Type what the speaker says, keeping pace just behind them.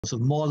of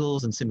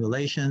models and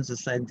simulations, the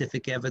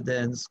scientific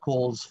evidence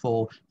calls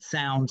for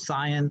sound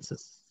science,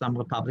 as some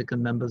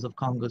Republican members of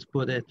Congress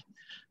put it.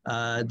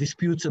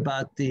 Disputes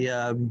about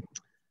the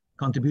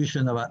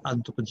contribution of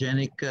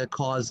anthropogenic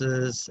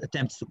causes,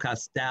 attempts to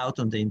cast doubt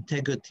on the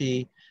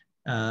integrity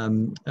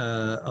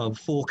of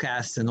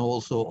forecasts and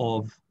also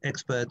of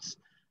experts.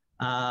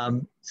 I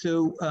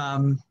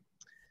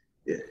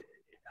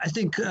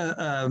think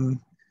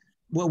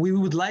what we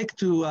would like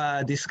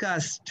to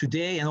discuss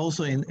today and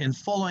also in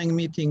following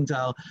meetings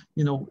are,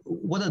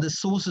 what are the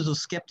sources of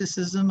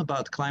skepticism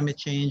about climate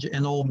change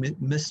and all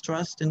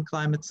mistrust in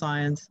climate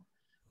science?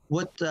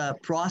 What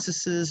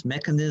processes,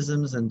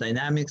 mechanisms, and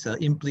dynamics are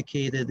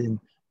implicated in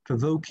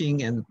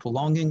provoking and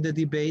prolonging the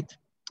debate?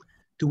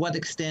 To what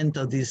extent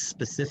are these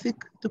specific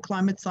to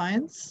climate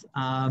science?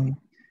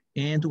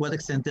 And to what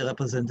extent they're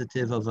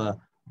representative of a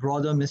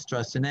broader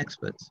mistrust in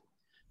experts?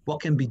 What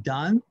can be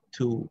done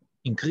to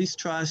increase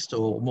trust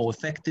or more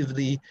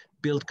effectively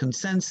build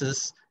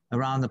consensus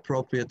around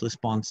appropriate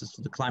responses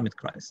to the climate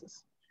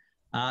crisis?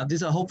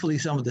 These are hopefully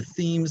some of the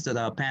themes that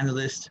our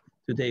panelists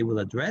today will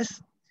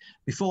address.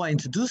 Before I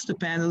introduce the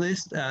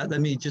panelists,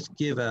 let me just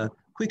give a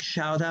quick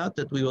shout out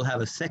that we will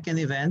have a second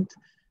event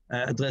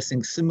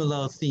addressing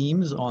similar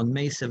themes on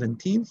May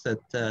 17th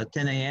at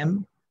 10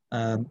 a.m.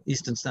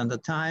 Eastern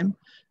Standard Time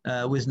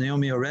with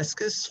Naomi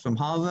Oreskes from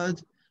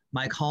Harvard,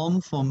 Mike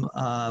Holm from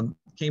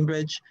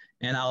Cambridge,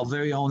 and our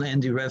very own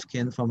Andy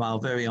Revkin from our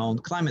very own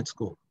climate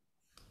school.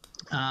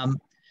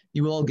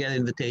 You will all get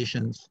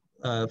invitations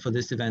for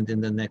this event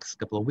in the next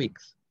couple of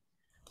weeks.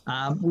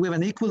 We have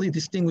an equally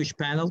distinguished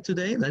panel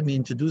today. Let me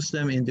introduce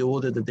them in the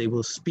order that they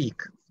will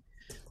speak.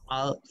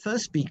 Our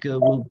first speaker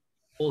will be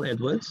Paul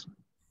Edwards.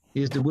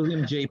 He is the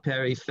William J.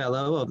 Perry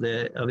Fellow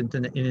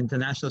in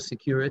International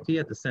Security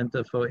at the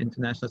Center for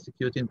International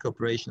Security and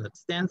Cooperation at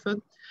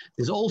Stanford.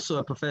 He's also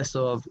a professor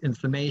of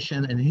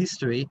information and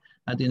history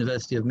at the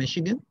University of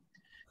Michigan.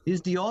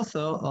 He's the author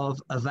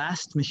of A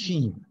Vast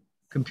Machine,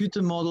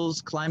 Computer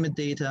Models, Climate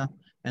Data,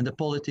 and the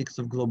Politics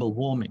of Global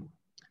Warming,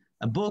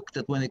 a book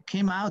that when it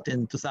came out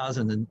in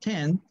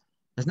 2010,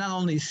 has not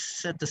only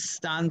set the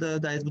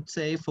standard, I would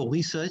say, for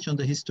research on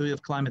the history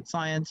of climate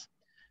science,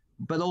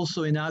 but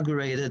also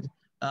inaugurated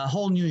a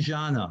whole new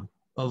genre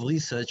of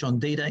research on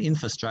data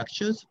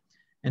infrastructures.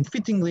 And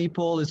fittingly,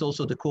 Paul is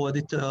also the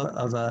co-editor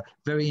of a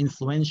very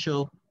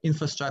influential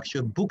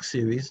infrastructure book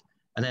series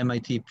at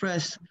MIT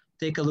Press.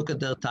 Take a look at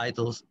their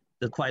titles,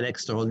 they're quite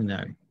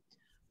extraordinary.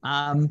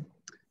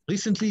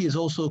 Recently, he's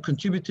also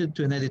contributed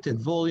to an edited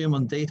volume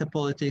on data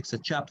politics, a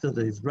chapter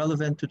that is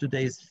relevant to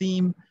today's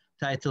theme,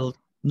 titled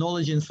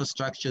Knowledge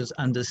Infrastructures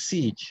Under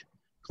Siege,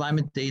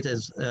 Climate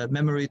Data's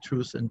Memory,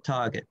 Truce, and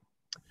Target.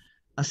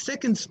 A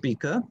second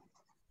speaker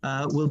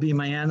will be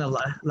Myanna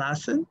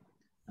Lahsen.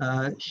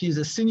 She's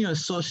a senior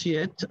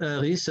associate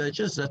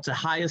researcher, so that's the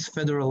highest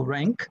federal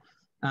rank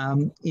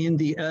in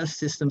the Earth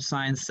System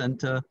Science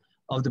Center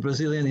of the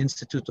Brazilian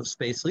Institute of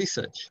Space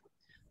Research.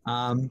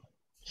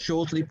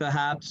 Shortly,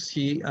 perhaps,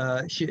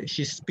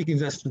 she's speaking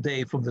to us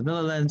today from the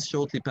Netherlands.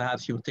 Shortly,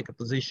 perhaps she will take a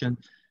position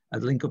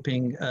at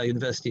Linköping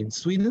University in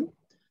Sweden.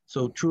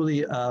 So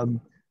truly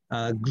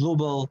a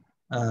global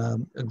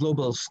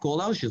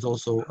scholar. She's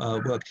also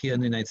worked here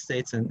in the United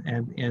States and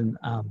in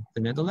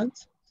the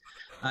Netherlands.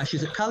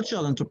 She's a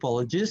cultural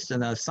anthropologist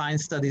and a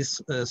science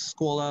studies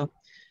scholar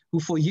who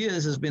for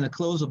years has been a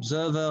close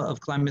observer of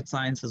climate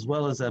science as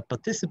well as a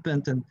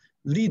participant and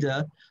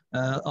leader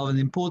of an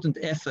important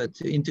effort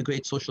to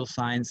integrate social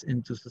science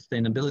into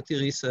sustainability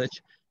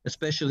research,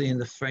 especially in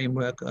the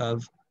framework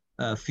of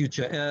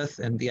Future Earth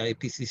and the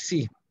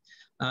IPCC.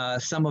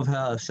 Some of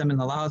her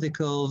seminal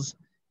articles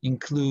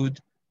include,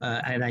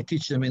 and I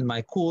teach them in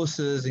my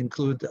courses,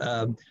 include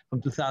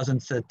from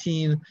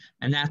 2013,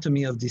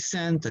 Anatomy of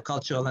Dissent, a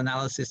cultural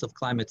analysis of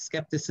climate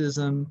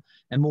skepticism,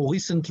 and more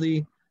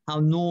recently, How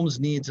Norms,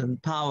 Needs,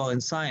 and Power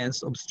in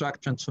Science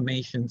Obstruct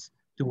Transformations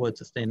Towards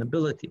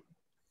Sustainability.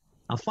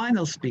 Our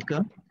final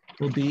speaker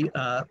will be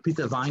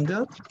Peter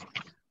Weingart.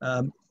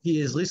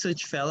 He is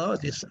Research Fellow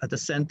at the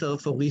Center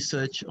for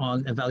Research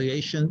on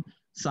Evaluation,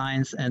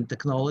 Science, and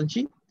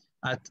Technology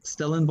at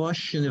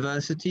Stellenbosch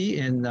University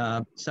in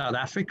South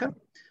Africa,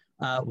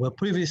 where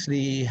previously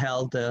he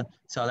held the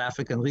South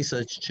African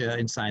Research Chair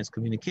in Science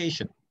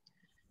Communication.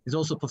 He's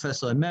also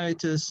Professor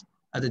Emeritus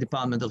at the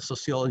Department of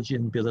Sociology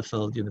in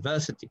Bielefeld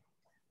University.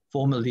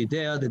 Formerly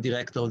there, the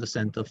Director of the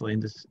Center for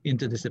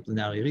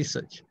Interdisciplinary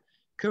Research.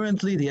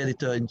 Currently the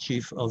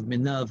Editor-in-Chief of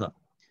Minerva.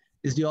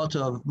 He's the author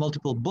of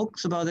multiple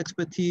books about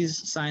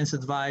expertise, science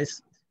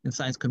advice, and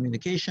science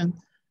communication.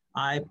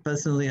 I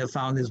personally have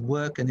found his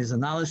work and his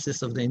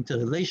analysis of the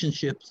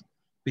interrelationships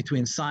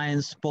between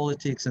science,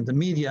 politics, and the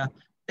media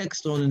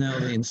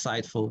extraordinarily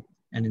insightful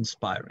and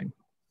inspiring.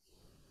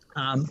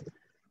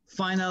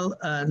 Final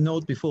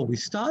note before we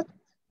start.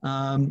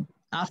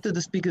 After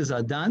the speakers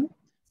are done,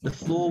 the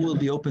floor will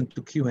be open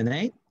to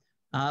Q&A,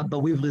 but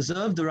we've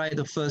reserved the right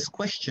of first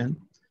question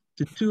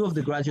to two of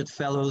the graduate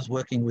fellows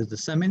working with the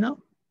seminar,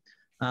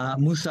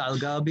 Musa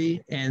Al-Garbi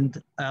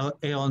and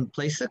Aaron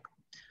Plasek.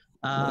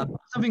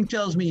 Something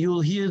tells me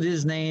you'll hear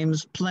these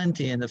names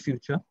plenty in the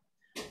future.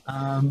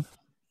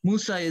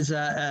 Musa is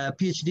a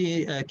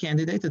PhD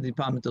candidate at the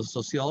Department of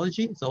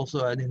Sociology. He's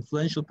also an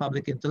influential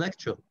public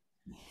intellectual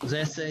whose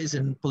essays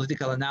in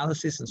political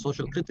analysis and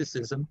social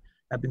criticism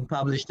have been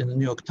published in the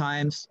New York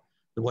Times,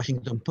 the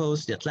Washington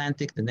Post, the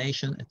Atlantic, the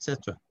Nation,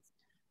 etc.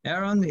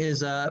 Aaron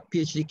is a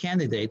PhD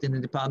candidate in the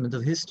Department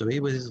of History,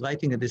 where he's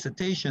writing a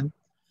dissertation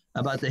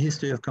about the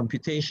history of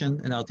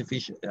computation and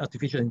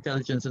artificial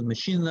intelligence and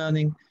machine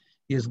learning.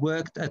 He has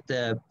worked at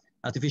the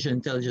Artificial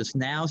Intelligence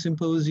Now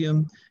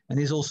Symposium, and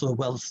he's also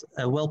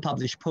a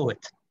well-published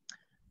poet.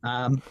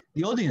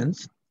 The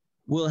audience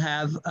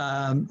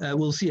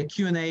will see a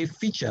Q&A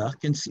feature.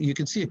 You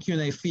can see a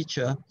Q&A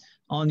feature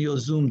on your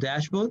Zoom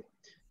dashboard.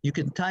 You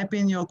can type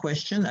in your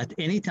question at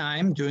any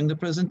time during the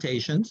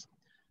presentations.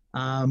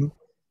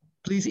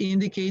 Please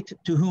indicate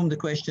to whom the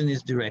question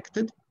is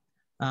directed.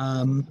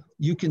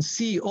 You can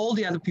see all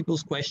the other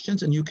people's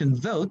questions, and you can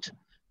vote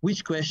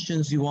which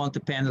questions you want the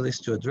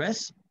panelists to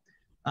address.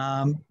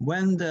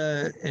 When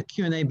the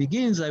Q&A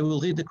begins, I will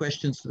read the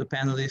questions to the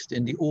panelists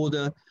in the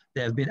order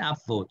they have been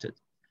upvoted.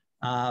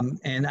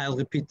 And I'll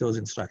repeat those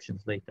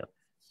instructions later.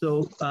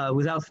 So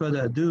without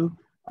further ado,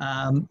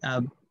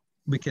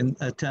 we can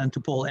turn to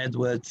Paul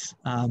Edwards.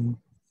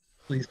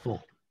 Please,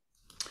 Paul.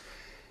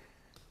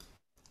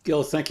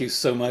 Gil, thank you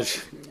so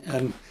much.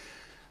 And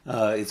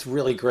it's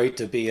really great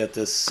to be at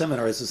this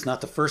seminar. This is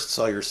not the first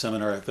Sawyer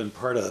seminar I've been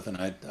part of, and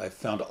I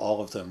found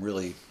all of them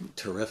really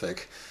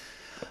terrific.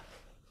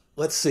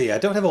 Let's see, I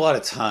don't have a lot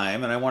of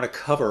time and I want to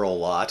cover a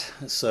lot,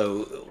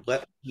 so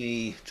let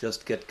me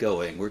just get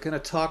going. We're going to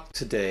talk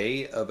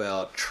today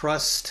about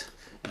trust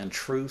and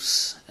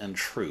truce and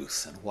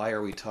truth, and why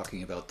are we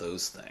talking about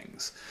those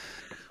things?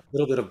 A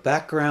little bit of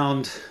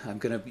background. I'm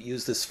going to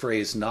use this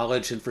phrase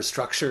knowledge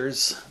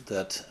infrastructures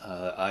that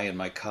I and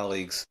my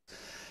colleagues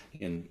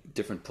in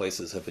different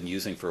places have been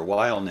using for a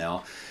while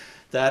now.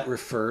 That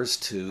refers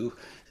to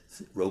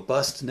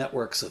robust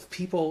networks of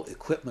people,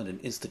 equipment, and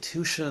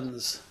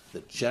institutions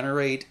that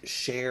generate,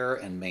 share,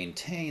 and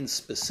maintain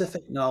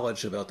specific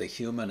knowledge about the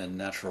human and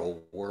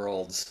natural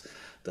worlds.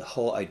 The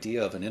whole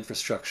idea of an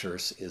infrastructure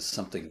is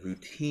something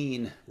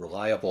routine,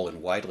 reliable, and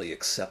widely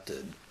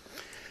accepted.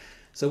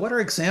 So what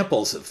are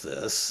examples of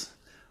this?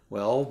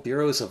 Well,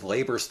 bureaus of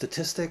labor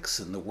statistics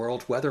and the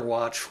World Weather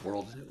Watch,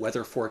 world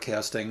weather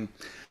forecasting,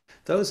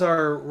 those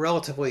are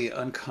relatively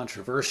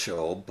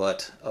uncontroversial,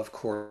 but of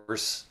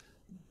course,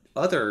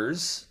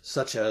 others,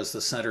 such as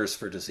the Centers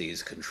for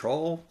Disease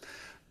Control,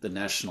 the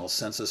National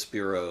Census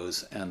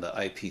Bureaus, and the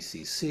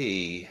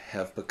IPCC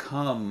have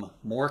become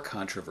more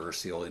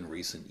controversial in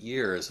recent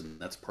years, and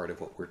that's part of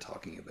what we're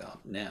talking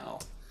about now.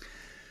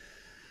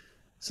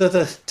 So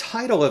the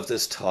title of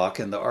this talk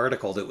and the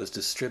article that was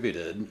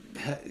distributed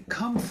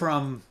come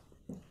from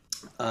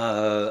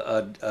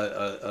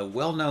a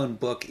well-known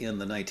book in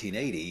the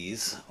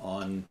 1980s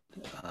on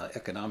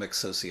economic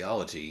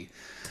sociology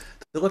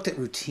that looked at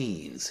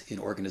routines in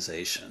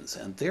organizations,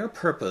 and their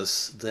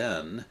purpose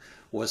then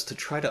was to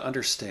try to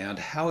understand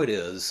how it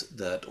is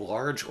that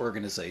large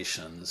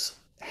organizations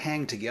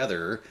hang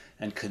together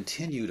and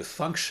continue to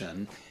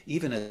function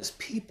even as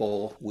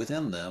people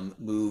within them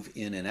move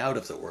in and out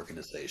of the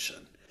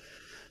organization.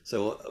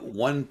 So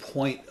one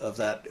point of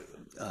that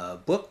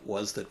book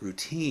was that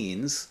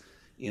routines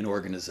in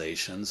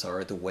organizations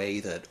are the way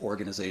that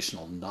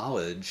organizational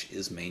knowledge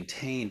is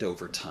maintained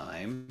over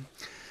time.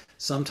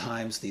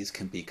 Sometimes these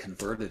can be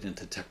converted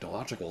into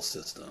technological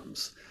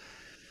systems.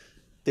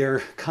 Their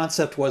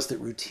concept was that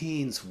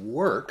routines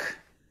work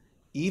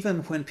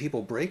even when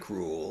people break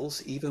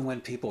rules, even when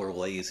people are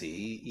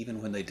lazy,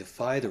 even when they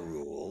defy the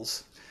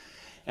rules,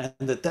 and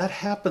that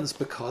happens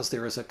because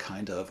there is a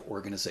kind of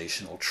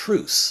organizational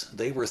truce.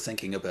 They were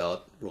thinking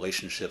about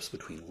relationships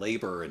between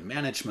labor and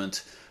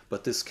management,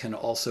 but this can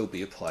also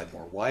be applied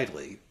more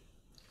widely.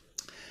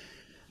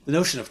 The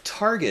notion of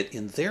target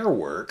in their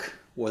work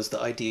was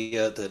the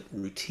idea that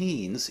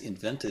routines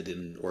invented in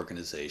an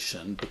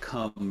organization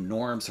become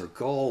norms or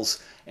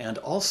goals, and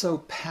also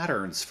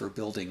patterns for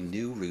building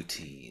new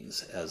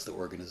routines as the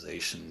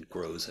organization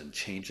grows and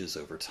changes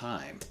over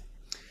time.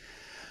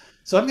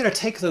 So I'm going to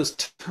take those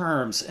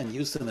terms and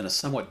use them in a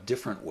somewhat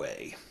different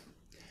way.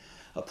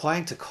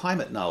 Applying to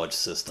climate knowledge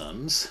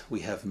systems, we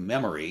have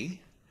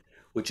memory,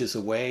 which is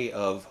a way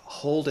of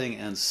holding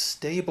and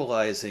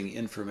stabilizing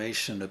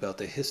information about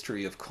the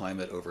history of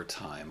climate over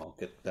time. I'll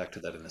get back to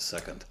that in a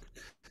second.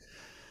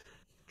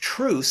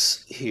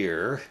 Truce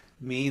here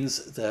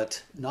means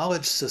that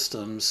knowledge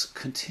systems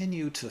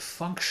continue to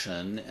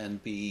function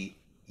and be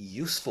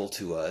useful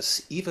to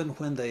us even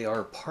when they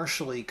are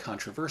partially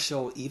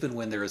controversial, even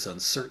when there is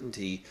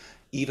uncertainty,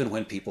 even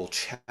when people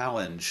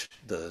challenge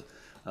the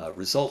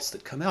results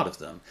that come out of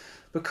them.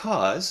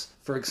 Because,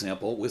 for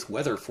example, with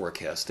weather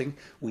forecasting,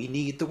 we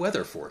need the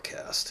weather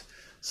forecast.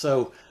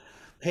 So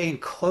paying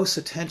close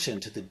attention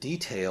to the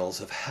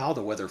details of how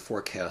the weather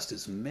forecast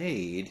is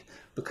made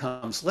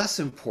becomes less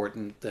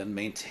important than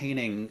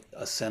maintaining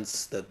a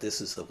sense that this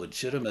is a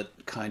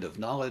legitimate kind of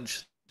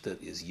knowledge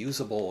that is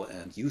usable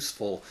and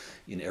useful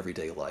in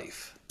everyday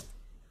life.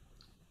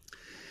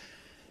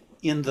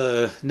 In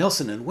the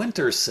Nelson and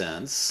Winter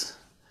sense,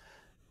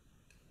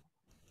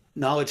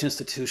 knowledge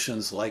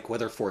institutions like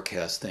weather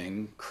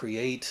forecasting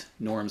create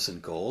norms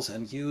and goals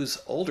and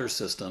use older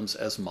systems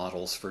as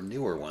models for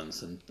newer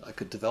ones. And I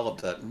could develop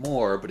that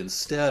more, but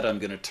instead I'm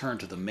going to turn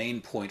to the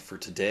main point for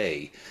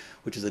today,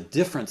 which is a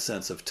different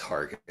sense of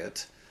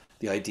target.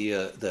 The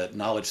idea that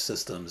knowledge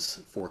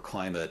systems for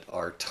climate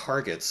are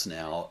targets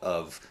now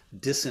of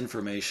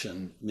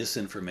disinformation,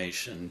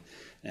 misinformation,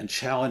 and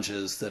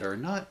challenges that are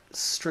not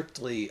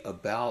strictly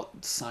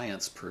about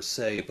science per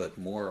se, but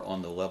more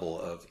on the level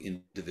of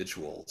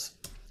individuals.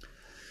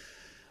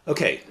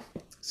 Okay,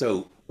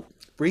 so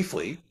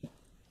briefly,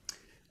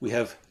 we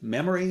have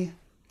memory.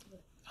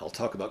 I'll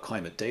talk about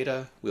climate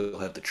data. We'll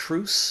have the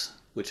Truce,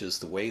 which is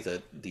the way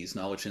that these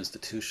knowledge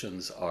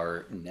institutions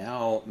are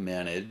now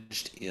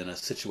managed in a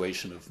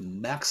situation of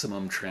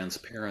maximum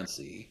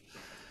transparency.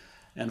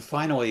 And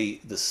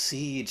finally, the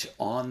siege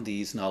on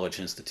these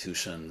knowledge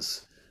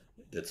institutions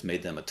that's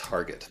made them a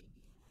target.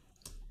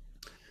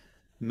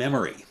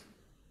 Memory.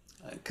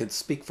 I could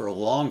speak for a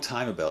long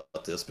time about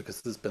this because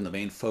this has been the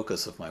main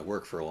focus of my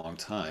work for a long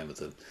time,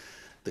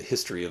 the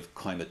history of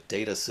climate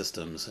data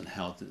systems and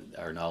how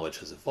our knowledge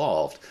has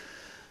evolved.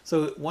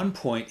 So one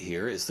point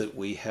here is that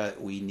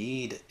we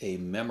need a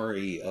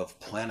memory of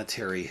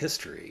planetary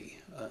history.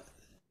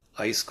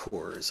 Ice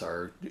cores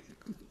are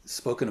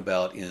spoken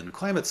about in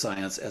climate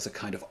science as a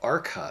kind of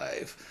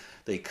archive.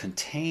 They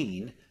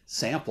contain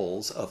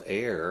samples of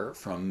air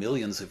from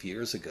millions of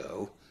years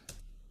ago.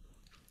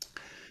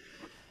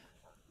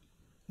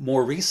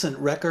 More recent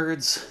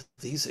records,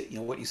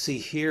 what you see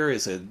here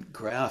is a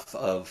graph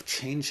of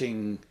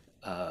changing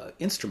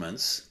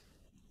instruments,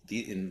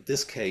 in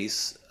this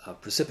case,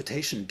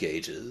 precipitation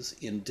gauges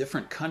in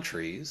different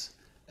countries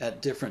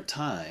at different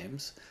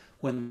times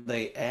when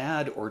they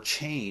add or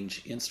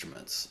change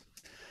instruments.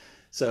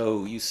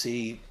 So you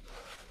see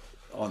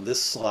on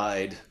this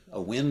slide,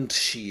 a wind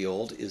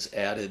shield is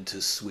added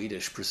to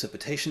Swedish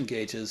precipitation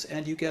gauges,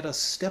 and you get a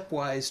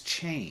stepwise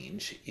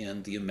change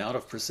in the amount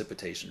of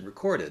precipitation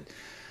recorded.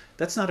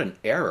 That's not an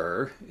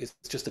error, it's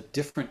just a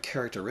different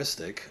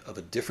characteristic of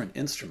a different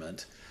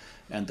instrument,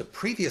 and the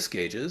previous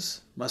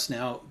gauges must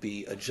now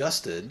be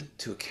adjusted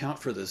to account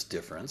for this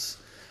difference,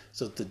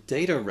 so that the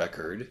data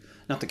record,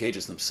 not the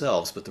gauges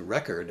themselves, but the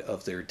record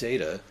of their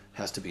data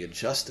has to be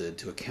adjusted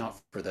to account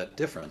for that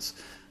difference.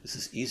 This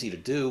is easy to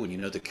do when you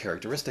know the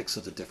characteristics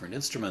of the different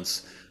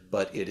instruments,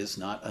 but it is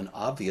not an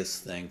obvious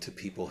thing to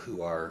people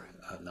who are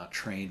not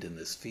trained in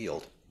this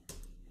field.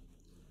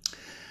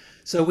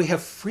 So we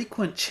have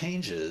frequent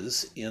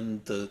changes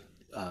in the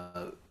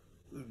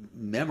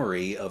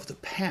memory of the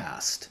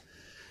past.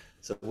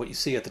 So what you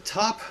see at the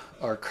top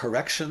are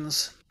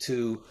corrections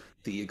to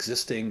the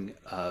existing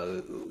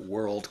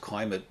world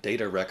climate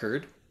data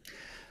record,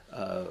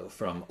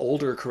 from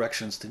older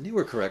corrections to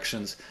newer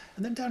corrections.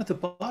 And then down at the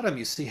bottom,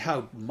 you see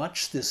how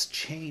much this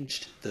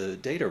changed the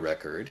data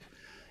record.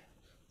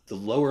 The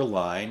lower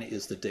line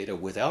is the data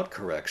without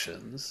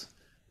corrections.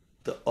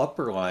 The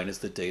upper line is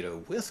the data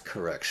with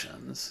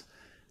corrections.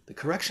 The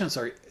corrections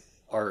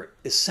are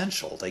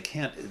essential. They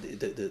can't,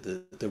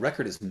 the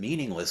record is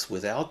meaningless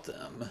without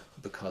them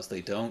because they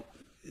don't,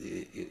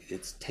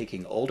 it's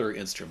taking older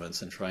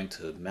instruments and trying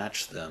to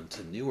match them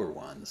to newer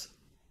ones.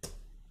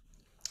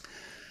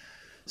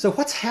 So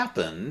what's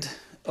happened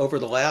over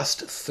the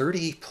last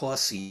 30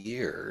 plus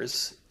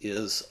years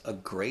is a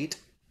great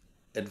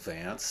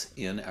advance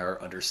in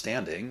our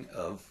understanding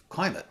of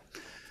climate.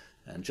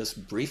 And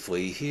just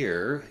briefly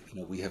here,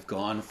 we have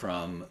gone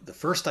from the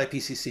first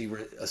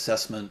IPCC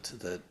assessment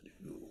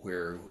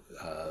where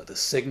the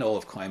signal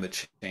of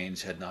climate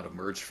change had not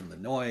emerged from the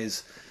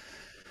noise.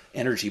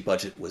 Energy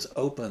budget was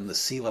open, the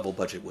sea level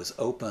budget was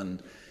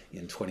open.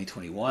 In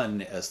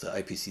 2021, as the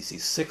IPCC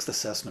sixth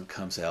assessment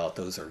comes out,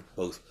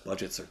 both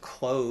budgets are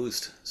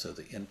closed, so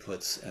the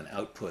inputs and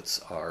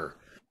outputs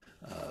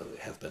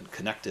have been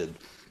connected.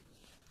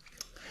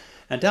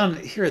 And down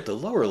here at the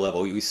lower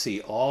level, you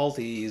see all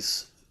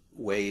these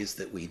ways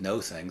that we know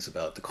things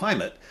about the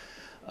climate,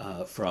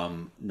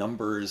 from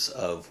numbers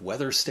of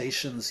weather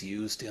stations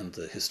used in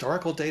the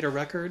historical data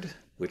record,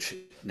 which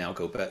now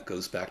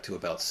goes back to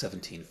about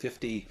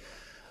 1750.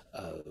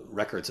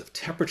 Records of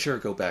temperature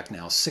go back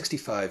now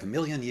 65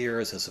 million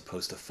years as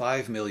opposed to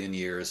 5 million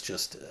years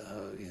just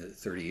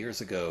 30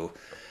 years ago,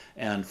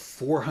 and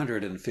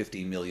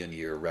 450 million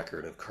year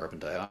record of carbon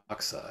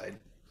dioxide.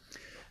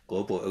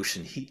 Global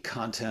ocean heat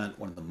content,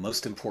 one of the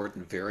most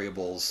important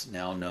variables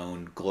now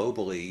known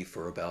globally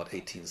for about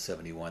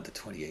 1871 to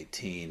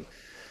 2018,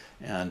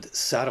 and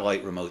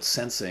satellite remote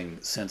sensing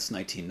since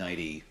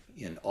 1990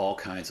 in all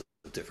kinds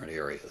of different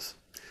areas.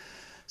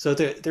 So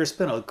there's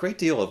been a great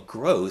deal of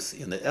growth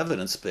in the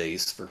evidence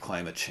base for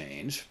climate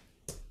change.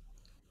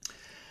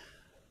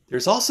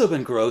 There's also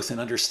been growth in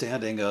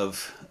understanding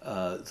of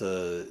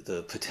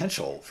the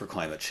potential for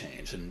climate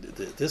change. And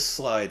this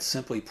slide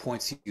simply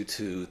points you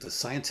to the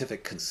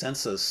scientific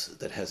consensus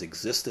that has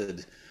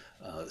existed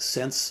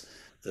since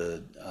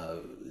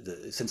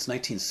since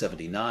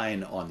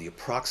 1979 on the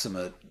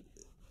approximate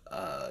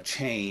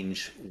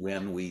change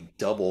when we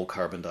double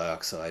carbon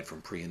dioxide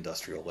from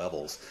pre-industrial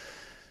levels.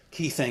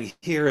 Key thing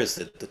here is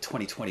that the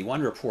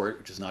 2021 report,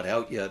 which is not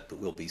out yet but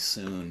will be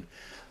soon,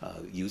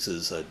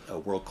 uses a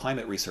World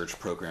Climate Research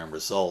Program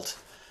result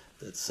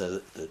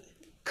that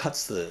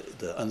cuts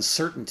the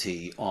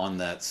uncertainty on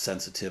that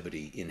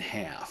sensitivity in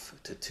half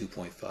to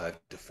 2.5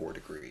 to 4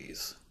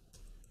 degrees.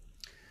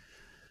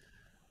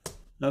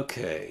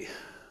 Okay,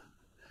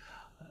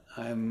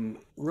 I'm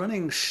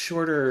running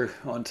shorter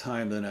on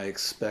time than I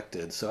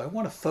expected, so I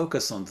want to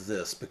focus on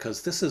this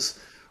because this is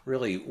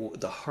really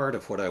the heart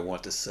of what I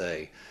want to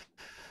say.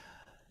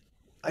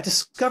 I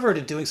discovered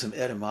in doing some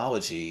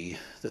etymology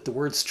that the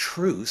words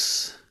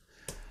truce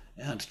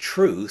and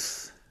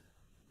truth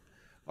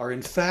are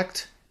in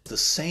fact the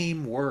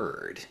same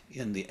word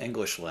in the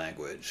English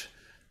language.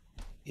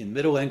 In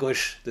Middle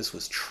English, this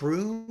was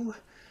true.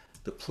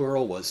 The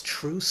plural was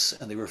truce,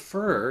 and they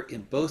refer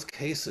in both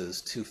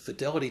cases to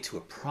fidelity to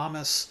a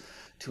promise,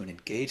 to an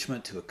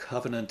engagement, to a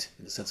covenant,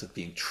 in the sense of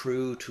being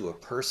true to a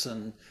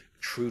person,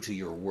 true to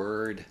your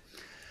word.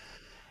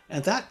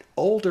 And that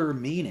older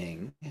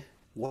meaning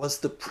was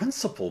the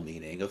principal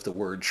meaning of the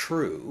word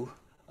true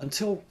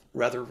until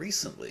rather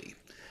recently.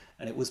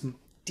 And it was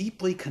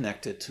deeply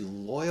connected to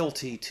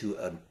loyalty to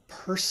a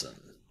person.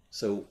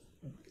 So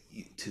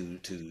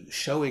to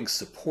showing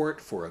support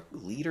for a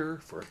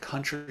leader, for a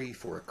country,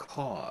 for a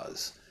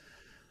cause.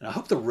 And I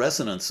hope the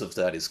resonance of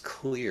that is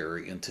clear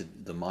into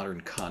the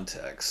modern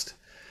context.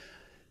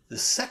 The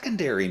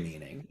secondary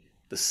meaning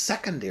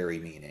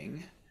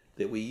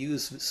that we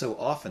use so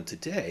often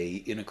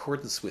today in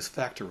accordance with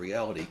factor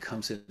reality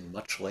comes in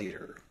much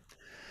later.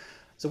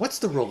 So what's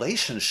the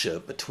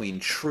relationship between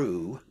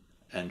true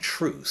and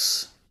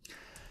truce?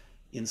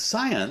 In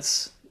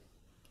science,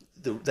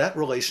 that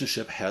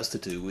relationship has to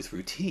do with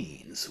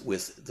routines,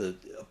 with the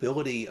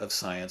ability of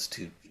science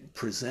to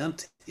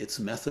present its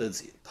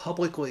methods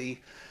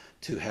publicly,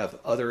 to have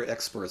other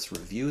experts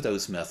review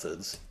those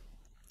methods.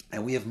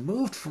 And we have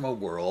moved from a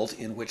world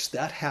in which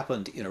that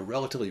happened in a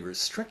relatively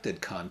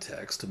restricted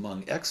context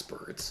among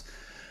experts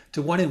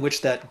to one in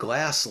which that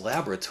glass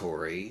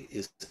laboratory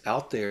is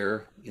out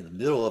there in the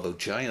middle of a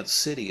giant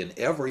city and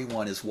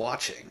everyone is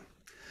watching.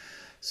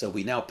 So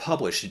we now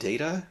publish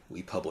data,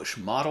 we publish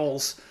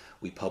models,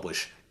 we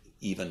publish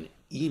even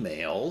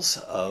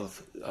emails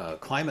of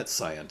climate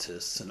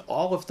scientists, and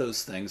all of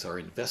those things are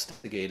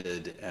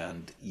investigated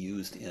and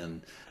used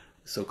in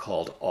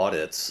so-called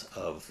audits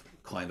of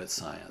climate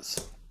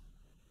science.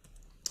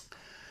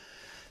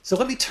 So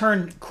let me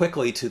turn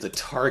quickly to the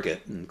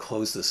target and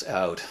close this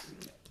out.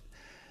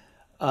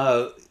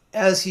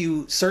 As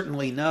you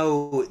certainly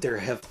know, there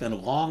have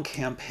been long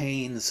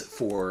campaigns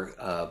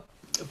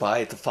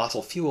by the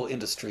fossil fuel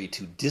industry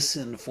to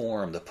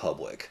disinform the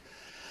public,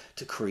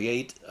 to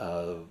create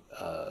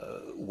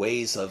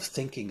ways of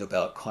thinking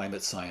about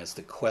climate science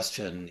that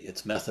question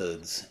its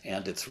methods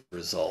and its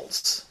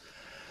results.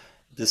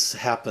 This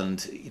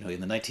happened, in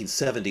the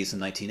 1970s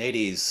and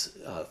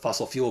 1980s.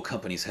 Fossil fuel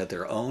companies had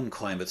their own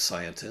climate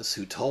scientists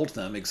who told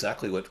them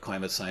exactly what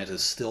climate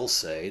scientists still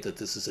say, that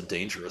this is a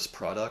dangerous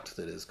product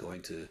that is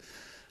going to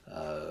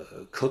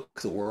cook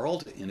the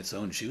world in its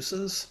own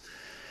juices.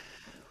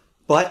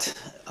 But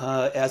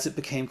as it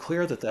became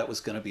clear that that was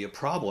going to be a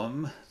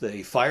problem,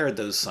 they fired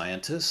those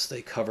scientists.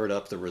 They covered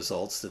up the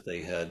results that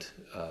they had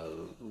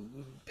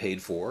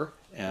paid for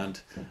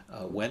and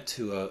went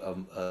to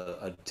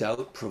a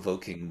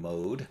doubt-provoking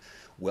mode,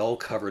 well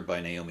covered by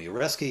Naomi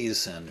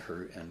Oreskes and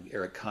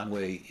Eric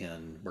Conway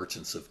in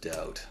Merchants of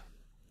Doubt.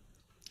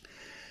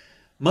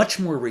 Much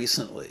more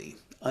recently,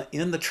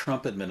 in the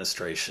Trump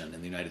administration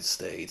in the United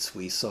States,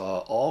 we saw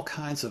all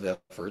kinds of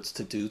efforts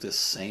to do this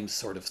same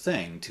sort of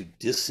thing, to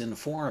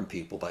disinform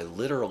people by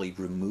literally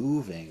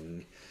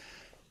removing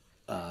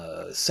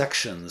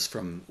sections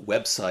from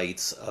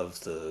websites of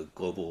the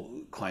Global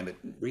Climate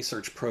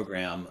Research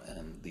Program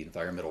and the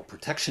Environmental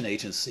Protection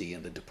Agency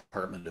and the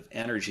Department of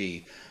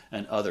Energy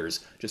and others,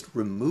 just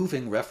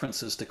removing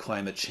references to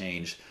climate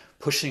change,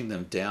 pushing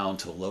them down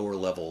to lower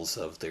levels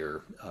of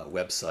their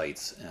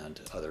websites and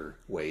other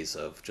ways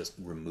of just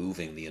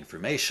removing the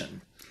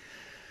information.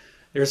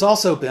 There's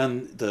also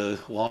been the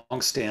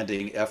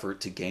long-standing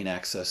effort to gain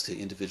access to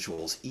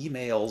individuals'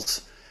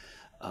 emails.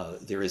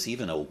 There is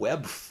even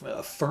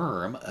a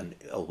firm,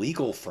 a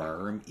legal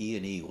firm,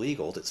 E&E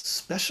Legal, that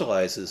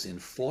specializes in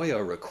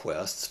FOIA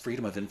requests,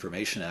 Freedom of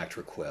Information Act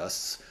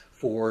requests,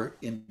 for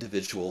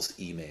individuals'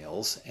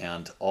 emails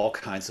and all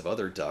kinds of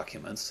other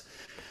documents.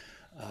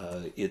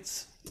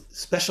 It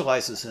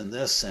specializes in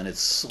this, and its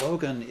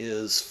slogan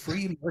is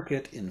free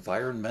market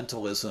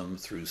environmentalism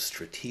through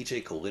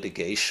strategic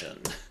litigation.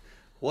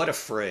 What a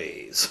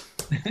phrase.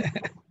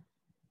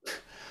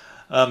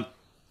 I'm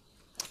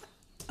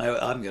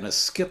going to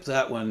skip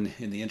that one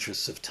in the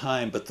interest of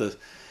time, but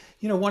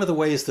one of the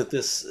ways that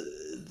this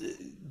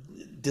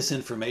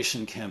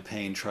disinformation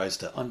campaign tries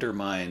to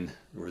undermine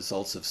the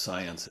results of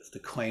science is to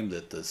claim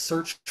that the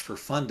search for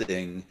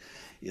funding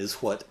is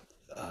what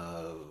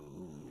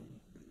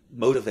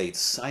motivates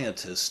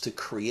scientists to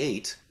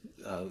create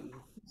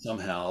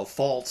somehow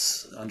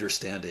false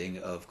understanding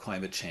of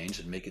climate change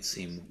and make it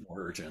seem more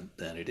urgent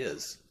than it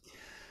is.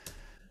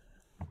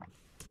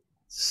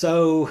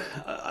 So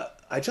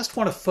I just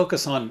want to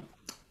focus on,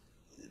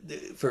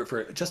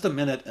 for just a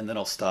minute, and then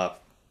I'll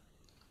stop.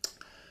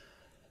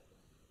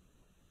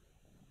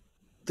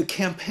 The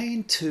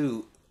campaign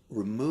to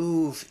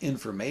remove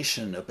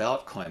information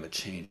about climate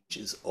change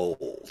is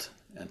old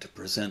and to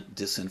present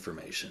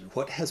disinformation.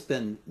 What has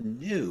been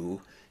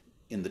new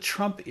in the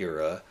Trump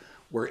era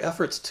were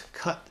efforts to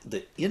cut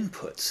the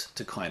inputs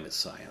to climate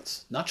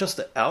science, not just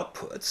the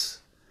outputs,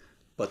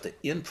 but the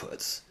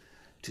inputs,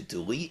 to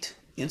delete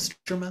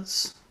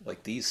instruments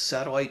like these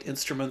satellite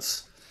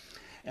instruments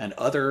and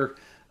other,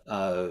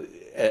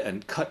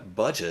 and cut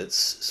budgets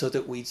so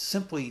that we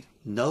simply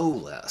know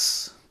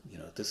less. You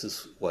know, this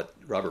is what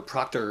Robert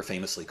Proctor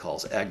famously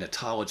calls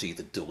agnotology,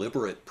 the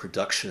deliberate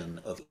production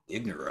of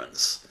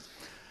ignorance.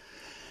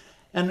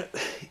 And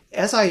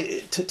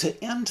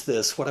to end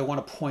this, what I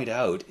want to point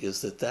out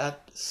is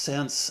that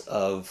sense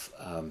of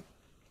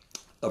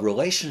a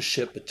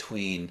relationship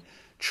between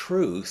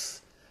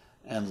truth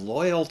and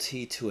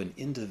loyalty to an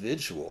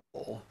individual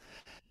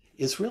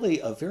is really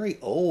a very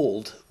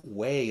old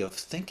way of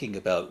thinking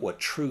about what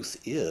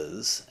truth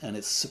is, and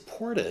it's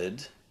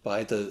supported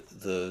by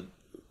the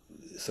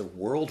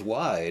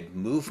worldwide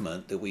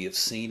movement that we have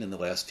seen in the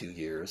last few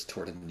years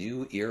toward a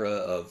new era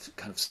of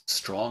kind of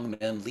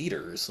strongman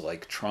leaders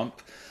like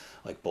Trump,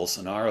 like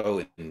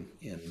Bolsonaro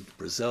in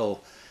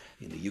Brazil,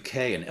 in the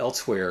UK and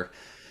elsewhere.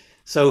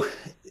 So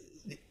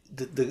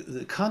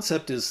the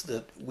concept is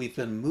that we've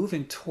been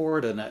moving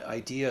toward an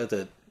idea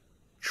that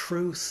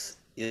truth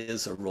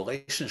is a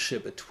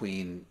relationship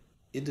between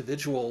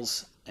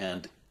individuals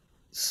and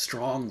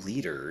strong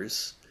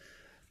leaders,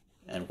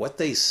 and what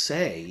they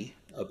say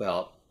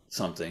about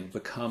something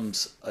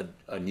becomes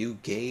a new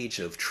gauge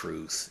of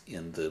truth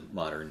in the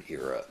modern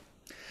era.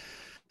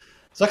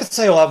 So I could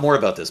say a lot more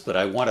about this, but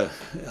I want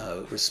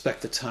to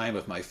respect the time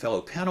of my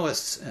fellow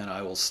panelists, and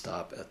I will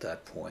stop at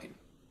that point.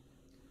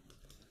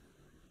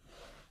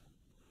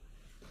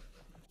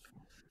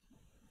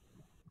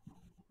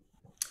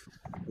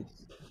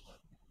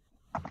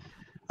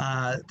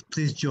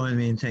 Please join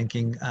me in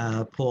thanking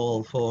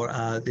Paul for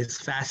this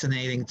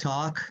fascinating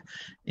talk,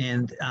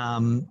 and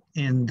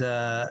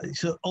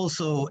so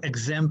also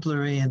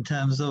exemplary in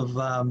terms of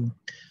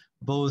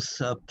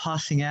both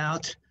passing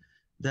out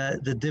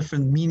the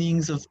different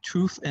meanings of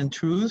truth and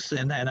truth,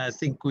 and I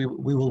think we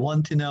will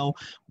want to know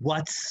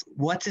what's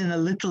in a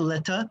little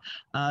letter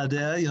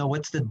there. You know,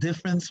 what's the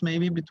difference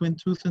maybe between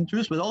truth and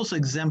truth, but also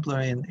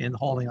exemplary in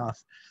holding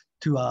us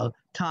to our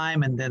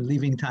time and then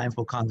leaving time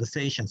for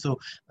conversation. So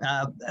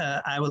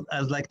I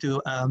would like to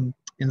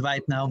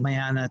invite now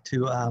Myanna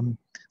to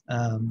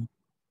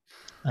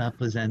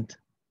present.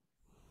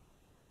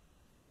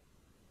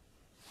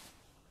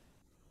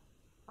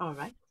 All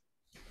right,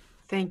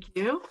 thank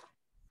you.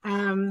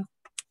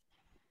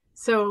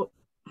 So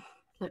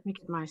let me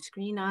get my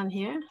screen on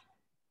here.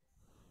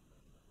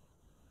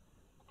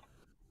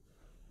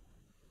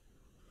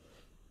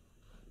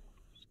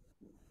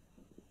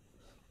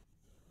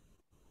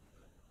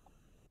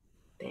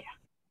 There.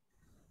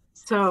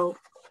 So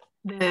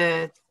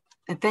and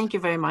thank you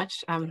very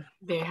much. I'm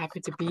very happy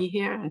to be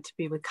here and to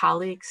be with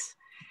colleagues.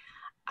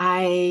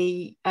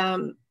 The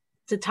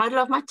title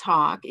of my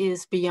talk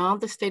is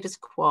Beyond the Status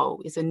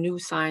Quo, Is a New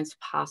Science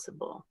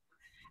Possible?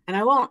 And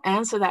I won't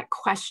answer that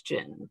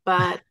question,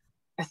 but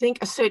I think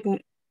a certain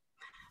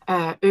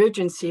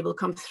urgency will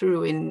come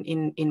through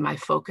in my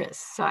focus.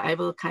 So I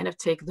will kind of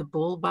take the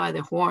bull by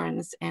the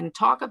horns and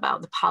talk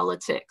about the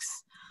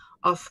politics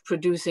of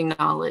producing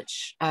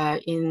knowledge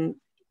in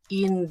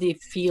the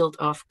field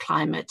of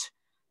climate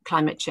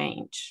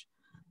change.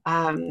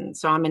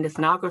 So I'm an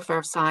ethnographer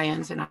of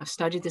science, and I've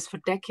studied this for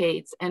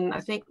decades. And I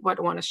think what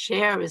I want to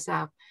share is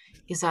a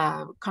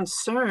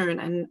concern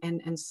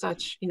and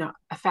such, you know,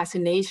 a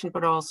fascination,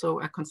 but also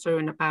a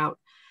concern about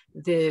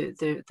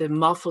the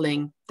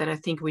muffling that I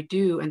think we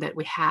do and that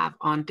we have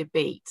on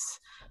debates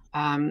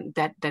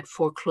that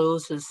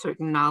forecloses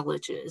certain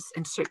knowledges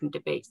and certain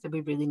debates that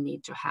we really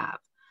need to have.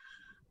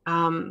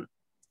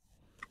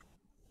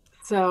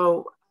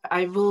 So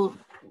I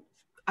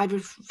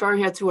refer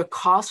here to a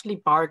costly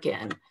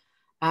bargain.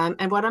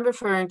 And what I'm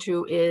referring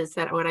to is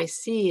that what I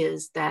see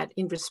is that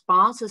in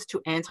responses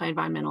to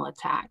anti-environmental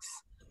attacks,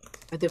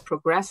 the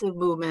progressive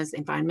movements,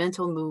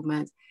 environmental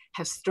movements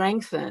have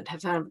strengthened,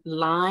 have kind of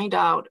lined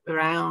out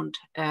around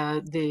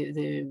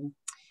the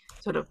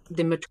sort of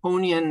the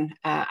Miltonian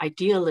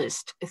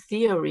idealist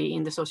theory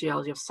in the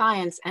sociology of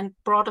science and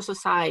broader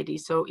society,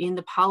 so in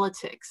the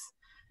politics.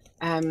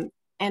 And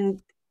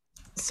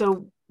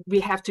so we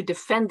have to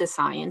defend the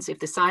science. If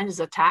the science is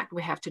attacked,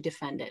 we have to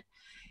defend it.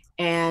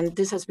 And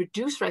this has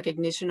reduced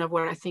recognition of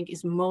what I think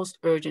is most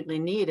urgently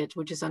needed,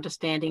 which is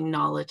understanding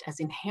knowledge as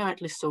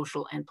inherently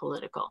social and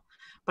political.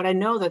 But I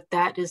know that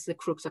that is the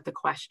crux of the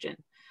question.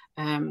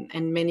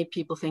 And many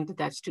people think that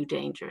that's too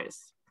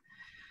dangerous.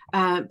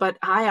 But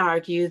I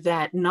argue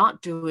that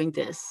not doing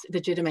this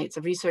legitimates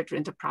a research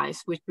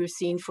enterprise, which we've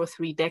seen for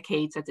 3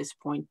 decades at this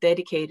point,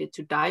 dedicated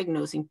to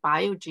diagnosing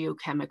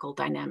biogeochemical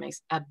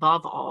dynamics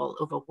above all,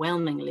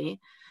 overwhelmingly,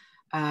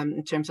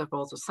 in terms of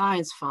also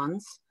science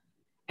funds,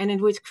 and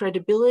in which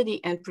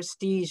credibility and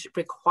prestige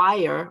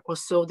require, or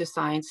so the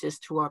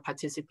scientists who are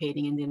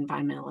participating in the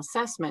environmental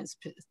assessments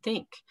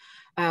think,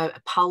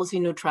 policy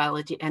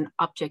neutrality and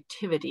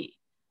objectivity.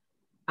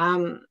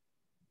 And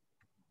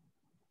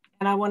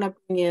I want to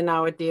bring in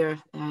our dear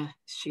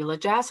Sheila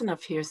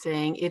Jasanoff here,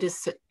 saying it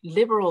is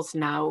liberals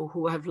now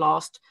who have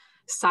lost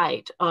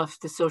sight of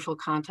the social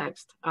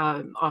context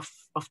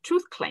of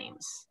truth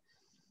claims.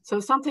 So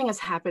something has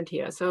happened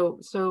here.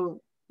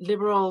 So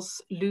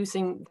liberals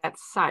losing that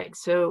sight.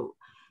 So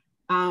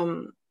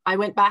I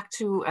went back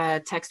to a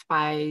text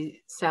by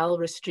Sal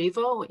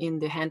Restrepo in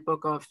the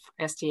Handbook of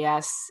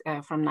STS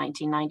from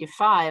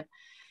 1995.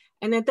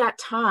 And at that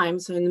time,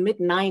 so in the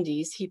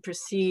mid-90s, he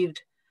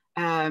perceived,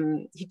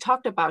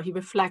 he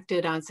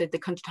reflected on, said, the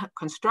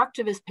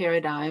constructivist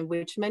paradigm,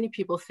 which many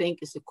people think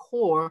is the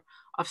core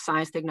of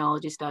science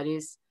technology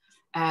studies,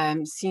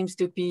 seems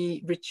to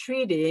be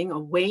retreating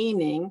or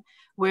waning,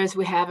 whereas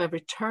we have a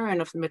return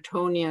of the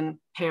Miltonian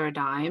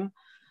paradigm.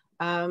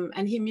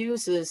 And he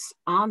muses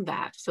on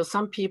that. So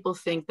some people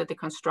think that the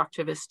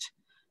constructivist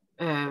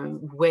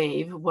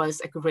wave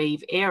was a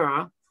grave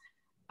error.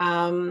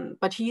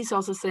 But he's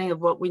also saying that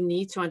what we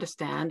need to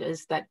understand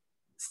is that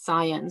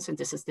science, and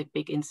this is the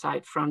big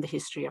insight from the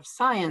history of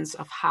science,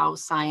 of how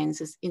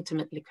science is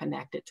intimately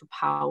connected to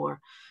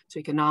power, to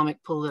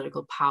economic,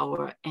 political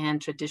power,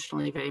 and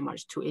traditionally very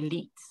much to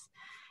elites.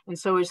 And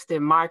so it's the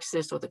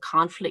Marxist or the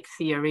conflict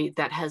theory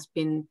that has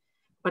been,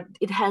 but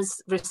it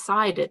has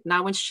resided.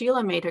 Now, when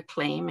Sheila made her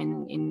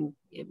claim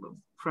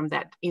from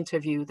that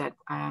interview that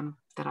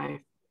I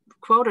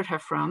quoted her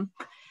from,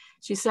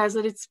 she says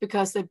that it's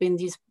because there've been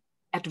these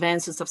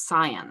advances of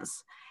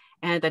science,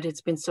 and that it's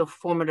been so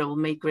formidable,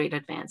 made great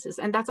advances.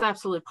 And that's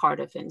absolutely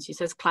part of it. She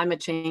says climate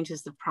change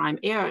is the prime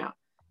area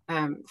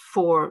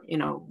for,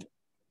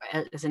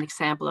 as an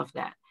example of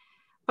that.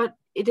 But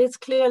it is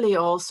clearly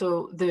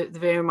also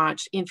very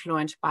much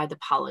influenced by the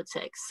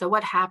politics. So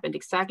what happened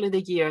exactly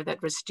the year that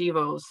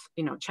Restrepo's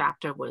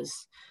chapter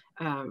was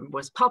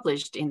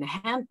published in the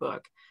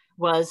handbook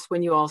was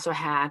when you also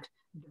had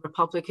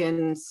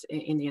Republicans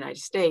in the United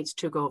States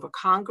took over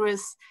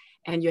Congress,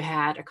 and you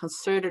had a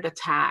concerted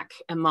attack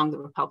among the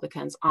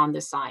Republicans on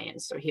the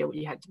science. So here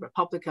you had the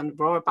Republican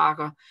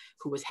Rohrabacher,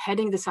 who was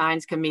heading the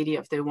science committee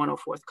of the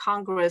 104th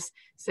Congress,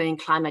 saying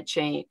climate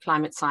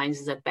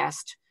science is at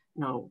best,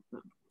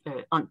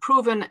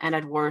 unproven, and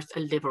at worst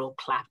a liberal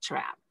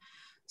claptrap.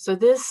 So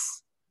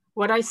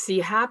what I see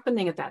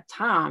happening at that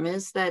time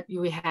is that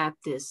we had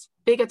this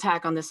big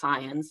attack on the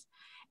science,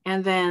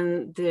 and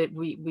then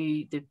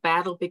the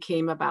battle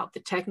became about the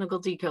technical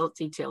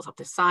details of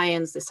the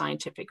science, the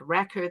scientific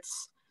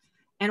records.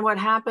 And what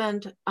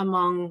happened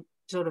among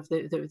sort of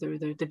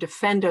the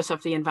defenders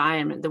of the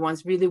environment, the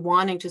ones really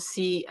wanting to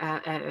see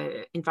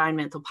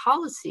environmental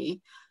policy,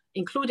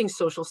 including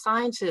social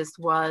scientists,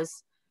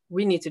 was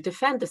we need to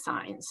defend the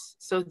science.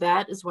 So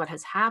that is what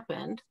has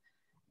happened.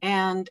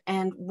 And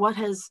what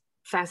has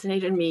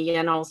fascinated me,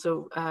 and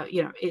also,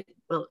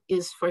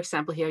 is, for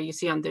example, here you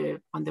see on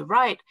the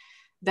right,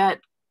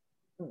 that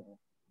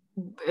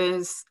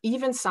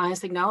even science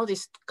technology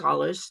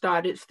scholars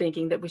started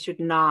thinking that we should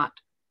not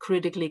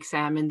critically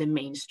examine the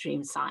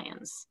mainstream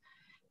science.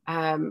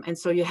 And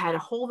so you had a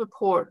whole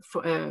report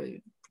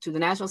to the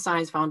National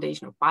Science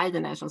Foundation, or by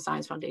the National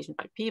Science Foundation,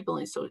 by people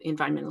in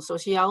environmental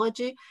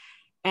sociology.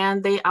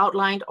 And they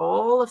outlined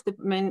all of the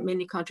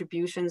many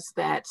contributions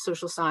that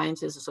social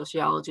scientists and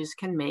sociologists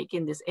can make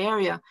in this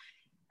area.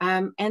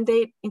 And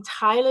they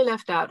entirely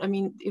left out,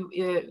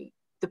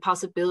 the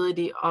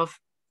possibility of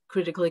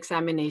critical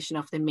examination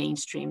of the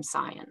mainstream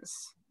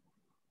science.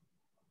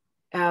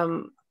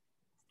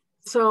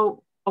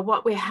 So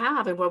what we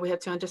have and what we have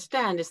to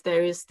understand is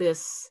there is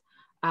this,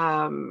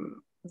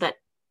 that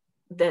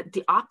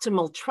the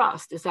optimal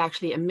trust is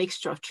actually a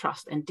mixture of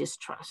trust and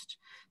distrust.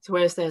 So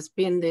whereas there's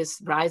been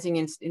this rising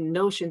in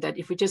notion that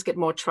if we just get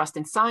more trust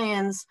in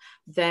science,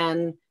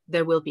 then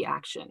there will be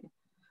action.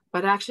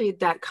 But actually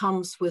that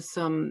comes with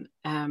some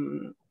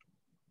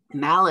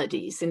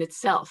maladies in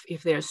itself.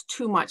 If there's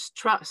too much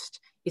trust,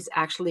 it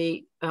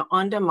actually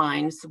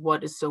undermines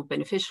what is so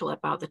beneficial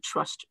about the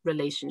trust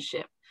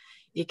relationship.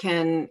 It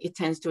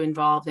tends to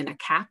involve in a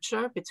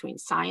capture between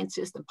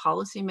scientists and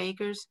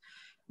policymakers,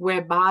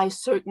 whereby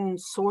certain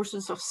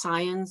sources of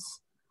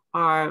science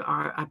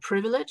are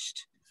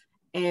privileged.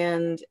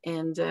 And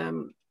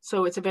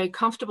so it's a very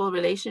comfortable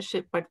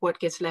relationship, but what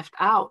gets left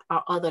out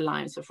are other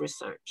lines of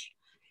research.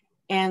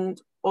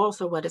 And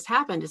also what has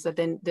happened is that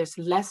then there's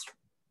less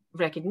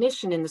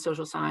recognition in the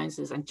social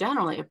sciences and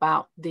generally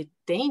about the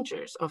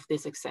dangers of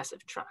this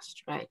excessive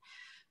trust, right?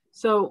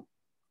 So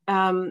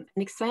an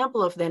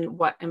example of then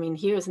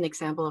here's an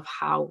example of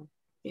how,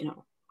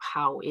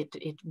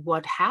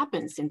 what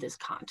happens in this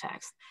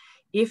context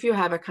if you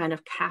have a kind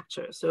of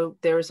capture, so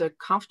there's a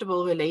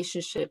comfortable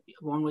relationship,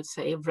 one would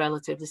say,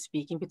 relatively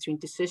speaking, between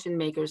decision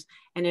makers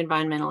and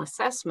environmental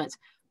assessments,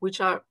 which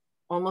are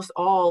almost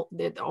all,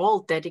 they're all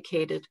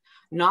dedicated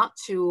not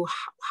to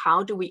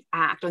how do we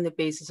act on the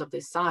basis of the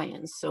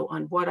science, so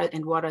on what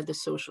are the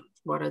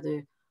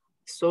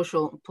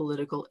social,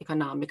 political,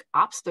 economic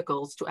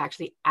obstacles to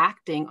actually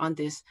acting on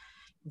these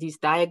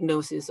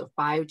diagnoses of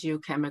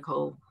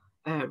biogeochemical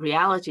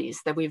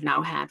realities that we've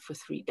now had for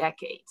 3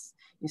 decades.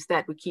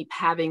 Instead, we keep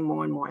having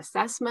more and more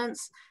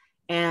assessments,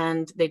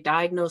 and they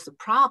diagnose the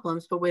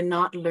problems, but we're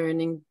not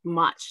learning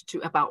much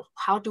about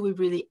how do we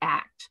really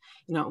act.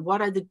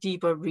 What are the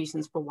deeper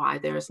reasons for why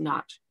there's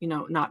not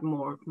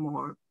more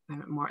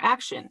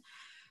action.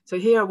 So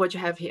here, what you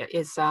have here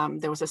is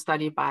there was a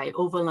study by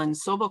Overland and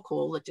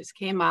Sobokol that just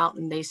came out,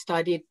 and they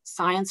studied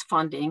science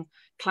funding,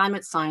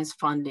 climate science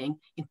funding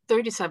in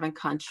 37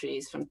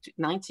 countries from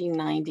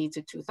 1990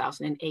 to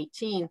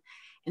 2018,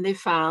 and they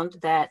found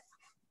that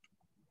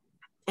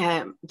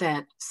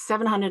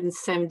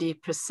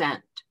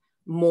 770%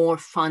 more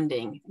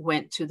funding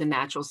went to the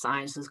natural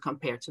sciences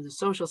compared to the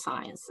social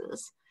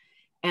sciences,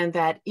 and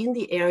that in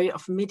the area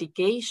of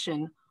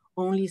mitigation,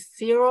 only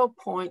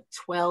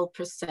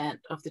 0.12%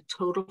 of the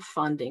total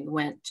funding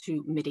went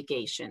to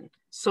mitigation,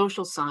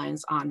 social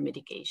science on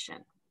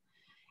mitigation.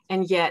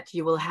 And yet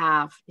you will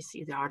have, you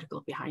see the article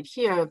behind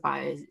here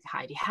by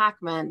Heidi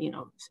Hackman,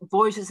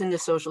 voices in the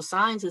social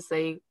sciences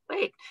say,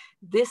 wait,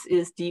 this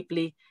is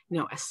deeply,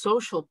 a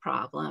social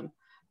problem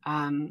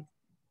and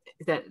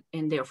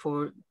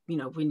therefore,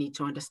 we need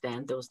to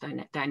understand those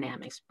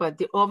dynamics. But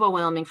the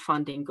overwhelming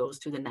funding goes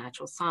to the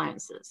natural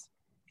sciences.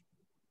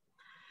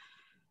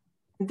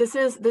 This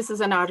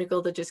is an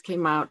article that just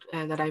came out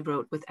that I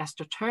wrote with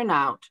Esther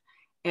Turnout,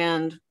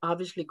 and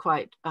obviously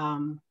quite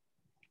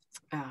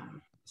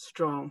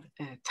strong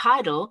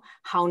title,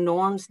 How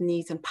Norms,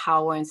 Needs, and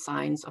Power in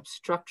Science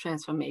Obstruct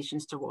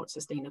Transformations Towards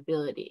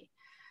Sustainability.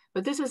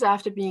 But this is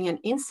after being an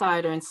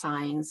insider in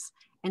science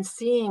and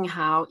seeing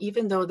how,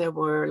 even though there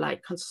were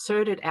like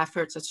concerted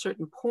efforts at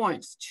certain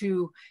points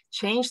to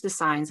change the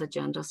science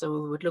agenda,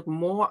 so we would look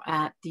more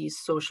at these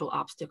social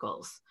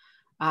obstacles,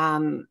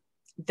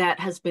 that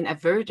has been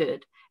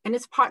averted. And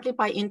it's partly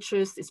by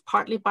interest, it's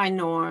partly by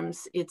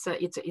norms, it's a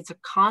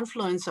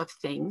confluence of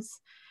things.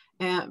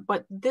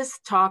 But this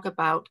talk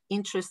about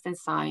interest in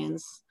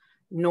science,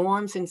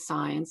 norms in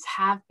science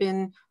have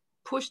been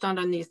pushed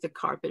underneath the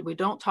carpet. We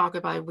don't talk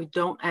about it, we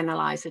don't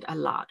analyze it a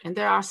lot. And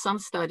there are some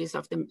studies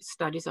of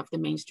the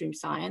mainstream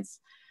science,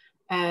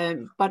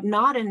 but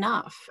not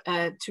enough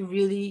to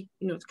really,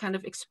 kind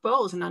of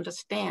expose and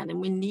understand. And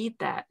we need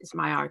that, is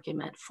my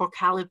argument, for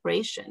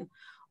calibration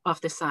of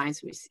the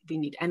science we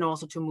need, and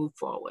also to move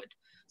forward.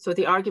 So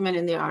the argument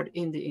in our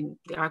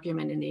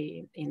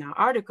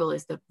article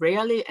is that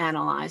rarely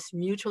analyzed,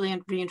 mutually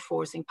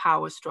reinforcing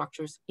power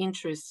structures,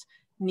 interests,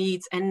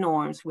 needs, and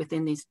norms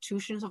within the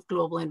institutions of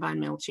global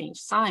environmental change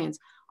science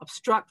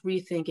obstruct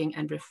rethinking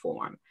and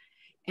reform.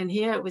 And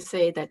here we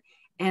say that,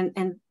 and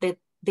that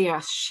they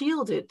are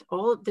shielded,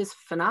 all of this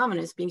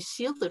phenomenon is being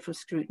shielded from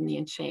scrutiny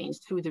and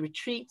change through the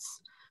retreats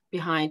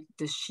behind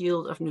the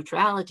shield of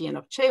neutrality and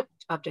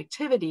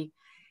objectivity.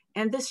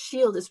 And this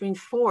shield is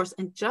reinforced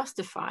and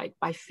justified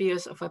by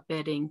fears of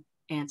abetting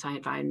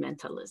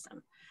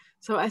anti-environmentalism.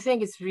 So I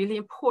think it's really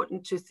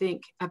important to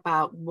think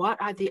about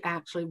what are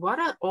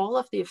all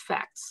of the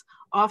effects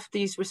of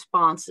these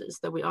responses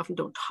that we often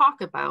don't talk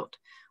about,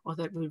 or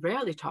that we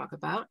rarely talk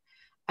about,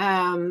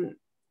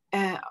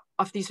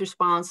 of these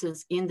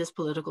responses in this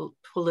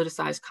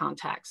politicized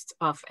context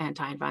of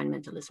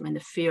anti-environmentalism and the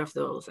fear of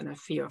those and a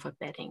fear of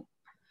abetting.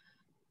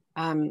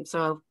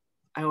 So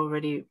I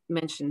already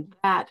mentioned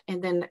that.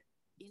 And then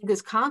in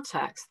this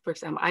context, for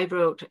example, I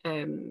wrote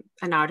an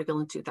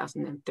article in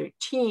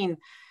 2013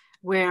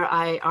 where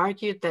I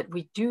argued that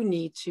we do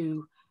need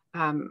to,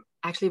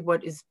 actually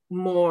what is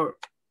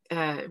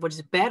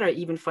better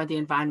even for the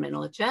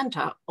environmental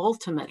agenda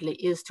ultimately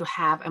is to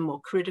have a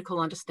more critical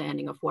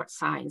understanding of what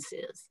science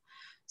is.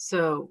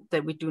 So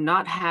that we do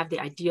not have the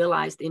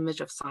idealized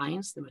image of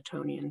science, the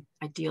Miltonian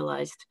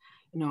idealized,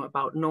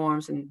 about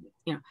norms, and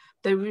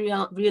they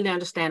really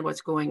understand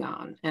what's going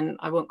on. And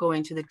I won't go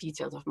into the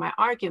details of my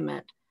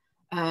argument,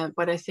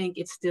 but I think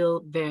it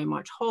still very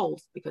much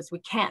holds, because we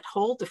can't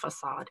hold the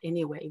facade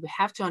anyway. We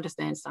have to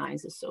understand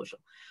science is social,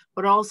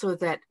 but also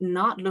that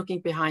not looking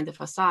behind the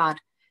facade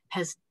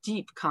has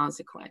deep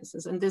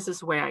consequences. And this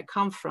is where I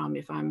come from.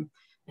 If I'm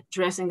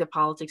addressing the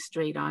politics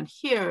straight on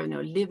here,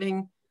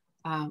 living,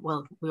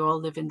 well, we all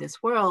live in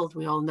this world.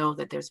 We all know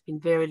that there's been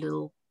very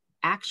little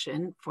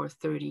action for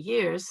 30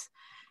 years.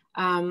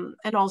 And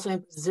also in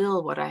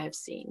Brazil, what I have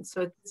seen.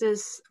 So this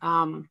is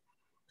some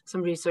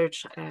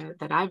research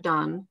that I've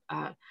done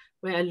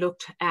where I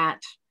looked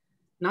at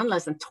none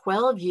less than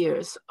 12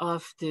 years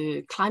of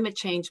the climate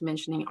change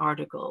mentioning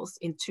articles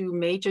in 2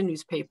 major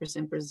newspapers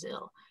in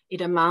Brazil.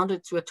 It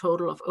amounted to a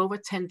total of over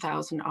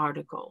 10,000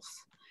 articles.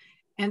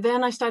 And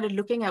then I started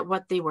looking at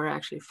what they were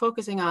actually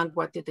focusing on.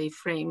 What did they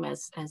frame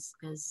as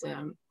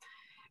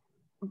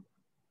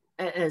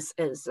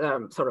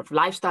sort of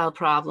lifestyle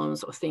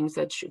problems or things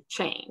that should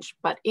change.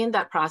 But in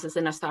that process,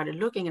 then I started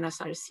looking and I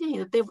started seeing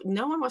that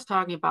no one was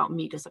talking about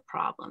meat as a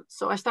problem.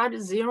 So I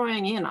started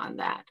zeroing in on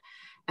that.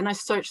 And I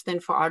searched then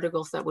for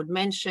articles that would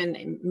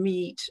mention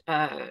meat,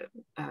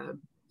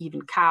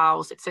 even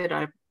cows,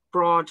 etc.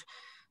 Broad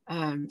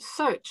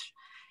search.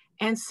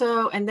 And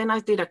then I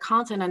did a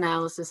content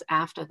analysis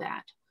after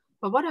that.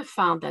 But what I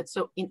found that,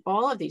 so in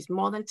all of these,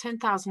 more than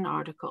 10,000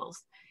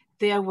 articles,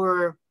 there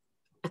were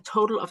a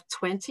total of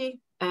 20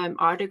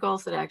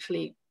 articles that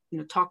actually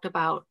talked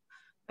about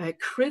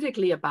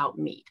critically about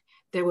meat.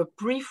 There were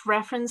brief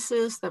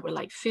references that were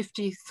like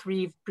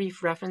 53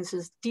 brief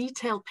references,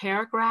 detailed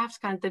paragraphs,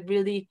 kind of that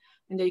really,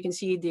 and there you can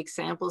see the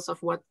examples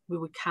of what we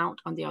would count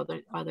on the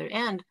other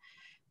end.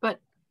 But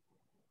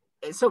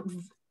so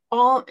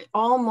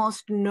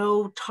almost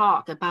no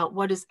talk about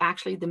what is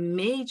actually the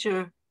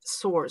major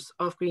source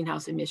of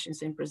greenhouse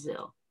emissions in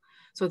Brazil.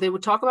 So they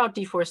would talk about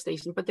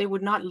deforestation, but they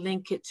would not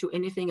link it to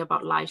anything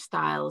about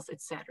lifestyles,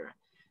 etc.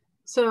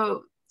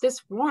 So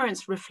this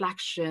warrants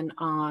reflection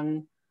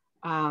on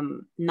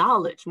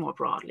knowledge more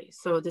broadly.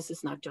 So this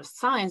is not just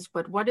science,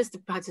 but what is the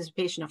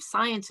participation of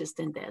scientists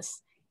in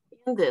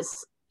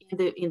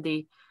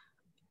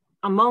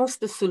amongst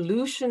the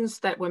solutions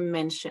that were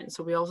mentioned.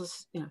 So we also,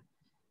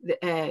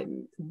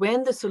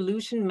 when the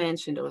solution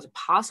mentioned, there was a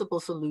possible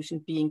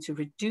solution being to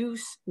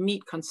reduce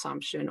meat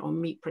consumption or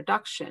meat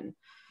production.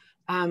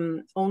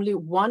 Only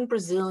one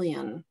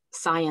Brazilian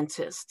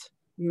scientist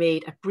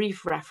made a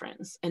brief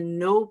reference, and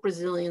no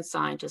Brazilian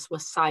scientist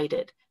was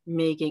cited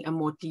making a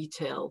more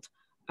detailed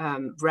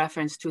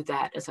reference to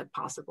that as a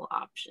possible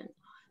option.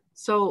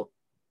 So,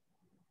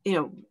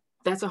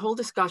 that's a whole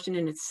discussion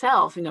in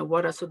itself,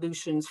 what are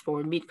solutions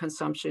for meat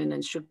consumption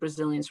and should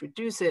Brazilians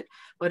reduce it,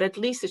 but at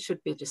least it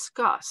should be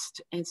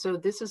discussed. And so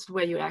this is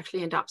where you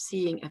actually end up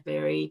seeing a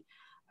very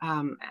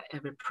a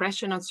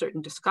repression on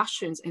certain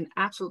discussions and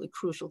absolutely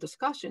crucial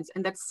discussions,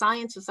 and that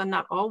scientists are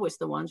not always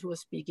the ones who are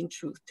speaking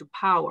truth to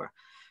power,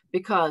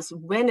 because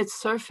when it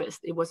surfaced,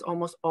 it was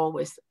almost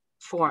always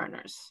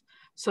foreigners.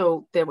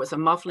 So there was a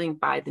muffling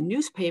by the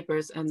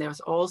newspapers, and there was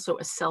also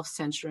a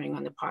self-censoring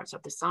on the parts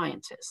of the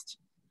scientists.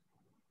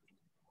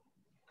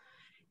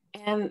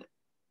 And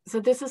so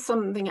this is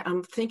something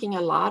I'm thinking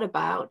a lot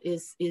about,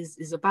 is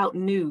about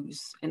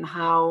news and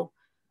how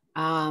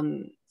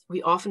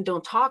we often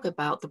don't talk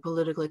about the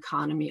political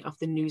economy of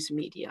the news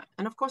media.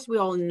 And of course, we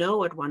all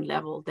know at one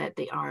level that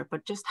they are,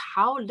 but just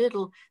how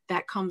little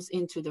that comes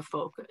into the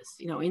focus.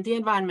 In the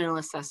environmental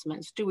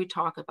assessments, do we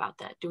talk about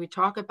that? Do we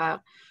talk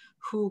about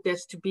who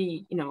gets to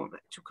be,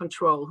 to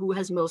control, who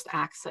has most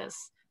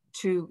access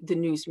to the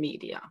news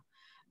media?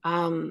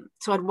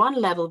 So at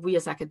one level, we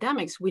as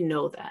academics, we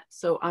know that.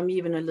 So I'm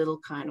even a little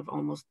kind of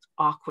almost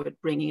awkward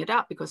bringing it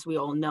up because we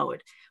all know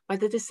it.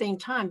 But at the same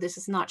time, this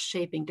is not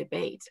shaping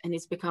debates, and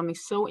it's becoming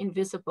so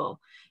invisible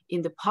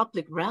in the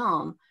public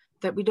realm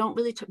that we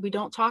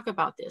don't talk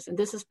about this. And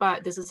this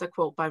is a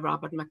quote by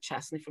Robert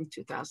McChesney from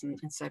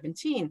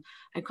 2017,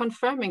 and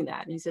confirming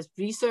that. And he says,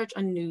 research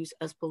on news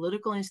as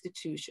political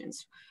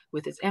institutions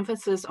with its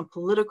emphasis on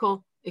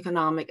political,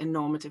 economic, and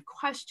normative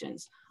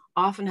questions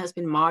often has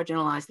been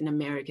marginalized in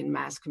American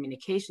mass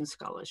communication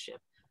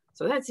scholarship.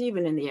 So that's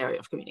even in the area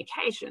of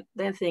communication.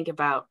 Then think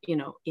about,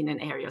 in an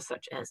area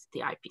such as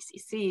the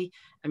IPCC,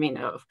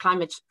 of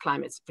climate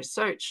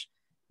research,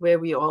 where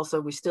we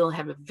still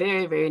have a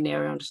very, very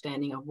narrow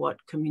understanding of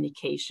what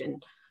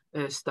communication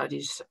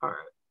studies are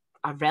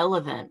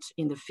relevant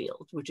in the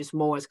field, which is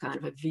more as kind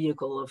of a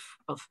vehicle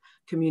of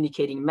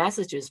communicating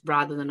messages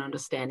rather than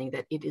understanding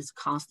that it is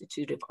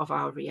constitutive of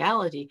our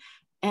reality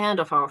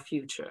and of our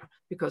future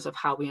because of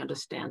how we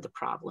understand the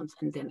problems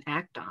and then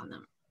act on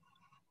them.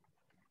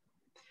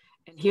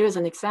 And here's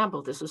an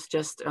example. This was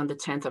just on the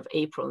 10th of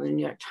April in the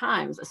New York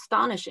Times.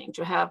 Astonishing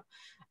to have,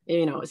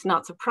 it's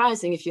not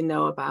surprising if you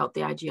know about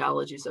the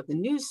ideologies of the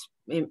news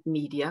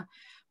media,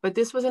 but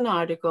this was an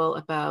article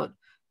about,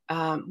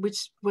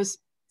 which was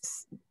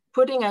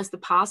putting as the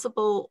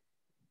possible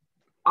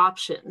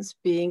options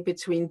being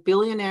between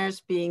billionaires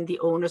being the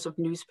owners of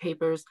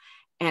newspapers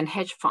and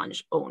hedge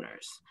fund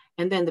owners.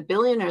 And then the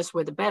billionaires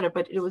were the better,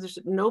 but it was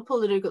no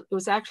political, it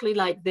was actually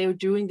like they were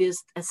doing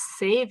this as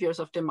saviors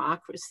of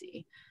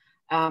democracy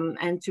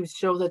and to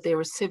show that they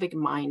were civic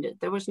minded.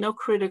 There was no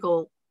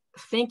critical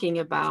thinking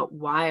about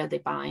why are they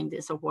buying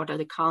this or what are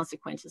the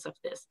consequences of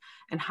this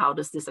and how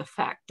does this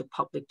affect the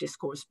public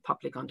discourse,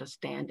 public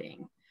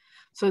understanding.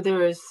 So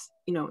there is,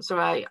 so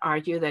I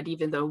argue that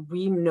even though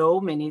we know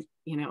many,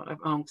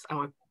 amongst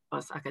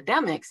us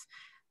academics,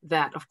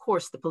 that of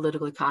course the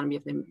political economy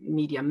of the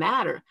media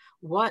matter,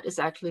 what is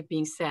actually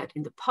being said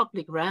in the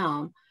public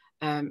realm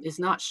is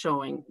not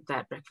showing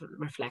that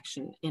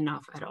reflection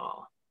enough at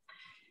all.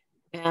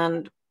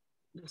 And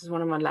this is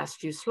one of my last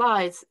few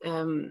slides.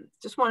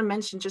 Just want to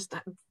mention just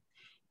that,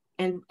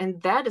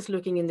 and that is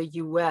looking in the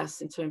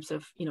US in terms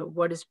of,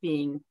 what is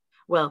being,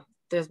 well,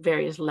 there's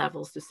various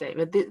levels to say,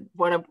 but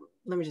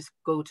let me just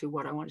go to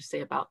what I want to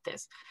say about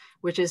this,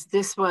 which is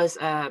this was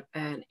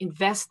an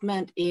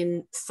investment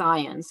in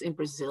science in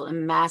Brazil, a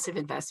massive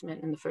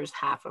investment in the first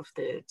half of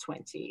the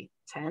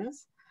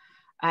 2010s.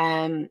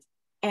 And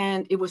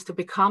it was to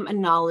become a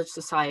knowledge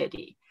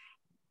society.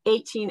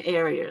 18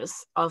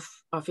 areas of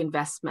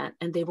investment,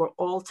 and they were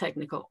all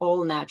technical,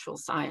 all natural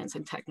science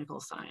and technical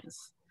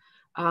science.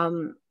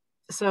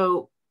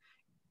 So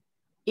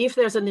if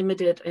there's a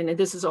limited, and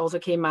this is also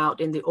came out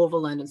in the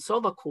Overland and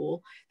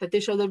Sovacool, that they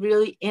show that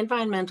really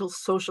environmental,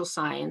 social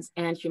science,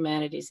 and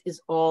humanities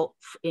is all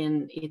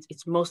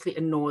it's mostly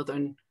a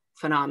northern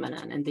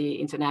phenomenon. And the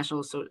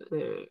International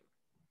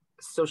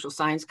Social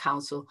Science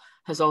Council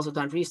has also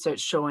done research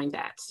showing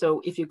that.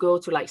 So if you go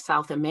to like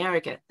South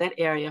America, that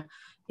area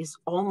is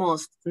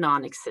almost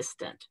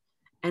non-existent.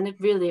 And it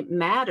really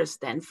matters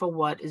then for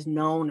what is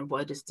known and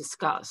what is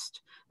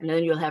discussed. And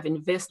then you'll have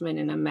investment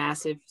in a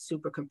massive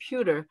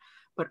supercomputer,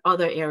 but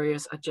other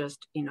areas are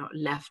just, you know,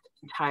 left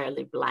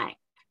entirely blank.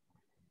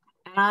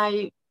 And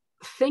I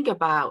think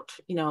about,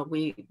 you know,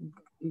 we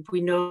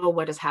know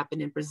what has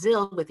happened in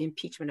Brazil with the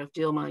impeachment of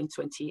Dilma in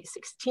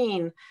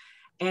 2016.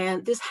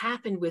 And this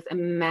happened with a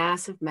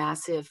massive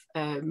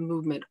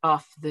movement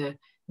of the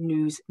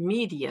news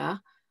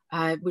media,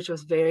 which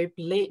was very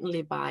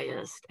blatantly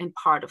biased and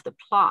part of the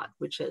plot,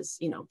 which has,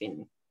 you know,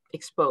 been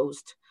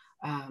exposed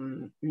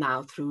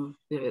now through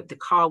the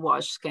car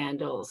wash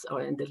scandals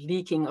and the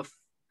leaking of,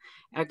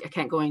 I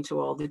can't go into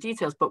all the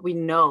details, but we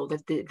know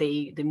that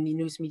the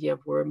news media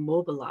were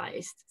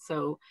mobilized.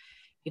 So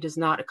it is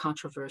not a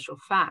controversial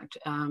fact.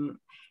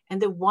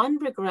 And the one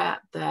regret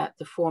that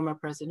the former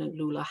President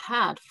Lula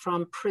had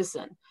from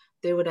prison,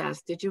 they would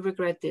ask, did you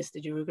regret this?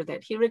 Did you regret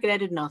that? He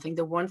regretted nothing.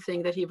 The one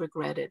thing that he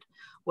regretted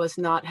was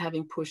not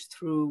having pushed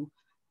through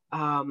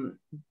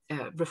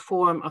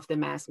reform of the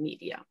mass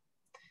media.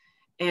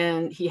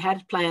 And he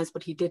had plans,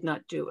 but he did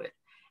not do it.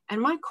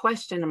 And my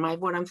question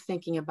and what I'm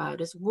thinking about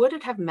is, would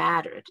it have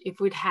mattered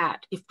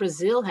if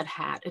Brazil had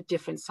had a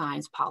different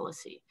science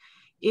policy,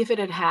 if it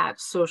had had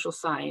social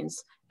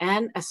science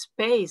and a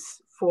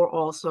space for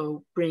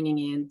also bringing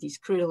in these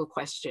critical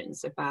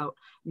questions about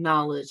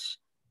knowledge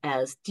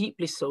as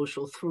deeply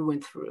social through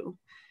and through,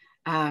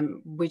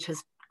 which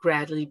has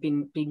gradually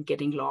been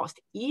getting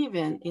lost,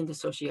 even in the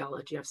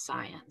sociology of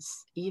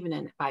science,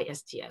 even by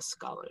STS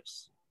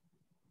scholars.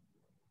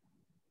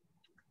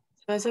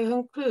 So as I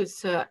conclude,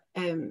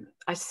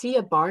 I see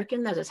a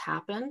bargain that has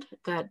happened,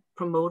 that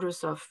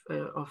promoters of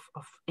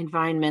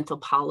environmental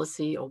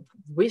policy or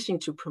wishing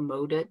to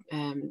promote it,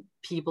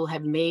 people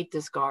have made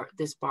this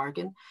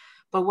bargain.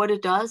 But what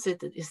it does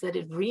is that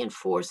it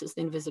reinforces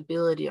the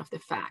invisibility of the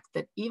fact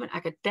that even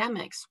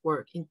academics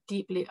work in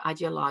deeply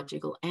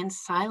ideological and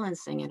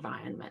silencing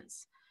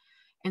environments.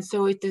 And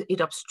so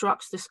it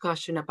obstructs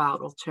discussion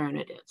about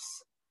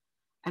alternatives.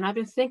 And I've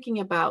been thinking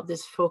about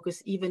this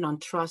focus even on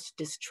trust,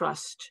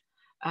 distrust,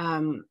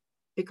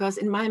 because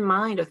in my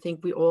mind, I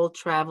think we all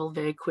travel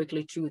very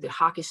quickly to the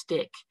hockey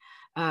stick,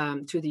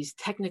 to these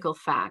technical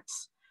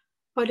facts.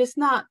 But it's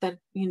not that,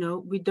 you know,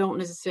 we don't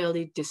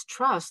necessarily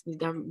distrust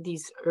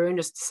these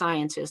earnest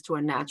scientists who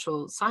are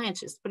natural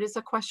scientists, but it's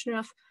a question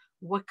of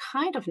what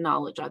kind of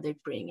knowledge are they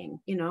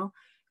bringing, you know,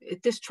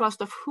 distrust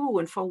of who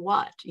and for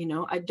what, you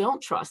know. I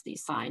don't trust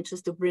these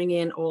scientists to bring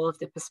in all of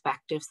the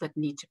perspectives that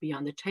need to be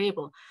on the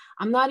table.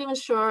 I'm not even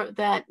sure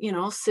that, you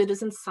know,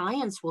 citizen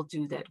science will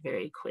do that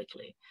very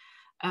quickly,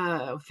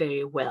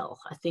 very well.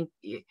 I think,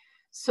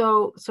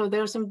 so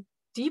there are some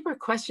deeper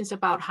questions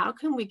about how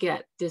can we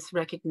get this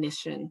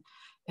recognition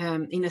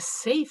in a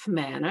safe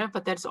manner,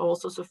 but that's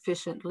also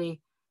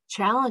sufficiently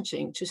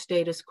challenging to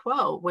status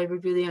quo, where we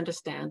really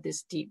understand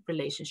this deep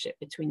relationship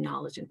between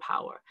knowledge and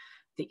power,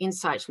 the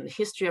insights from the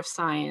history of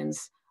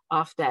science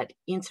of that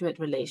intimate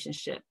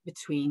relationship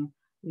between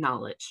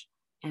knowledge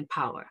and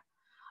power.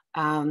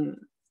 And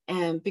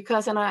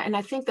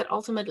I think that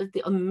ultimately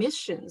the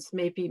omissions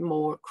may be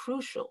more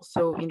crucial.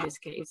 So in this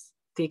case,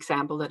 the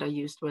example that I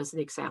used was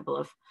the example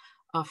of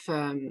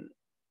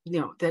you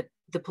know, that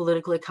the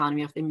political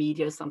economy of the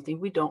media is something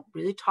we don't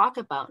really talk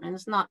about, and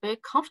it's not very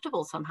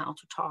comfortable somehow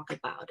to talk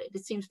about it.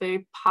 It seems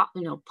very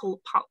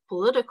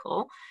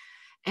political,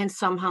 and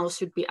somehow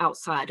should be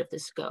outside of the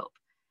scope.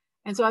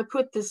 And so I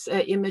put this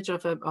image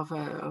of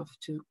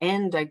to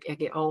end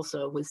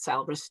also with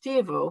Sal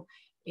Restivo,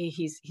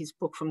 his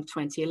book from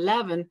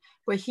 2011,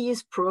 where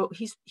he's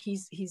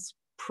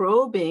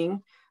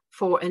probing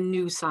for a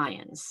new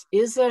science.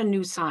 Is there a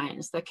new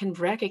science that can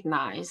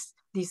recognize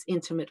these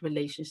intimate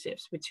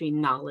relationships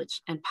between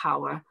knowledge and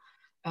power,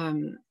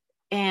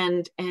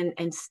 and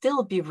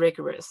still be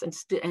rigorous and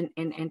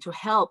to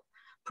help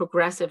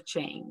progressive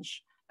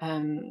change?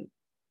 And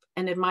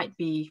it might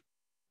be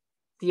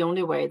the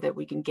only way that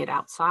we can get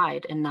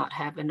outside and not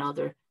have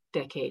another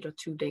decade or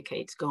 2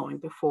 decades going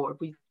before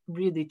we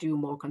really do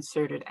more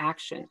concerted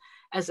action,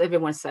 as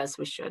everyone says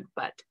we should.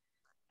 But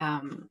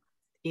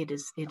it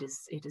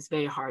is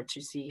very hard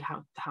to see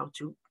how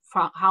to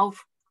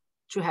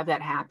have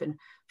that happen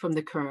from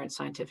the current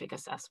scientific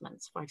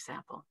assessments, for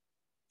example.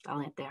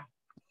 I'll end there.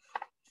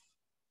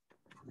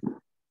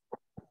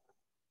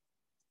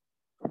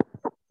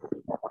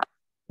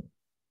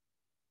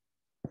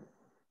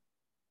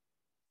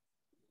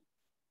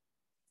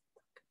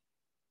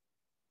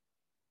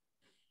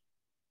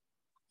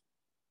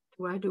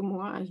 Do I do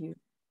more?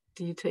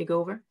 Do you take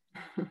over?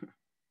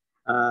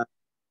 I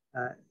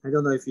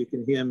don't know if you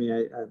can hear me.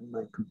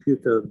 My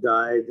computer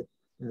died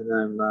and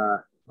I'm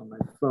on my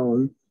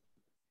phone.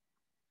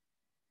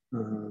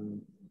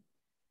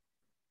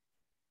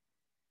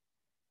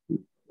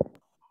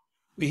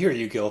 We hear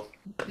you, Gil.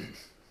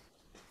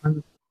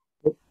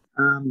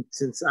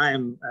 Since I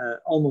am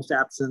almost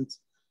absent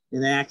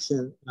in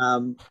action,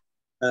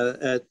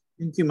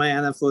 thank you,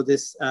 Myanna, for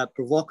this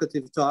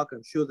provocative talk.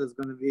 I'm sure there's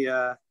going to be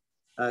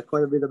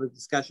quite a bit of a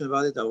discussion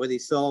about it. I already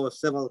saw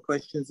several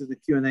questions in the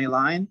Q&A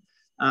line.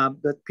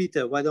 But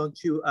Peter, why don't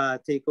you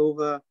take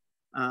over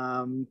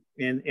and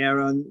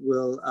Aaron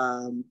will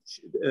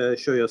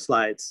show your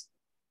slides.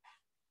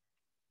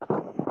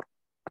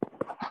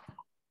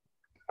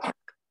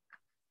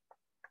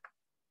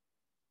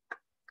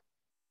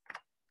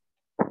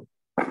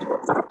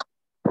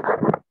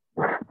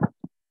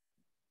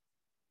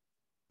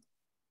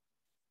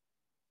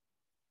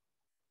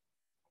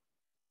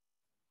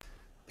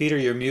 Peter,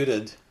 you're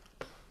muted.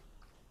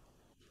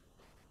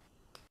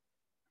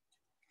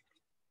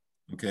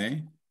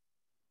 Okay.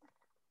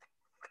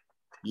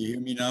 You hear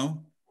me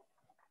now?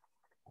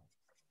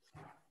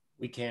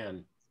 We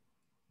can.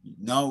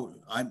 Now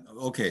I'm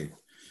okay.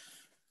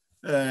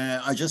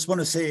 I just want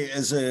to say,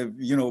 as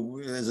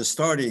a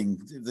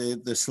starting,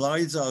 the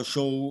slides I'll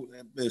show,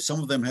 some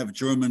of them have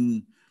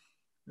German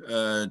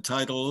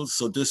titles,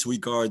 so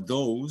disregard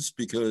those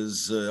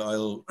because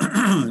I'll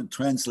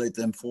translate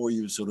them for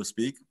you, so to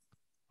speak.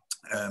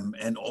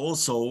 And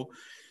also,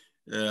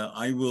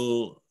 I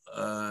will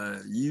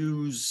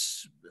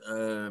use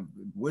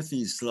with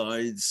these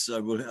slides, I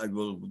will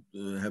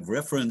have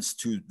reference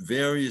to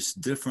various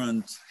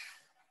different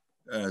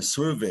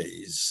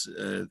surveys.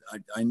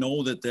 I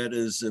know that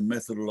is a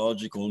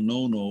methodological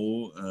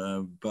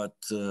no-no, but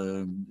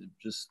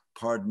just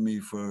pardon me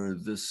for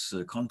this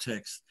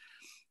context.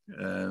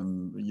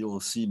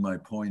 You'll see my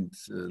point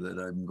that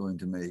I'm going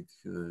to make,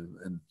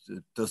 and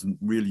it doesn't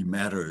really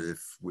matter if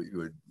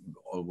we're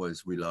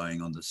always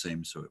relying on the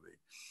same survey.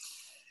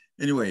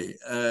 Anyway,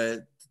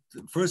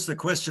 first the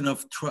question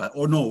of trust.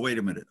 Oh no, wait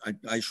a minute.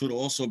 I should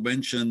also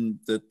mention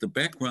that the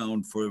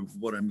background for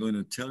what I'm going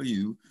to tell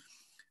you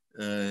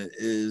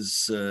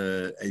is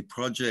a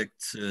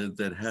project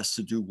that has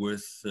to do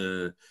with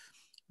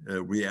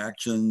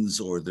reactions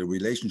or the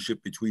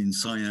relationship between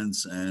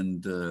science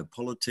and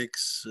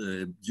politics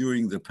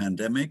during the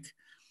pandemic.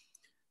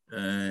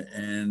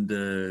 And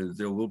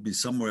there will be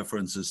some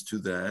references to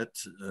that,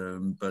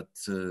 but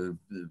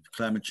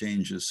climate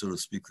change is, so to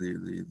speak,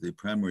 the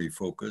primary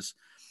focus.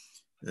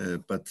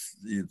 But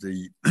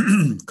the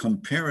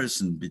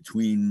comparison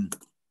between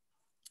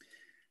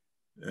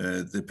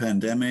the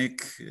pandemic,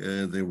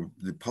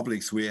 the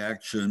public's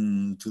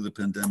reaction to the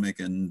pandemic,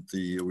 and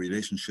the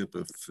relationship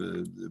of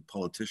the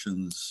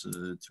politicians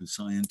to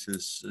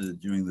scientists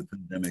during the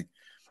pandemic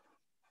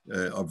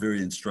are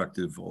very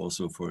instructive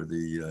also for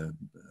the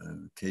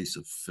case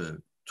of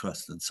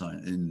trust and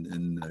science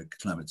in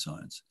climate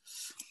science.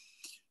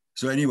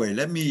 So anyway,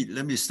 let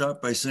me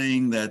start by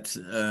saying that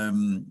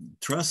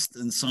trust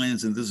in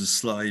science, and this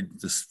is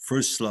this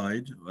first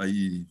slide,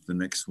 i.e. the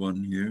next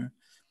one here,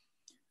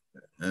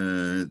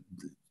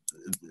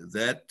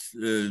 that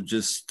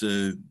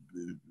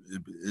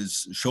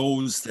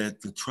shows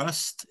that the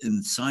trust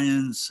in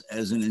science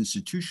as an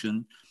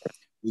institution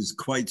is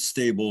quite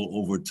stable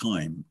over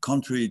time,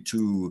 contrary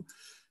to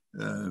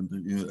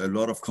a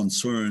lot of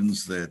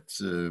concerns that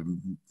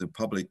the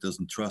public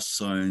doesn't trust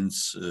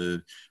science.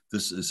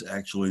 This is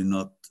actually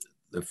not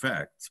the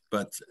fact.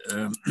 But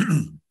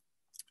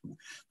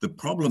the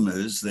problem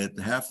is that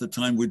half the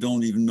time we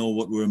don't even know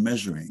what we're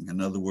measuring.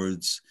 In other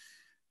words,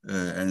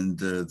 and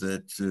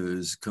that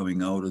is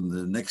coming out in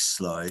the next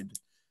slide.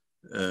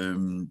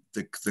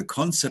 The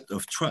concept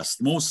of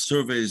trust. Most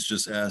surveys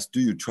just ask, do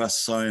you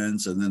trust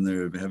science? And then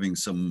they're having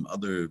some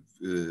other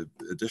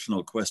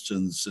additional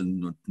questions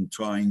and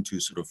trying to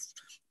sort of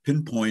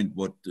pinpoint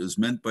what is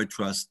meant by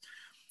trust.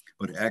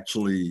 But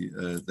actually,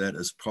 that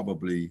is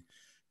probably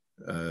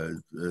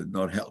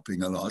not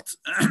helping a lot.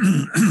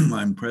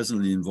 I'm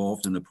presently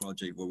involved in a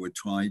project where we're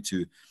trying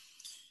to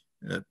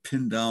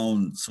pin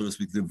down, so to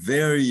speak, the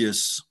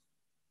various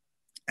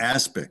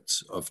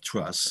aspects of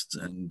trust.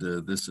 And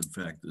this, in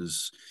fact,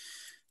 is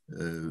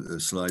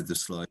this slide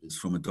is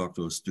from a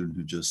doctoral student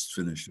who just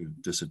finished a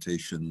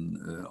dissertation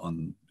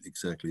on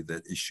exactly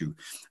that issue.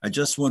 I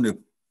just want to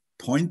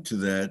point to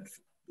that,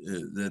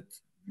 that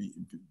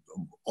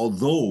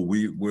although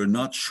we're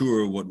not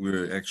sure what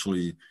we're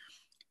actually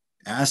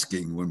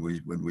asking when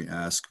we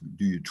ask,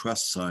 do you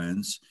trust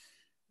science?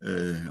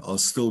 I'll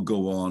still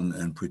go on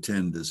and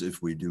pretend as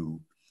if we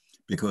do,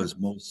 because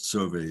most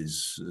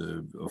surveys,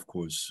 of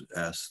course,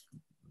 ask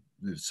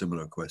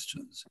similar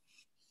questions.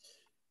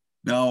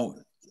 Now,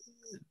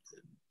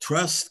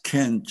 trust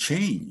can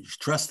change,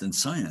 trust in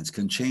science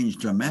can change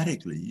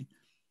dramatically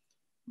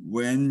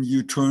when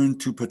you turn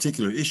to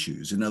particular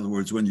issues. In other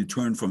words, when you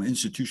turn from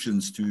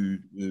institutions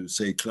to,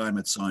 say,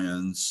 climate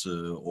science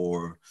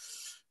or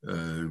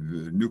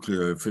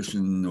nuclear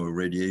fission or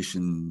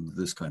radiation,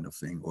 this kind of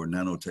thing, or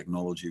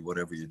nanotechnology,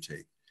 whatever you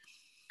take.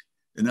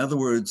 In other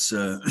words,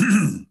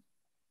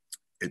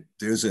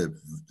 there's a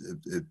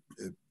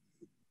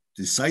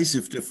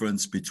decisive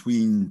difference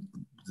between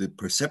the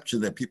perception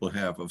that people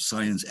have of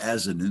science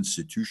as an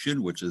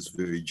institution, which is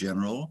very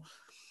general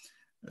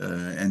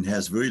and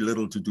has very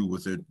little to do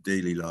with their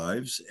daily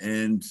lives,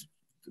 and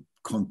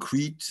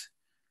concrete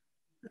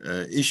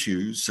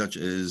issues such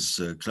as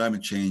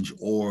climate change,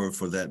 or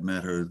for that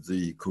matter,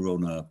 the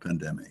corona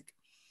pandemic.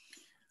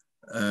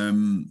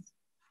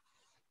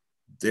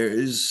 There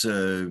is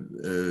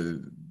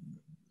the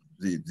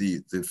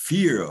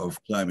fear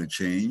of climate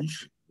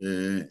change,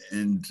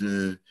 and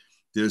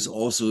there's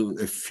also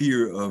a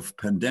fear of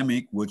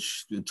pandemic,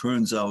 which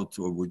turns out,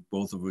 or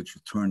both of which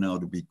turn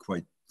out to be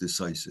quite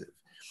decisive.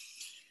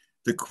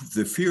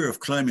 The fear of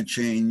climate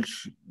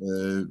change,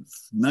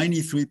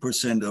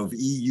 93% of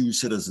EU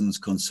citizens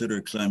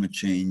consider climate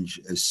change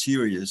as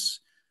serious,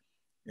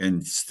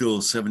 and still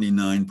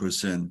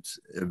 79%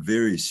 a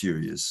very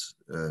serious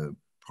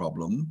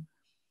problem.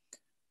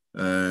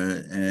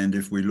 And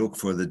if we look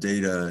for the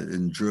data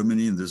in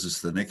Germany, and this is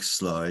the next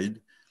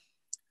slide,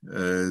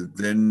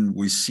 then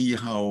we see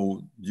how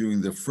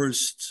during the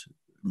first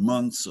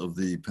months of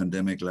the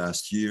pandemic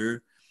last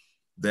year,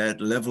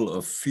 that level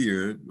of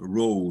fear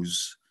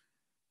rose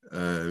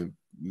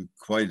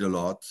quite a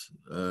lot,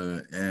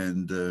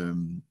 and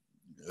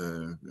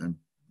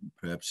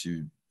perhaps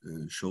you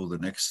show the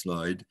next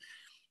slide,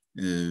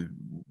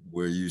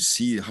 where you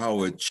see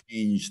how it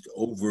changed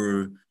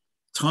over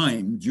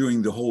time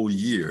during the whole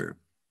year.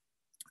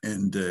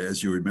 And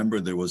as you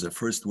remember, there was a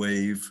first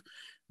wave,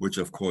 which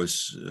of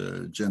course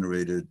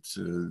generated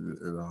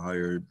a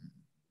higher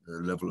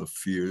level of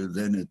fear.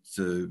 Then it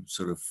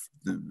sort of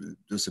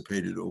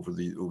dissipated over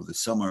the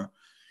summer,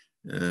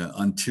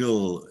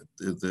 until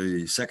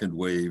the second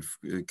wave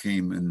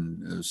came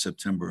in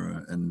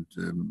September, and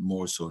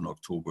more so in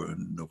October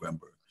and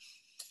November.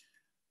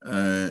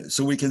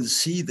 So we can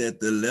see that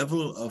the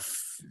level of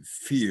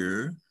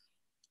fear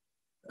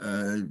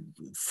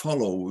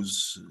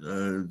follows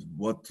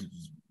what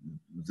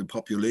the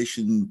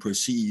population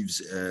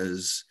perceives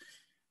as,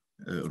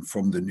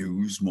 from the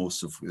news,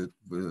 most of it,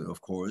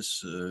 of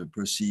course,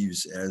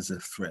 perceives as a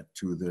threat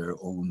to their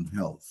own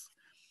health.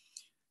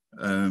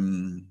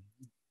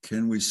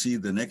 Can we see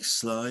the next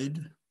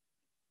slide?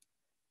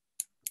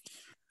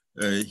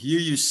 Here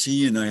you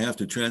see, and I have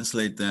to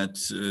translate that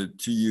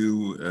to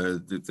you,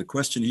 the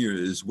question here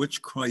is,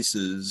 which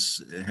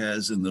crisis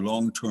has in the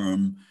long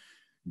term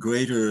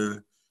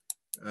greater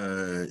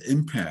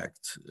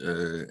impact?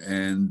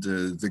 And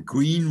the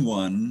green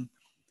one,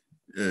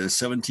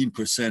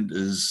 17%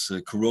 is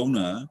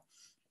corona.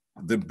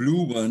 The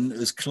blue one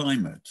is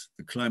climate,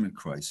 the climate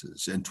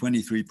crisis, and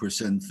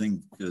 23%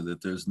 think that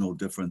there's no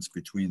difference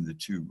between the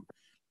two.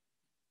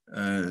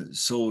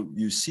 So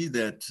you see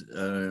that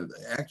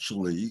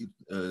actually,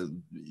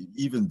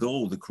 even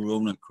though the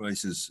corona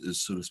crisis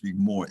is, so to speak,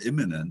 more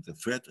imminent, the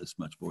threat is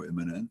much more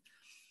imminent,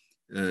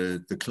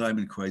 the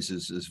climate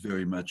crisis is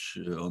very much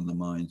on the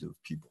mind of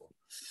people.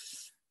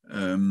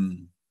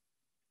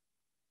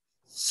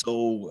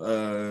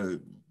 So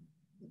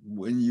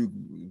when you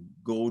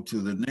go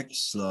to the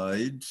next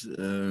slide,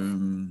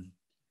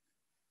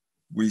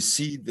 we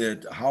see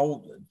that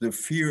how the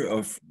fear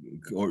of,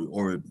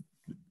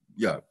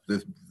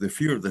 the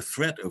fear of the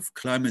threat of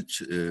climate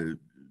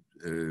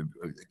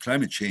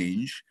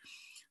change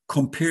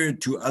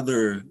compared to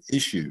other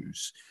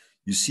issues.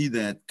 You see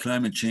that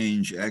climate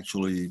change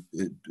actually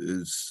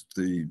is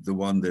the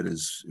one that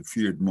is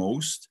feared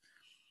most,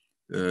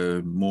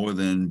 more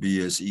than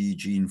BSE,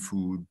 gene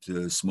food,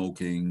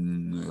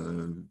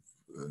 smoking,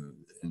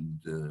 and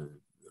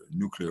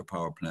nuclear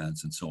power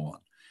plants, and so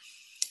on.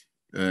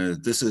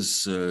 This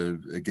is,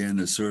 again,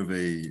 a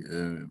survey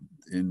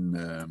in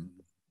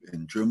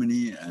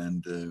Germany,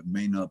 and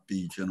may not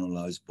be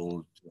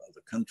generalizable to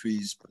other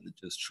countries, but it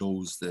just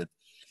shows that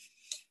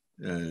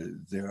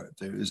there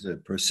is a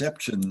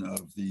perception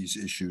of these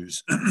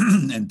issues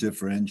and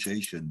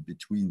differentiation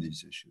between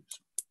these issues.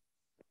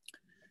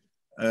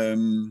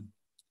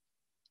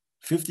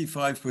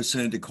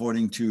 55%,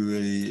 according to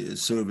a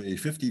survey,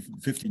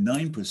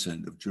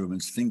 59% of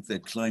Germans think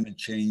that climate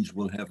change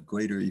will have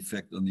greater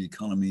effect on the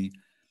economy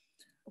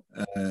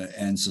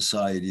and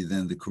society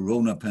than the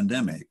corona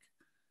pandemic.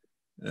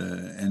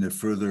 And a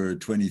further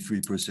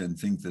 23%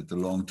 think that the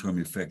long-term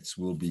effects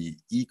will be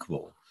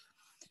equal.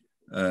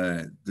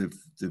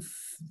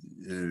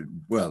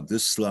 Well,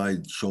 this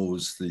slide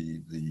shows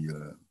the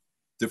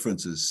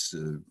differences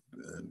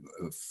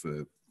of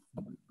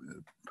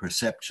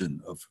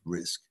perception of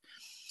risk.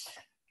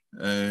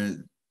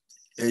 An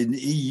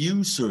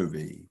EU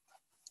survey,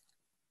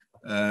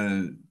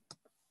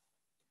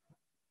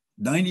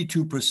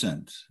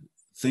 92%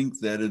 think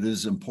that it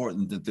is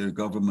important that their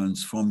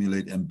governments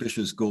formulate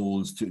ambitious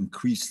goals to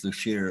increase the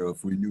share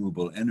of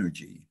renewable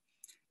energy.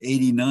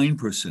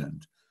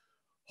 89%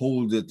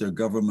 hold that their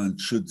government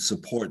should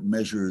support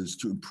measures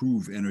to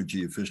improve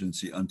energy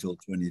efficiency until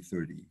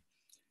 2030.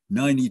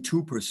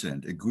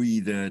 92% agree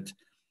that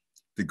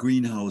the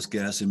greenhouse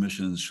gas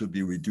emissions should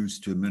be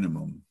reduced to a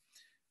minimum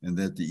and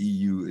that the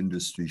EU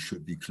industry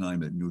should be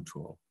climate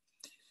neutral.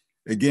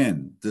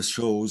 Again, this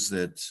shows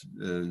that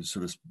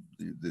sort of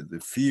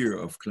the fear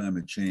of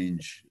climate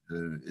change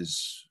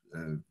is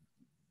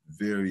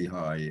very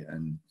high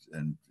and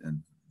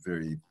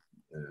very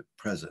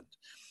present.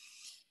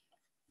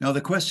 Now,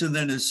 the question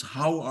then is,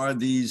 how are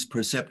these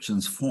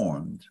perceptions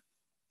formed?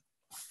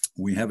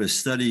 We have a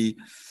study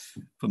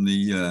from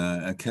the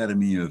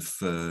Academy of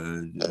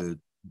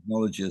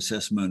Technology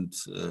Assessment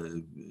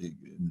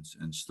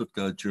in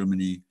Stuttgart,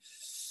 Germany.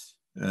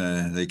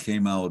 They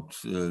came out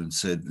and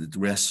said it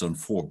rests on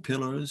 4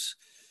 pillars.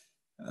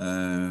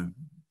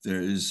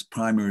 There is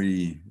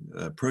primary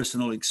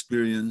personal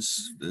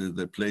experience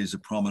that plays a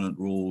prominent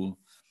role.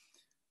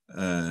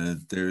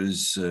 There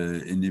is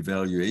an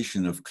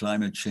evaluation of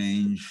climate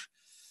change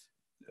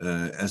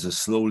as a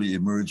slowly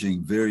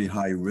emerging, very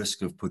high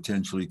risk of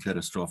potentially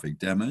catastrophic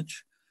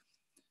damage.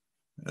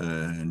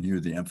 And here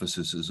the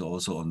emphasis is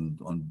also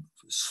on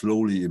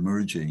slowly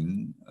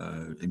emerging,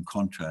 in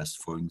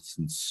contrast, for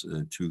instance,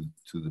 to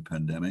the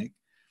pandemic.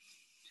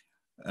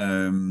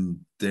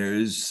 There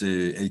is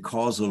a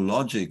causal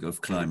logic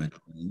of climate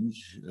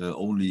change.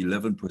 Only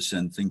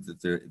 11% think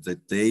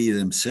that they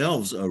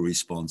themselves are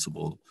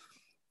responsible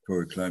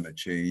for climate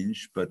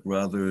change, but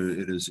rather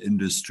it is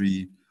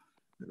industry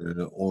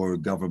or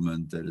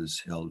government that is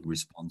held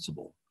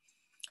responsible.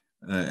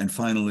 And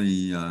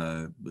finally,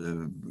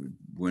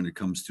 when it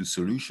comes to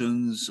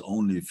solutions,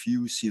 only a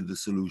few see the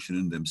solution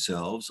in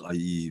themselves,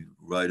 i.e.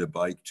 ride a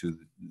bike to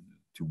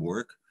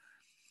work,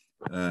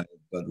 but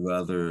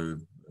rather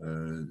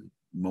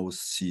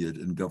most see it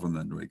in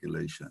government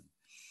regulation.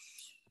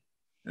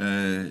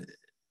 The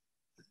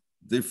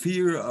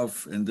fear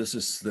of, and this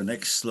is the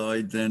next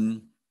slide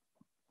then,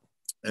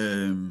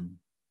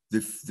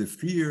 the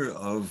fear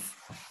of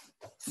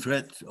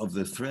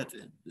the threat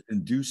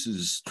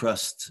induces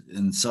trust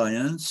in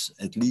science,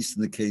 at least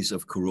in the case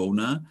of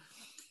Corona.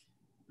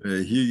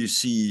 Here you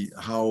see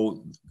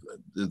how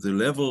the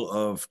level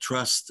of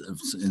trust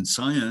in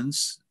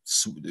science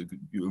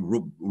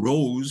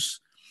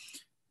rose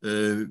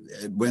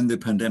when the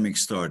pandemic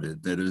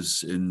started. That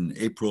is, in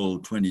April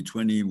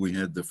 2020, we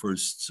had the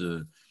first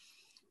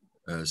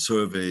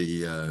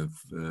survey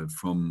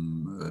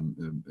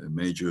from a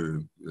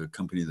major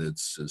company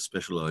that's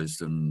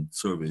specialized in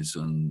surveys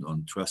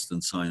on trust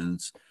in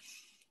science.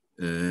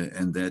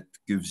 And that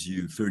gives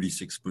you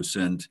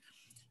 36%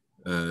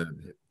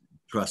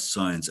 trust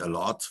science a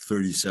lot,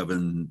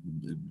 37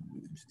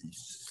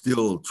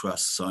 still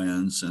trust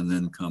science, and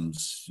then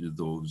comes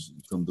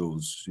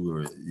those who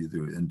are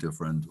either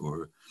indifferent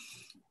or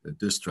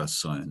distrust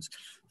science.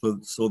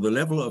 So the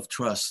level of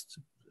trust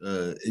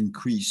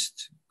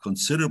increased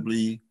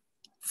considerably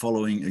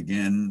following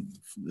again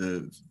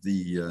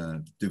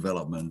the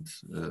development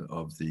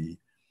of the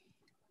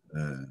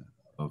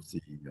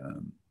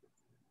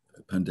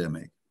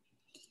pandemic.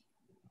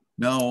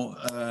 Now,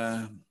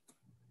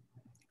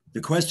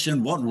 the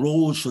question, what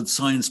role should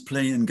science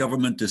play in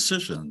government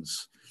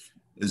decisions,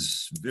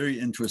 is very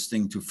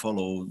interesting to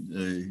follow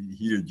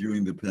here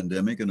during the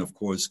pandemic, and of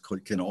course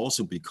can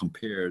also be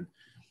compared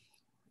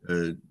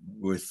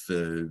with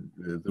the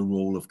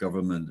role of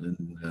government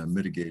in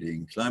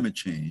mitigating climate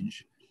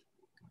change.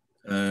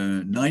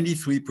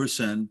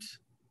 93%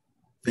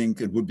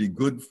 think it would be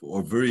good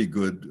or very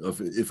good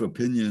if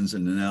opinions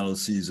and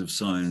analyses of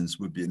science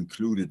would be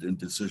included in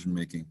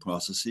decision-making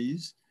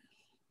processes,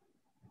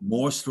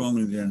 more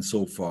strongly than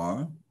so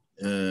far,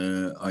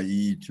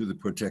 i.e. to the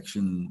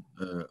protection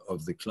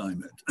of the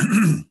climate.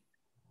 An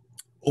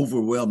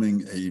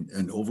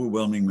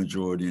overwhelming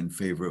majority in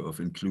favor of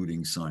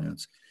including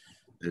science.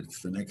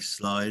 It's the next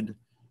slide.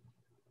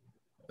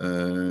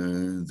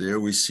 There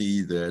we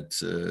see that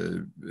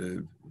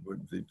the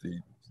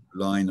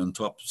line on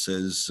top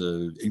says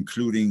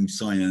including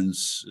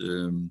science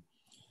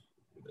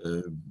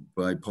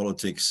by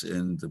politics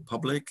and the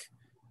public.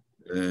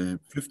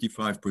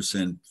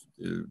 55%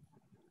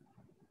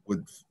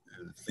 would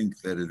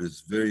think that it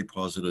is very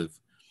positive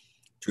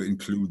to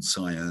include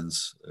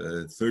science.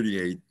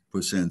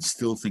 38%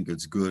 still think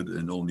it's good,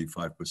 and only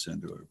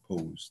 5% are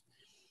opposed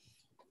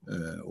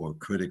or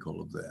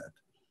critical of that.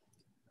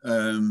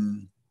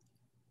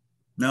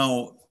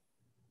 Now,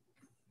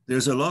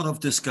 there's a lot of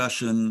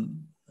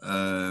discussion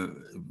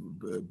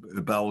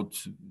about,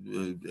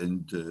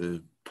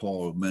 and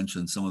Paul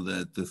mentioned some of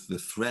that, the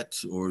threat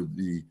or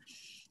the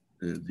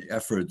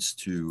efforts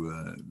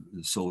to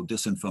sow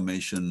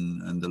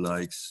disinformation and the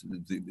likes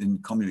in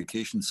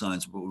communication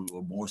science,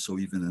 or more so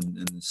even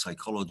in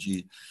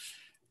psychology.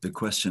 The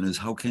question is,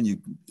 how can you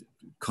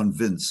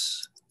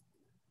convince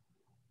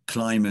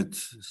climate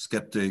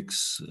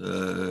skeptics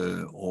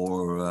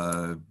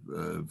or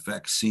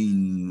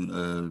vaccine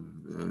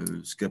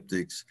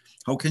skeptics?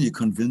 How can you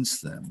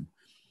convince them?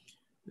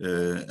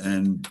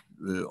 And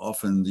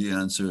often the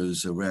answer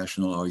is a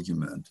rational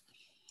argument.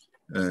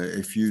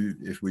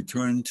 If we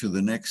turn to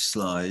the next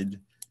slide,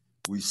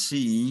 we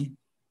see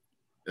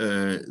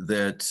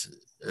that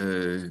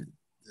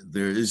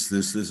there is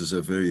this is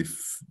a very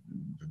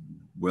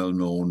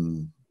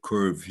well-known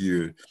curve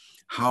here,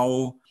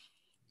 how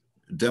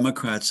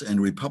Democrats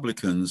and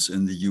Republicans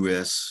in the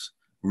US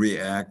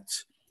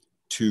react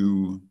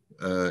to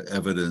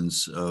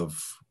evidence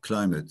of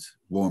climate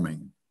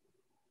warming.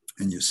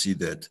 And you see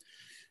that,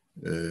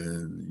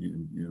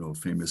 you know,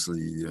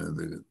 famously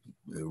the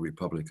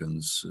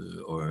Republicans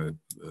are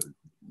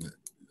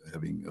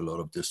having a lot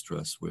of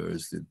distrust,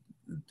 whereas the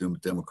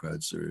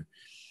Democrats are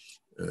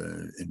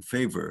in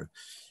favor.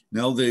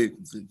 Now the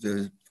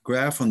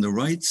graph on the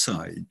right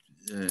side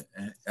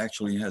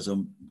actually has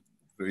a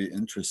very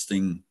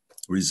interesting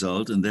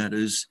result, and that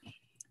is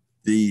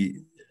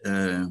the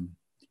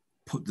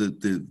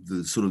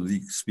sort of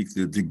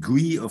the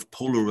degree of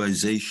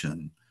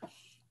polarization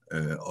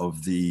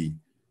of the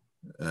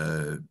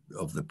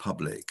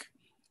public.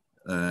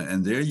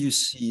 And there you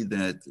see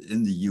that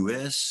in the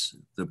US,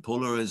 the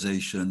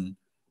polarization,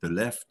 the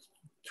left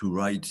to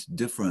right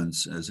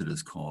difference, as it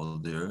is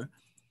called there,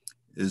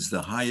 is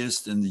the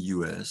highest in the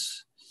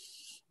US.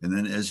 And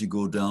then as you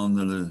go down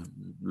the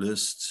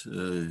list,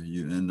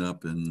 you end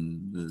up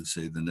in,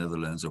 say, the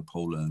Netherlands or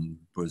Poland,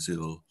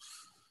 Brazil,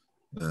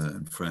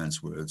 and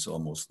France, where it's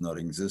almost not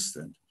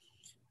existent.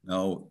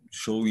 Now,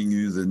 showing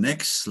you the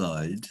next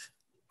slide,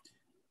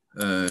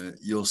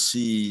 you'll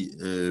see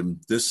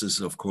this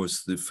is, of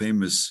course, the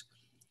famous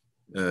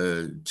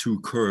two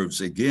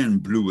curves, again,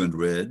 blue and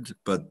red,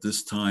 but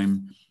this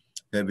time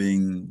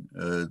having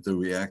the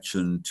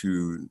reaction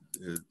to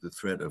the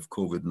threat of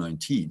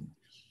COVID-19.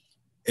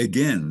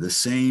 Again, the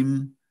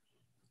same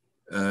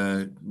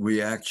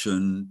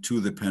reaction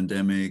to the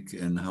pandemic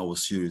and how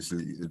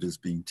seriously it is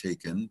being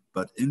taken,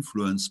 but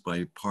influenced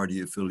by party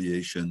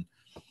affiliation,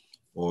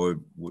 or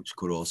which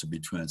could also be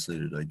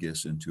translated, I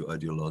guess, into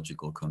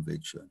ideological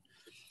conviction.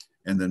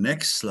 And the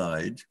next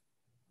slide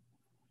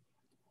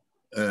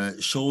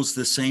shows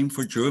the same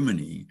for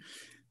Germany,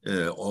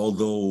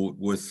 although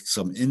with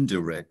some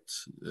indirect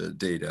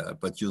data.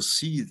 But you'll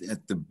see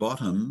at the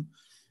bottom,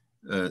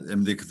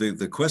 and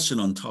the question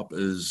on top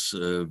is,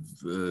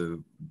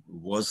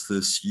 was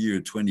this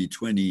year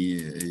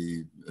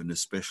 2020 a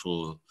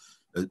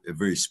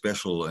very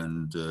special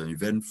and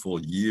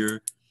eventful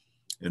year?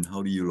 And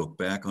how do you look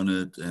back on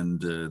it? And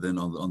then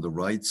on the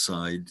right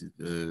side,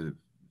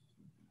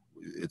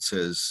 it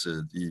says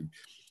the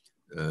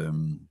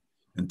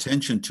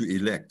intention to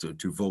elect or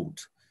to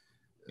vote.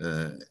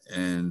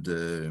 And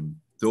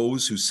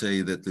those who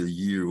say that the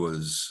year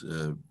was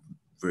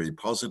very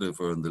positive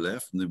are on the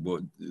left, and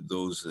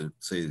those that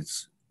say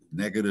it's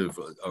negative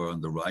are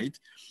on the right.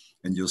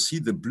 And you'll see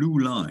the blue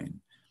line.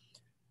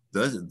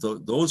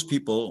 Those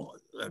people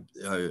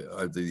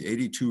are the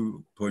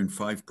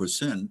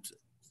 82.5%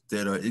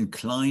 that are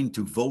inclined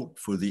to vote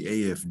for the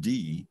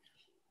AfD.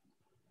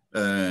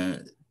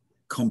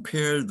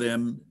 Compare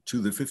them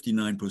to the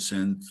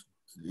 59%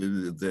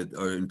 that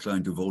are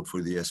inclined to vote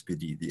for the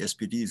SPD. The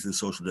SPD is the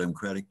Social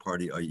Democratic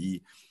Party,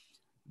 i.e.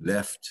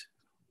 left,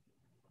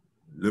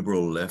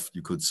 liberal left,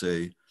 you could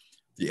say.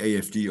 The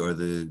AfD are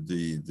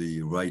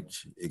the right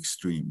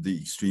extreme, the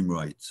extreme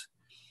right.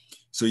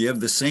 So you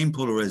have the same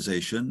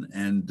polarization,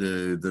 and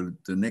the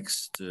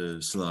next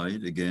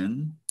slide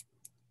again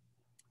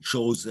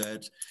shows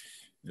that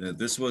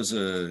this was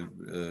a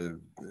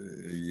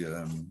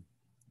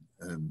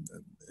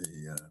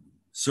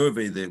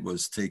survey that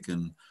was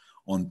taken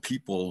on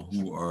people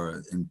who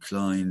are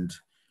inclined,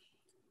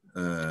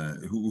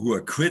 who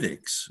are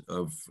critics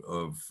of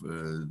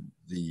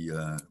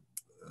the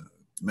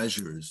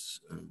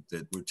measures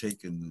that were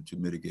taken to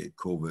mitigate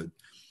COVID.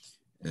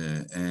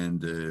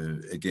 And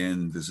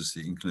again, this is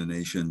the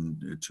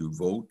inclination to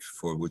vote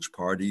for which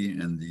party,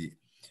 and the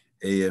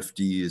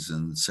AfD is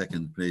in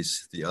second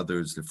place. The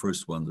others, the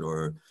first ones,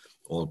 are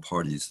all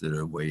parties that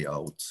are way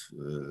out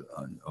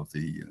of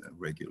the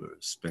regular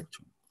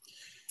spectrum.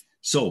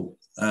 So,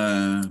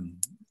 the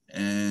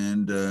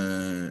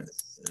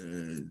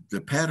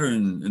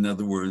pattern, in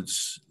other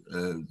words,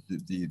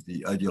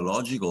 the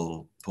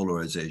ideological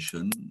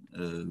polarization,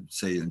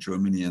 say in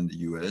Germany and the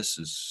US,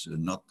 is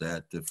not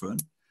that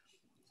different.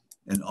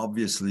 And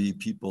obviously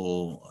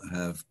people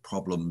have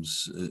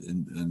problems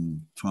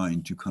in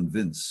trying to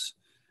convince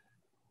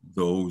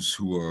those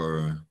who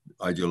are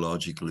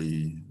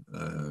ideologically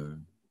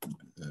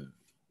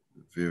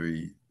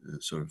very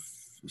sort of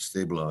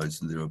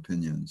stabilized in their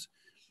opinions.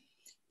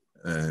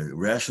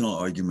 Rational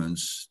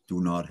arguments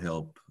do not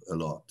help a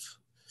lot.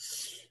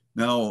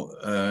 Now,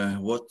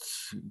 what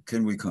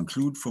can we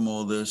conclude from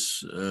all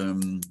this?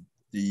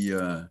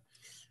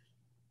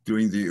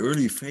 During the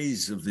early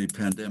phase of the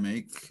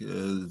pandemic,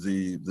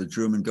 the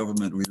German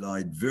government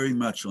relied very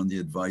much on the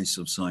advice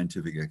of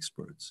scientific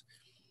experts,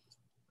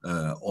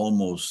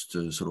 almost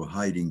sort of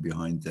hiding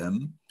behind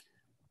them.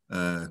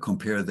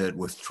 Compare that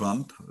with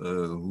Trump,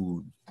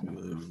 who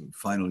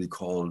finally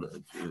called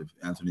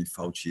Anthony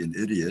Fauci an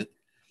idiot.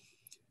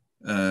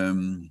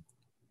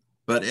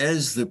 But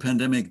as the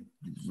pandemic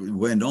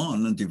went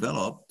on and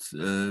developed,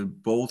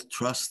 both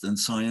trust in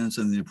science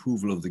and the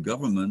approval of the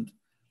government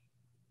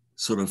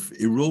sort of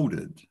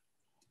eroded.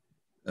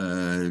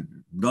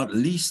 not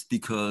least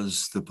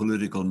because the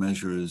political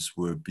measures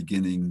were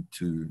beginning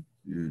to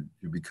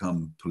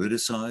become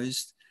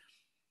politicized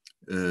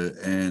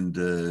and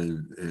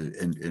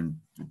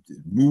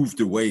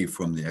moved away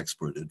from the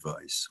expert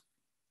advice.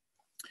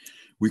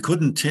 We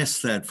couldn't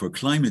test that for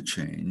climate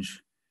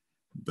change,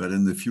 but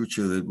in the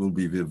future, that will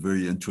be a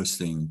very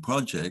interesting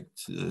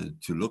project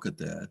to look at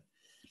that.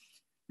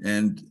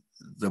 And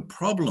the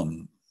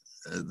problem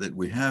that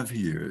we have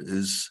here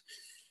is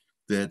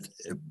that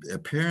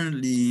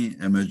apparently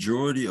a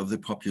majority of the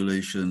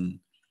population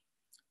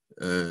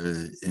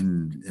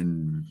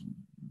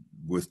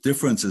with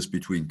differences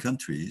between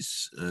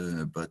countries,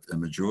 but a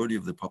majority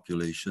of the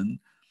population,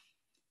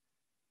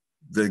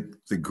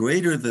 the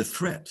greater the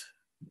threat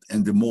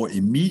and the more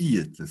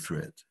immediate the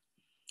threat,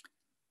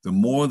 the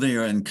more they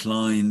are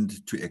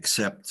inclined to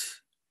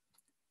accept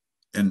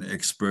an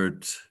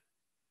expert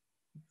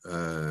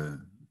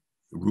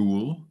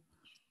rule.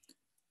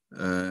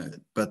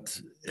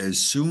 But as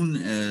soon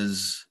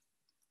as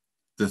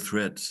the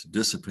threat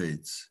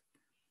dissipates,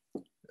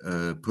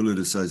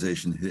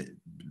 politicization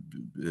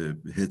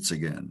hits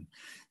again.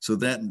 So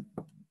that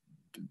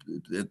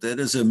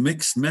is a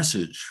mixed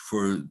message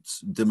for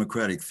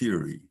democratic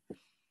theory.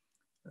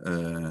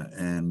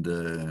 And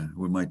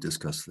we might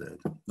discuss that.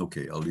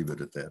 Okay, I'll leave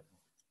it at that.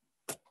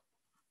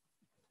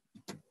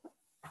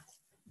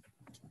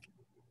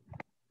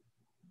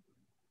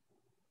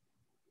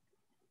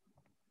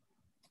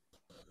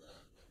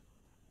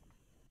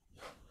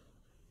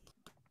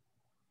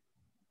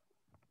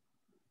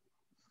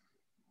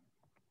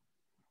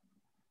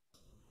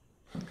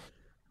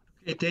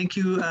 Okay, thank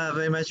you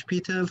very much,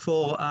 Peter,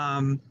 for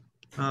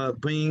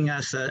bringing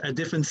us a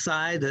different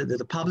side,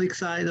 the public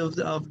side of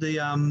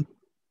the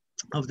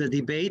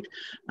debate.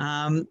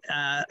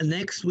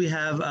 Next, we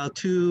have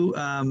two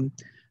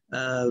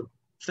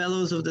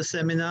fellows of the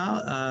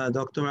seminar,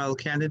 doctoral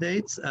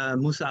candidates,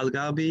 Musa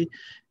Al-Gharbi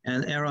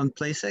and Aaron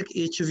Plasek.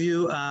 Each of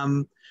you,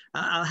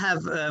 I'll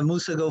have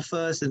Musa go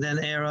first and then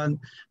Aaron,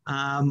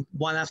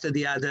 one after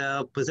the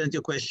other, present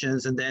your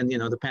questions, and then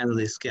the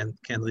panelists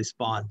can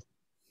respond.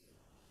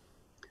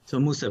 So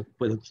Musa,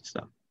 why don't you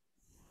start?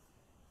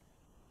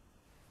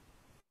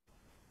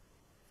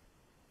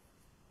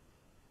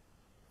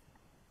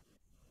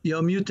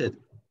 You're muted.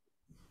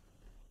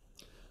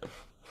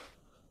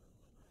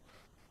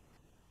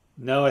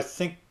 No, I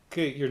think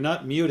you're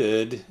not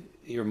muted.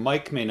 Your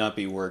mic may not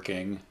be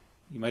working.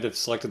 You might have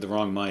selected the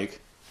wrong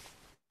mic.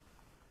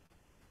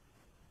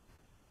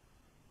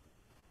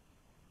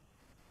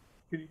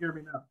 Can you hear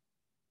me now?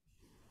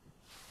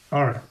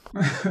 All right.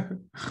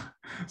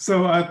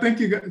 So thank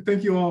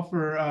you all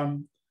for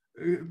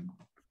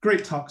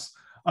great talks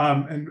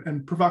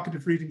and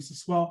provocative readings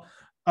as well.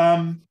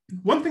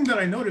 One thing that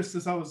I noticed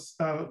as I was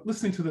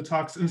listening to the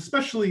talks, and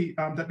especially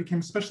that became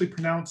especially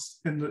pronounced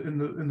in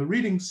the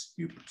readings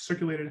you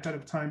circulated ahead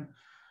of time,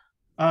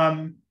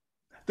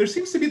 there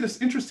seems to be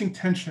this interesting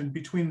tension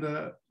between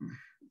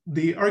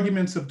the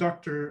arguments of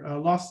Dr.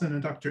 Lahsen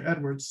and Dr.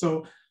 Edwards.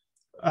 So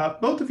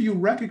both of you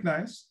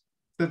recognize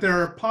that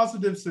there are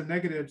positives and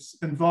negatives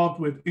involved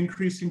with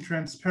increasing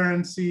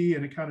transparency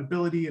and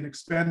accountability and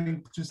expanding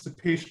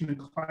participation in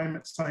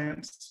climate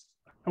science.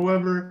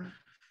 However,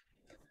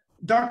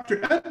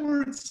 Dr.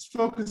 Edwards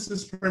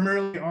focuses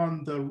primarily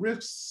on the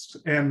risks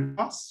and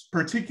costs,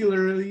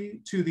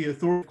 particularly to the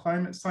authority of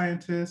climate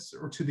scientists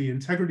or to the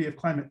integrity of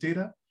climate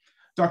data.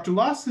 Dr.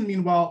 Lahsen,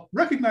 meanwhile,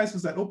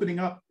 recognizes that opening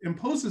up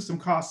imposes some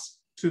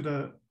costs to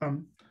the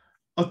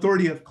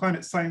authority of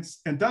climate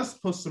science and does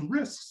pose some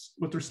risks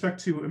with respect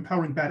to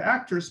empowering bad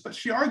actors, but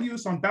she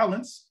argues on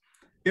balance,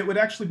 it would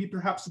actually be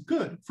perhaps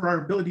good for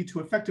our ability to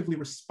effectively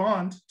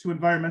respond to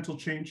environmental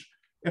change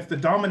if the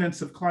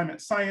dominance of climate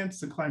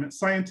science and climate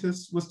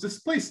scientists was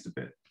displaced a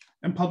bit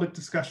in public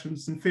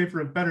discussions in favor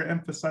of better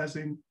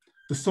emphasizing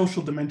the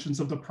social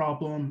dimensions of the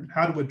problem,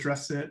 how to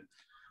address it,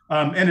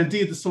 and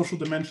indeed the social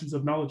dimensions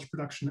of knowledge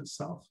production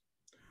itself.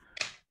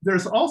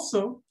 There's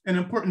also an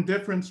important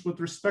difference with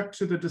respect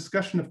to the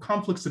discussion of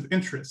conflicts of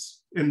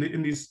interest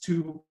in these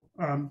two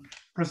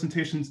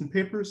presentations and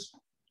papers.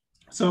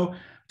 So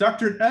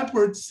Dr.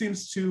 Edwards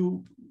seems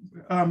to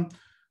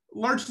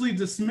largely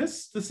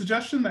dismiss the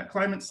suggestion that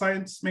climate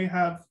scientists may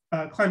have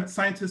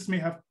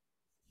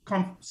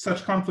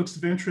such conflicts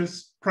of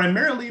interest,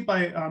 primarily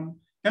by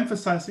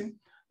emphasizing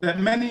that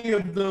many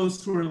of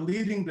those who are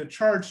leading the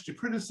charge to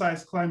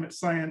criticize climate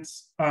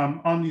science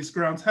on these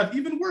grounds have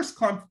even worse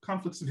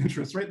conflicts of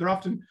interest, right? They're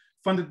often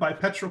funded by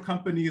petro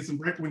companies and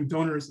right-wing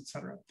donors, et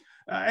cetera.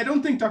 I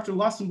don't think Dr.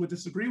 Lahsen would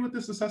disagree with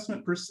this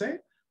assessment per se,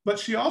 but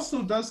she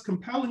also does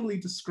compellingly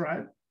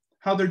describe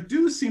how there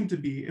do seem to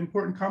be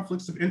important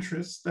conflicts of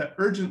interest that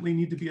urgently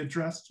need to be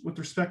addressed with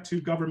respect to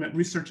government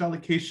research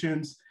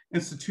allocations,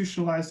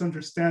 institutionalized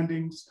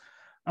understandings,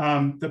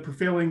 the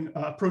prevailing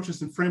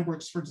approaches and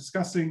frameworks for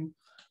discussing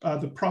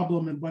the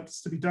problem and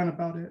what's to be done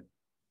about it.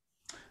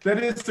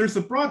 That is, there's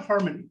a broad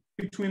harmony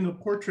between the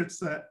portraits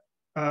that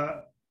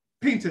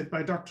painted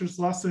by Drs.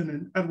 Lahsen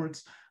and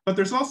Edwards, but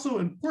there's also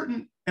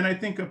important and I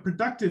think a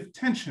productive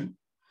tension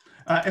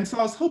And so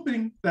I was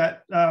hoping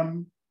that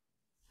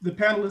the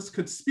panelists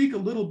could speak a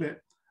little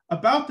bit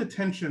about the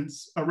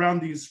tensions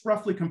around these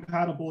roughly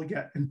compatible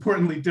yet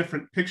importantly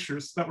different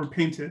pictures that were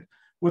painted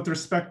with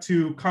respect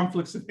to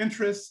conflicts of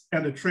interest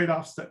and the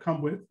trade-offs that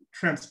come with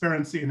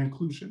transparency and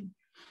inclusion.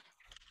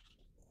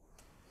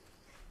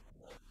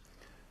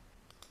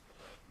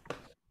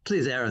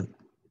 Please, Aaron.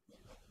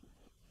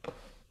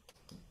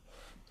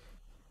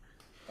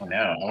 Oh no,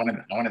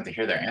 I wanted to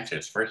hear their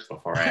answers first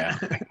before I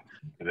ask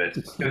because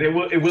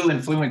it will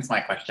influence my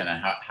question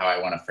and how I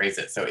want to phrase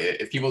it. So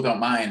if people don't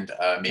mind,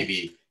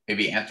 maybe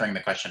answering the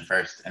question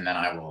first, and then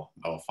I will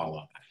follow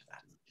up after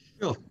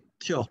that.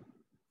 Sure.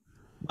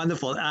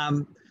 Wonderful.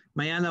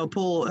 Myanna or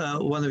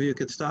Paul, one of you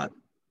could start.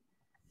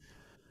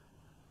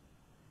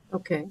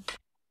 Okay.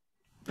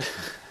 Do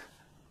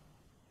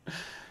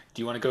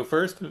you want to go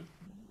first?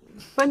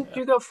 Why don't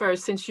you go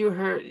first, since you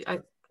heard? I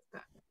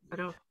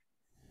don't.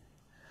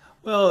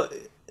 Well,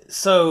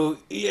 so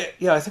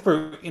yeah, I think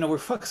we're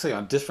focusing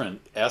on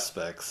different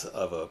aspects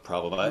of a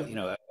problem.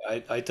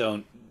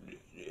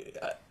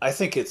 I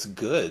think it's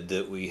good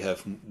that we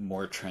have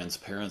more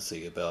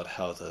transparency about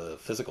how the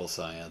physical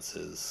science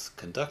is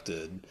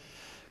conducted.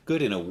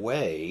 Good in a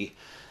way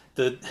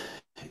that,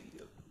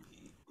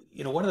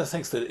 one of the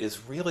things that is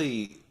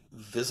really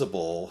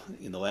visible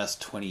in the last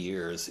 20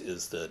 years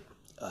is that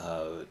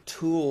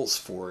tools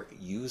for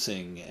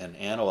using and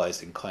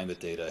analyzing climate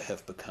data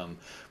have become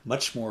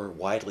much more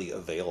widely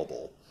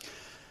available.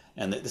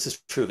 And this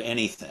is true of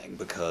anything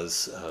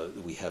because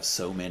we have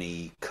so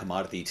many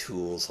commodity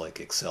tools like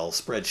Excel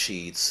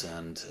spreadsheets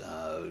and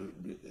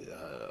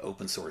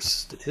open source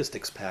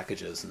statistics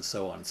packages and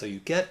so on. So you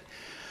get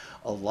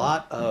a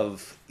lot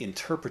of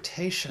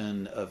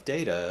interpretation of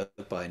data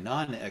by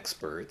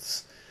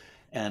non-experts,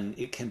 and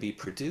it can be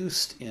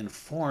produced in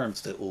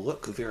forms that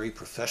look very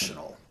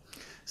professional.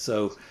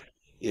 So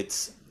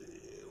it's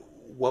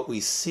what we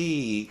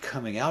see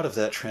coming out of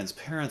that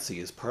transparency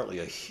is partly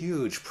a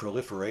huge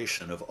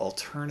proliferation of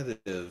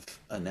alternative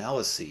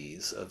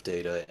analyses of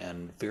data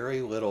and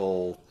very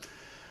little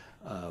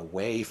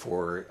way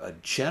for a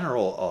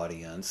general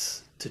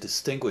audience to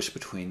distinguish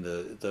between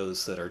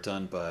those that are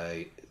done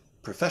by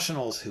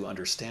professionals who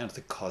understand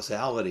the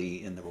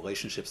causality in the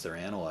relationships they're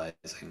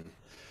analyzing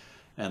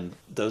and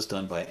those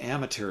done by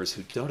amateurs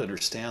who don't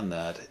understand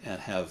that and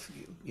have,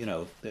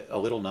 a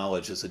little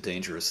knowledge is a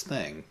dangerous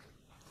thing.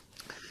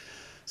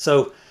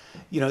 So,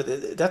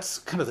 that's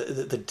kind of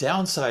the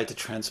downside to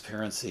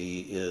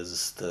transparency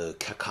is the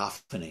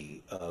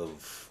cacophony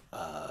of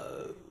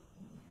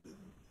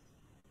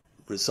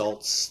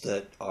results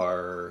that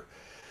are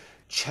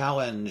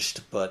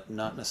challenged, but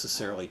not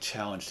necessarily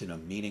challenged in a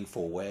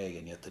meaningful way,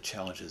 and yet the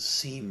challenges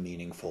seem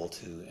meaningful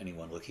to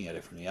anyone looking at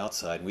it from the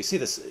outside. And we see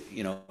this,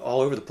 all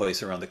over the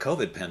place around the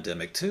COVID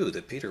pandemic too,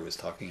 that Peter was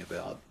talking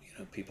about.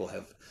 People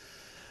have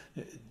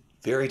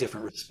very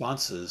different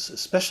responses,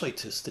 especially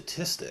to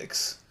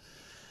statistics.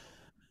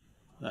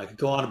 I could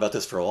go on about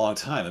this for a long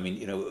time. I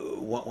mean,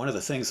 one of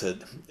the things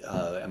that,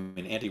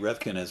 Andy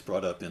Revkin has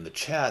brought up in the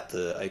chat,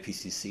 the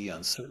IPCC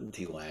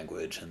uncertainty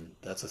language, and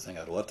that's a thing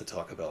I'd love to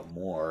talk about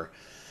more.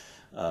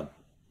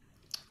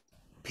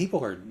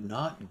 People are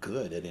not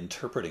good at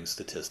interpreting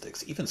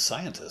statistics. Even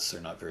scientists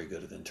are not very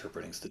good at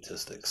interpreting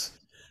statistics.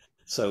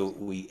 So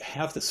we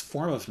have this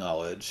form of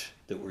knowledge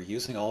that we're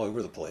using all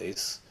over the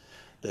place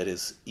that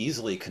is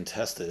easily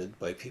contested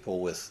by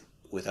people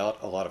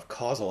without a lot of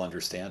causal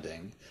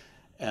understanding.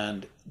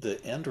 And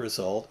the end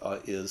result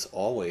is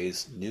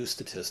always new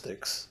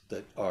statistics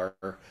that are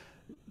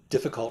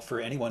difficult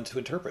for anyone to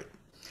interpret.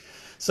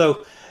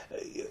 So,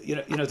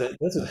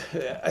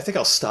 I think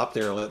I'll stop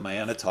there and let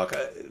Myanna talk.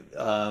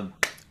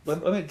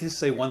 Let me just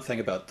say one thing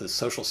about the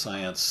social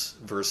science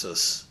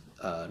versus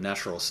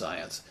natural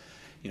science.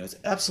 It's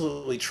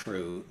absolutely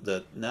true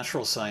that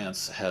natural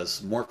science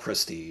has more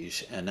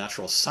prestige, and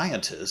natural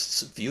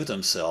scientists view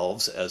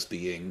themselves as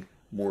being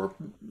more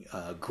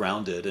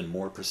grounded and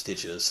more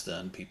prestigious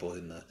than people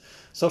in the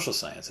social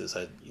sciences.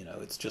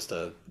 It's just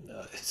it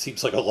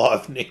seems like a law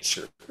of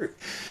nature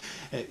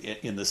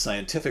in the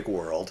scientific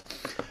world,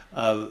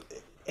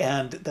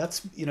 and that's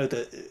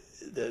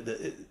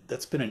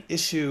that's been an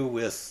issue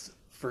with,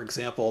 for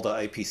example, the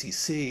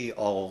IPCC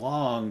all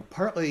along,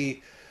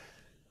 partly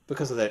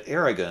because of that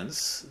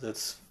arrogance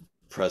that's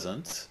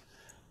present,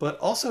 but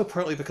also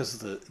partly because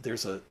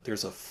there's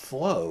a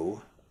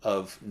flow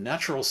of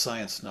natural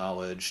science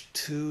knowledge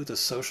to the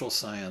social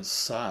science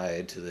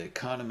side, to the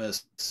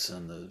economists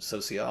and the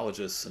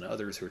sociologists and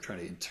others who are trying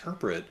to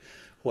interpret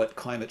what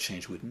climate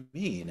change would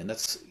mean. And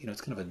that's,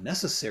 it's kind of a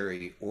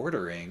necessary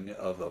ordering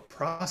of a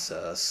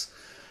process,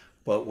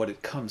 but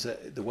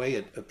the way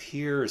it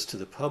appears to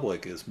the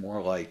public is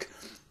more like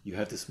you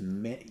have this,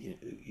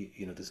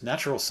 this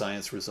natural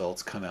science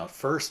results come out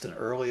first and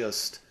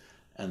earliest,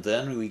 and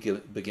then we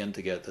begin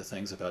to get the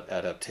things about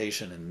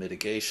adaptation and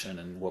mitigation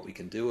and what we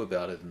can do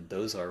about it, and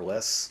those are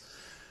less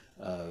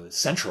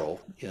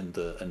central in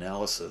the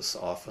analysis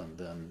often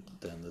than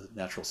the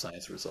natural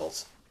science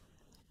results.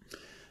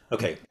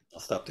 Okay,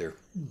 I'll stop there.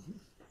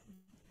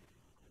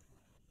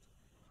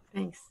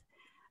 Thanks.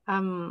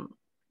 Yeah,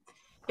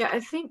 I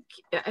think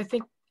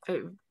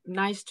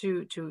nice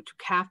to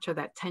capture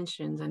that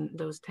tensions and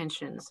those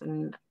tensions,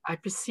 and I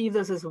perceive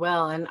this as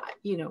well. And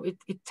you know,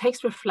 it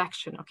takes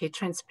reflection, okay,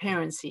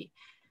 transparency.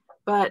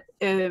 But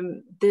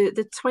the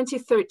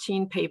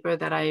 2013 paper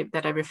that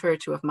I refer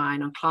to of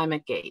mine on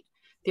ClimateGate,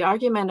 the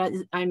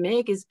argument I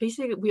make is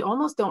basically we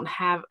almost don't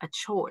have a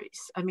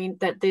choice. I mean,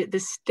 that the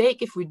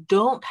stake, if we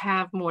don't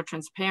have more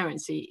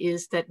transparency,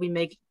 is that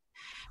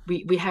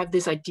we have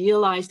this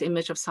idealized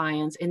image of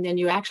science, and then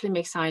you actually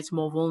make science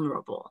more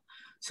vulnerable.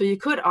 So you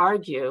could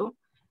argue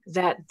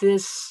that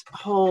this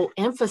whole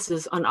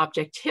emphasis on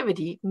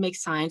objectivity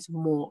makes science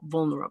more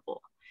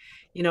vulnerable.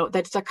 You know,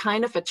 that's a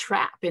kind of a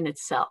trap in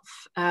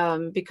itself,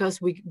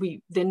 because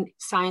we then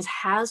science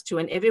has to,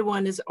 and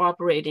everyone is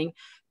operating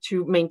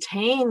to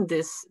maintain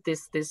this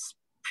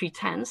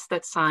pretense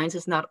that science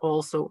is not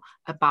also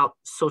about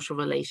social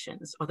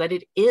relations, or that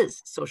it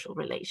is social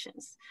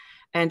relations,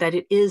 and that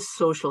it is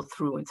social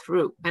through and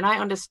through. And I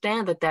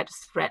understand that that is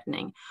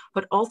threatening,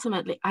 but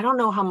ultimately, I don't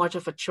know how much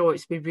of a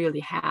choice we really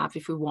have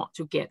if we want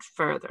to get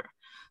further.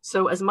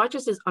 So as much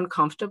as it's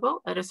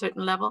uncomfortable at a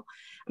certain level,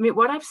 I mean,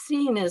 what I've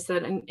seen is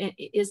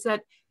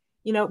that,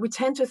 you know, we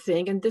tend to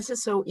think, and this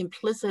is so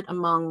implicit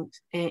among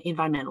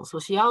environmental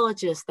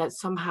sociologists, that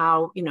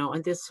somehow, you know,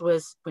 and this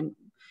was when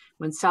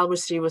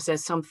Salvador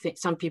says some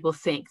people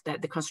think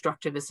that the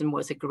constructivism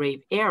was a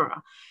grave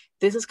error.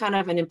 This is kind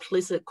of an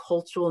implicit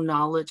cultural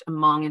knowledge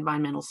among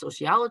environmental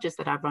sociologists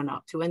that I've run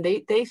up to, and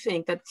they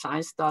think that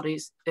science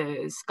studies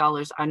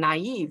scholars are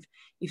naive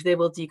if they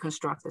will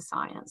deconstruct the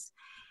science.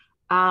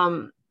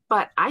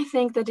 But I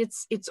think that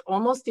it's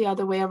almost the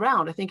other way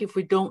around. I think if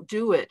we don't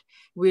do it,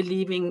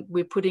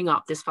 we're putting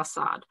up this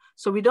facade.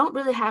 So we don't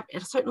really have,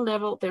 at a certain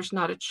level, there's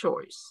not a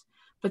choice.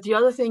 But the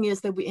other thing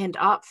is that we end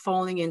up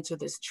falling into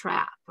this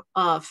trap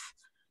of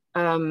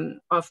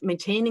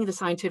maintaining the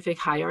scientific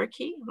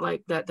hierarchy,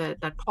 like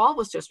that Paul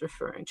was just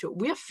referring to.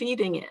 We are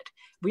feeding it,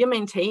 we are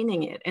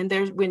maintaining it, and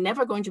we're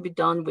never going to be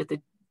done with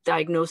the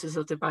diagnosis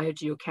of the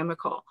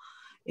biogeochemical.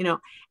 You know,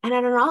 and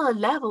at another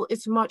level,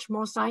 it's much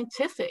more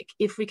scientific.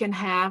 If we can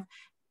have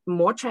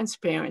more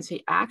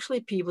transparency,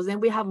 actually people, then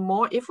we have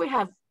more, if we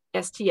have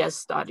STS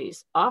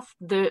studies of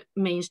the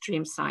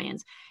mainstream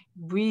science,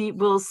 we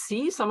will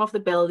see some of the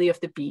belly of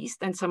the beast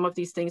and some of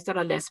these things that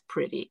are less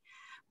pretty.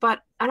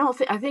 But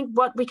I think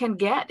what we can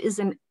get is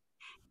a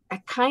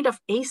kind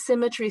of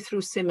asymmetry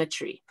through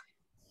symmetry.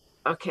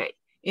 Okay,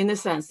 in the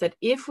sense that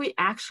if we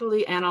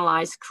actually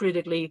analyze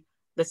critically,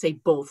 let's say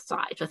both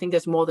sides. I think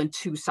there's more than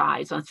two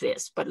sides on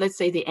this, but let's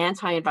say the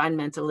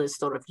anti-environmentalist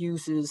sort of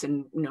uses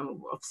and, you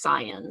know, of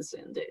science,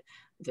 and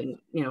the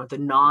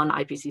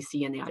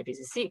non-IPCC and the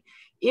IPCC.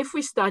 If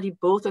we study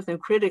both of them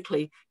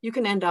critically, you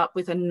can end up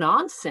with a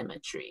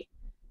non-symmetry,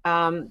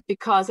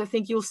 because I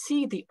think you'll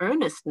see the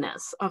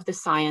earnestness of the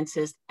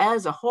scientists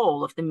as a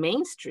whole, of the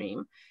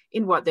mainstream,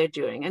 in what they're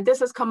doing. And this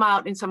has come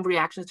out in some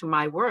reactions to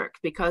my work,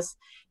 because,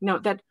 you know,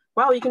 that,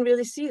 wow, you can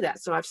really see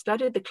that. So I've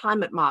studied the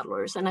climate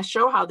modelers, and I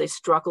show how they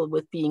struggle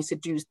with being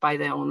seduced by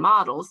their own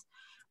models.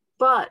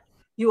 But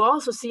you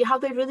also see how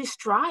they really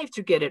strive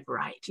to get it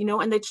right, you know,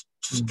 and they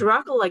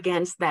struggle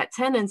against that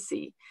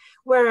tendency.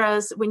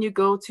 Whereas when you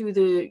go to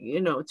the,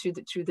 you know, to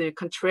the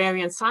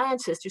contrarian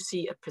scientist, you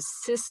see a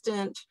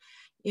persistent,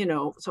 you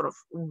know, sort of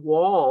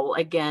wall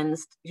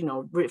against, you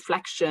know,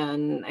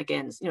 reflection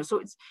against, you know, so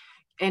it's,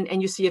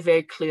 and you see a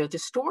very clear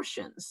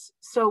distortions.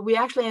 So we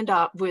actually end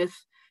up with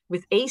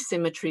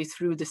asymmetry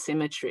through the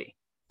symmetry,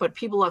 but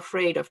people are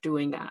afraid of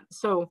doing that.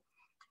 So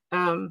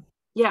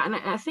yeah, and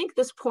I think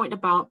this point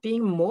about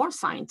being more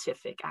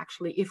scientific,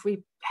 actually, if we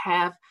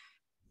have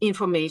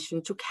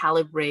information to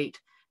calibrate,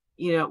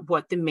 you know,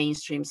 what the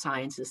mainstream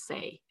sciences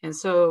say. And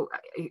so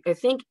I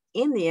think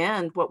in the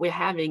end, what we're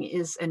having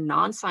is a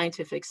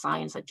non-scientific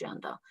science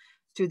agenda,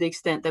 to the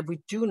extent that we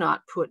do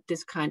not put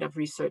this kind of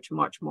research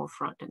much more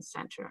front and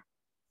center.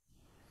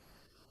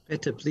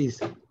 Peter,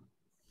 please.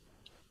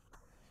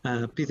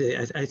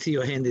 Peter, I see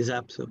your hand is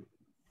up. So,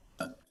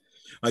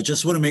 I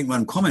just want to make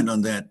one comment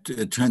on that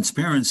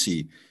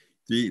transparency.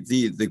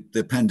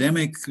 The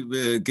pandemic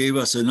gave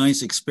us a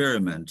nice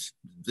experiment.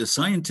 The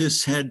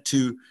scientists had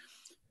to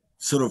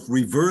sort of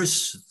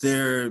reverse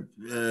their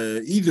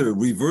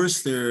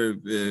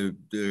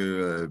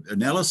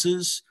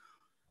analysis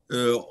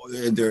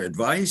and their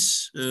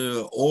advice,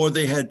 or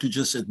they had to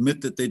just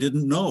admit that they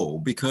didn't know,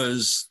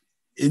 because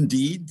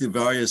indeed the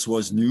virus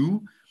was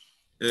new.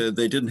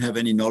 They didn't have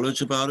any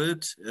knowledge about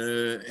it,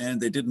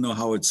 and they didn't know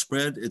how it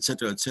spread, et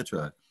cetera, et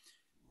cetera.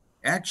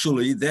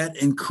 Actually, that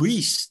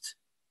increased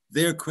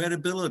their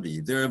credibility.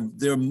 There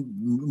are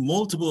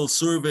multiple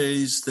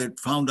surveys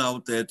that found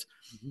out that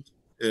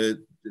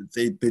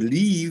they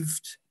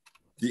believed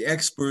the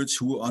experts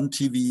who on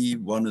TV,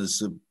 one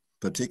is a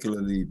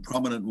particularly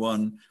prominent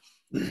one,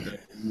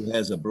 who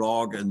has a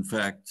blog, in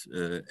fact,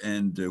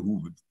 and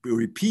who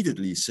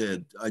repeatedly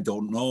said, I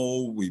don't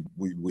know,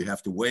 we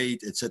have to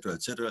wait, et cetera,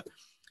 et cetera.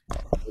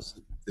 Was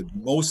the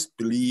most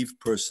believed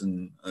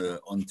person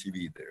on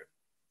TV there.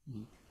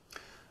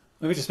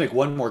 Let me just make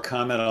one more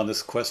comment on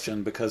this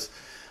question, because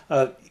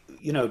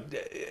You know,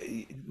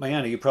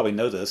 Myanna, you probably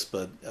know this,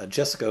 but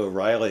Jessica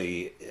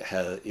O'Reilly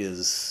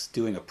is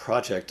doing a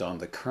project on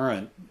the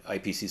current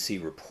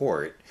IPCC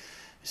report.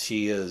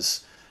 She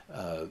has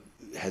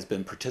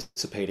been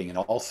participating in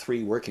all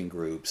three working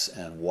groups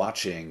and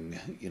watching,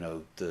 you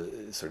know,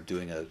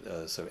 doing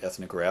a sort of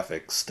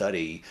ethnographic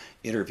study,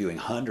 interviewing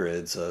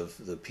hundreds of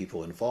the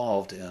people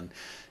involved, and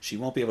she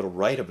won't be able to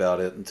write about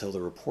it until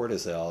the report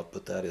is out,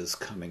 but that is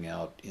coming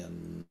out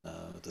in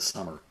the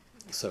summer.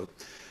 So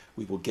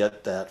we will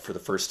get that for the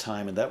first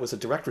time, and that was a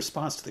direct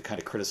response to the kind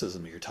of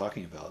criticism that you're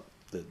talking about,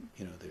 that,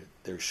 you know,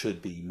 there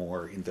should be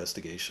more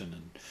investigation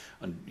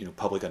and you know,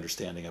 public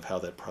understanding of how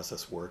that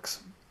process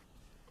works.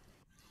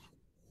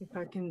 If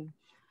I can,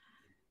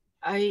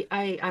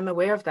 I'm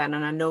aware of that,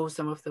 and I know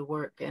some of the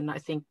work, and I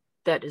think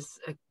that is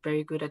a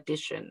very good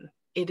addition.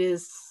 It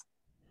is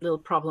a little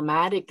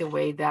problematic the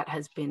way that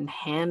has been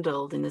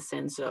handled, in the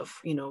sense of,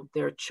 you know,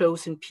 there are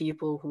chosen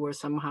people who are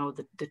somehow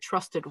the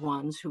trusted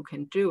ones who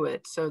can do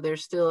it. So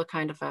there's still a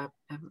kind of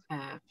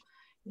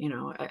you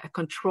know, a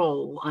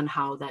control on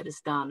how that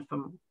is done,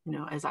 from, you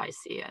know, as I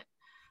see it.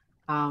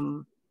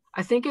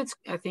 I think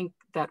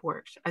that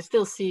works. I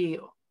still see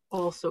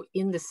also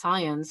in the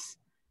science,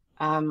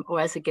 or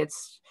as it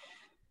gets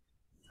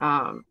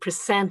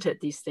presented,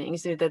 these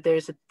things, that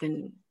there's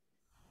been,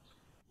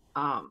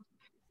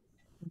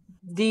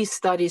 these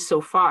studies so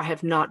far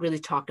have not really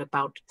talked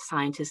about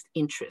scientist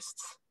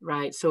interests,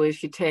 right? So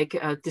if you take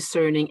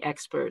Discerning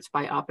Experts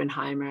by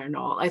Oppenheimer and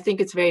all, I think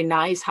it's very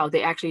nice how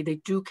they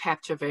do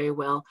capture very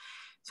well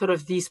sort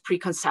of these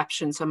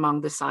preconceptions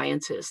among the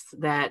scientists,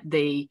 that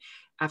they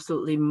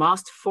absolutely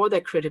must, for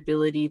their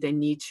credibility, they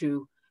need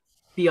to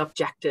be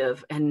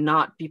objective and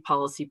not be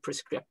policy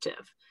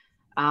prescriptive.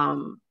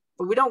 But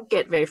we don't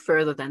get very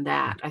further than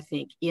that, I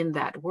think, in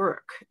that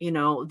work, you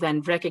know,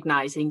 than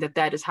recognizing that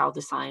that is how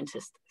the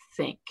scientists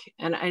think.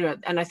 And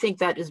I think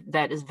that is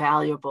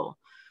valuable.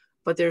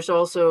 But there's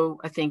also,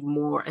 I think,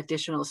 more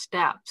additional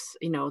steps,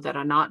 you know, that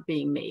are not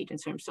being made in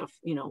terms of,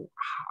 you know,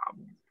 how,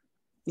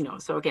 you know,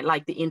 so again,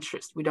 like the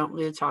interest, we don't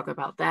really talk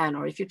about that.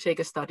 Or if you take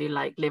a study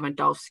like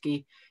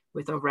Lewandowski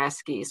with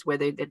Oreskes, where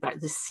they did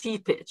the C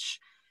pitch,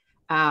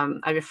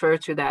 I refer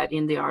to that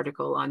in the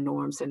article on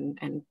norms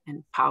and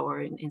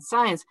power in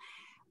science.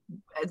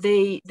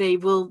 They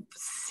will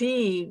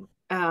see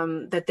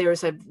that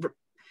there's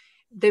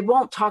they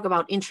won't talk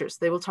about interest.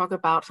 They will talk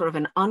about sort of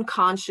an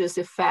unconscious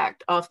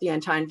effect of the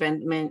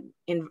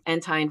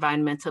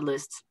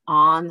anti-environmentalists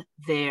on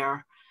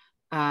their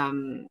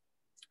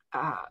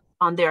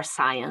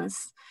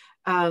science.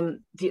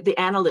 The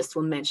analysts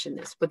will mention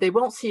this, but they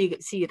won't see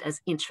it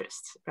as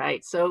interest,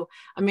 right? So,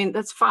 I mean,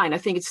 that's fine. I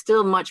think it's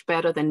still much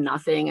better than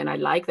nothing, and I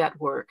like that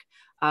work.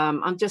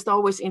 I'm just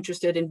always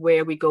interested in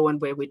where we go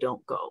and where we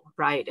don't go,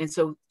 right? And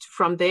so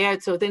from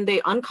there, so then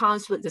the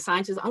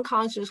scientists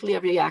unconsciously are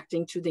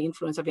reacting to the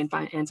influence of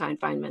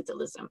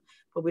anti-environmentalism,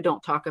 but we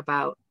don't talk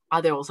about,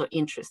 are there also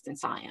interests in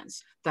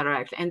science that are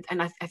actually,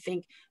 and I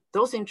think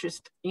those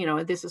interests, you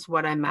know, this is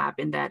what I map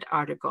in that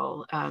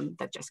article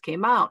that just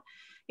came out.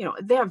 You know,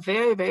 they're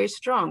very, very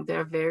strong.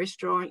 They're very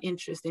strong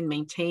interest in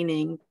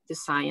maintaining the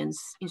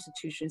science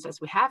institutions as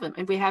we have them.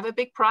 And we have a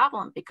big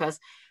problem because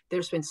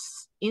there's been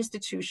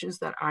institutions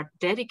that are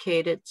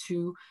dedicated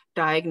to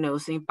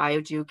diagnosing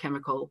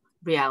biogeochemical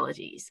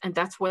realities. And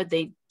that's what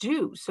they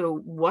do. So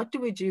what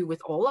do we do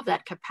with all of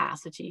that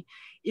capacity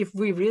if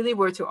we really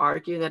were to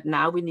argue that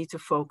now we need to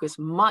focus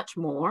much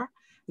more,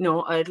 you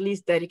know, or at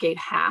least dedicate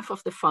half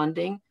of the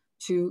funding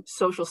to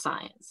social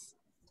science?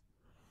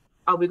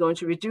 Are we going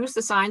to reduce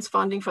the science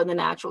funding for the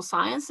natural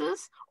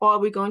sciences, or are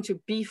we going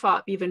to beef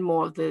up even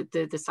more of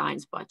the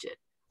science budget?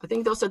 I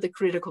think those are the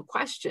critical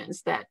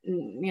questions that,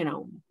 you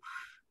know,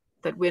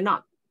 that we're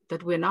not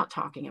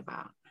talking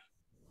about.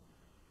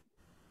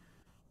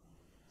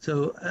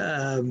 So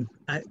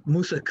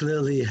Musa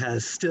clearly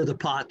has stirred the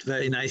pot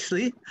very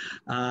nicely.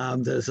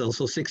 There's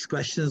also 6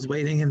 questions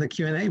waiting in the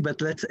Q&A,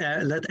 but let's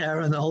let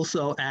Aaron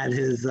also add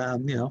his,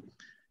 you know,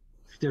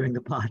 stirring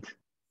the pot.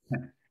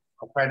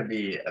 I'll try to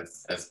be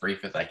as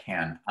brief as I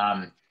can.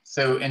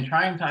 So in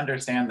trying to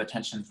understand the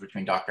tensions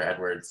between Dr.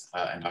 Edwards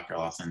and Dr.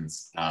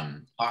 Lahsen's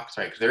talks,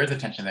 right, because there is a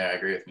tension there, I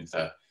agree with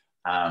Musa,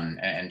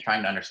 and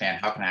trying to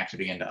understand how can I actually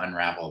begin to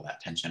unravel that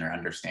tension or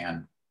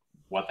understand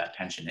what that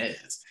tension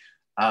is.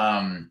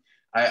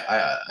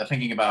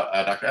 Thinking about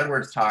Dr.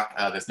 Edwards' talk,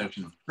 this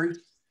notion of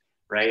truth,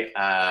 right,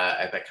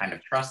 as that kind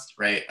of trust,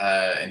 right,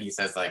 and he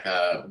says like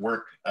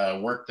work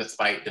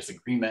despite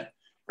disagreement,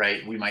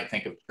 right, we might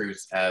think of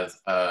truth as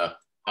a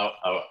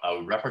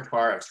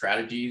repertoire of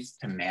strategies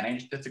to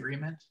manage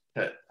disagreement,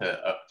 to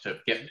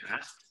get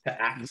past,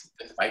 to act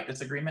despite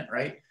disagreement,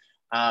 right?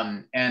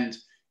 And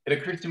it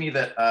occurs to me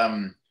that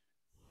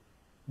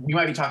we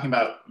might be talking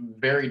about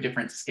very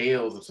different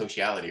scales of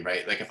sociality,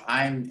 right? Like if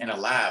I'm in a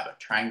lab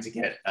trying to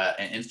get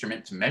an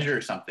instrument to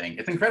measure something,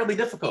 it's incredibly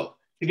difficult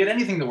to get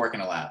anything to work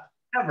in a lab,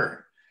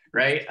 ever,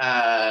 right?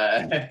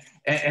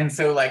 And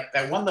so like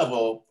at one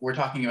level, we're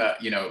talking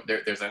about, you know,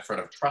 there's a sort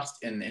of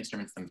trust in the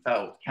instruments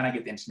themselves. Can I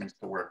get the instruments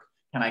to work?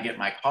 can I get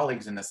my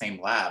colleagues in the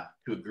same lab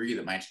to agree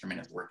that my instrument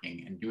is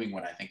working and doing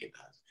what I think it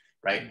does,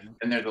 right? Mm-hmm.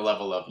 Then there's a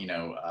level of,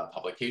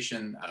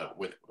 publication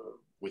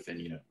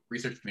within,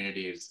 research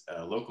communities,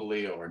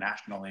 locally or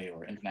nationally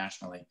or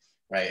internationally,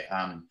 right?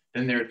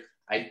 Then there's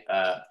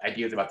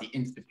ideas about the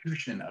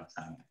institution of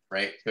science,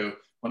 right? So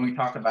when we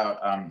talk about,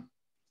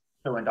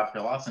 so in Dr.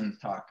 Lahsen's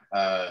talk,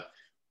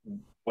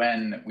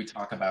 when we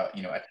talk about,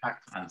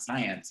 attacks on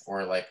science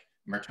or like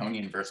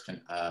Mertonian versus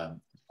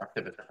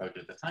constructivist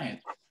approaches to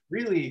science,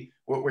 really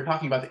what we're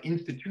talking about the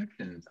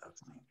institutions of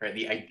science, right?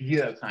 The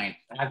idea of science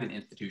as an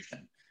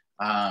institution,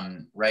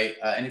 right?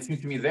 And it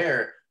seems to me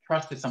there,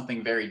 trust is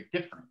something very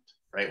different,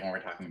 right? When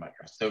we're talking about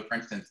trust. So for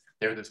instance,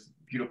 there's this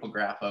beautiful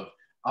graph of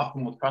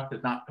optimal trust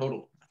is not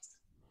total trust.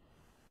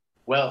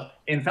 Well,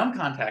 in some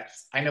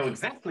contexts, I know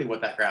exactly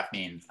what that graph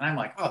means. And I'm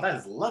like, oh, that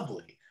is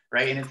lovely,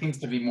 right? And it seems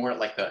to be more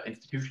like the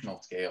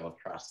institutional scale of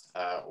trust,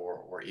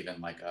 or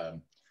even like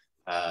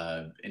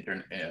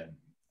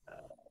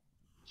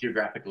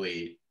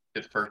geographically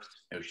dispersed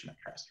notion of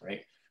trust,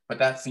 right? But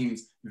that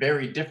seems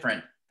very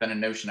different than a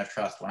notion of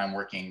trust when I'm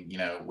working,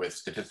 with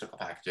statistical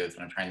packages,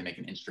 when I'm trying to make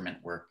an instrument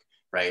work,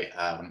 right?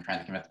 When I'm trying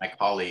to convince my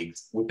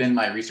colleagues within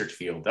my research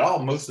field that all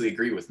mostly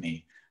agree with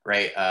me,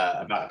 right,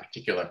 about a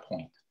particular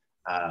point,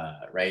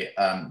 right?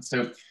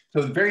 So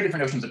very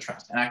different notions of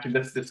trust. And actually,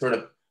 this is sort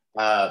of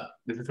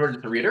just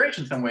a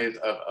reiteration in some ways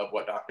of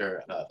what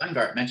Dr.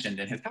 Weingart mentioned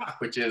in his talk,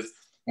 which is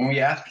when we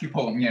ask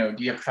people,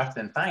 do you have trust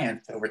in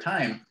science over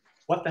time?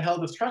 What the hell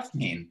does trust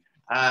mean?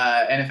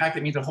 And in fact,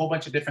 it means a whole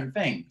bunch of different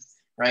things,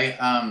 right?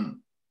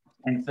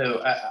 And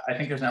so I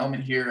think there's an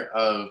element here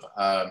of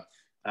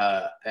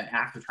an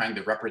act of trying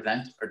to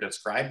represent or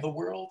describe the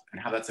world,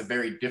 and how that's a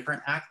very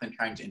different act than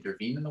trying to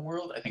intervene in the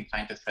world. I think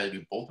scientists try to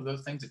do both of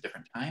those things at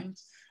different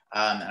times.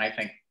 And I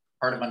think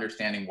part of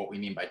understanding what we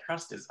mean by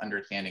trust is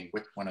understanding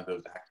which one of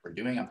those acts we're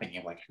doing. I'm thinking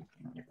of like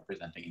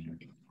representing and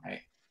intervening,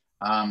 right?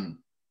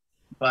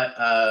 But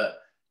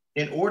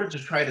in order to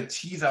try to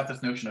tease out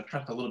this notion of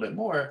trust a little bit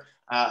more,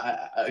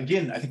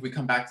 again, I think we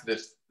come back to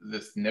this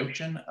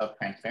notion of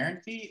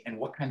transparency and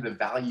what kinds of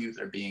values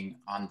are being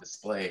on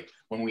display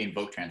when we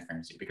invoke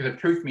transparency. Because if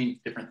truth means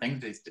different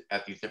things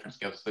at these different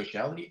scales of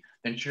sociality,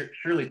 then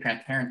surely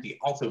transparency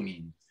also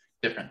means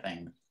different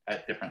things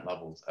at different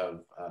levels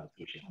of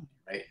sociality,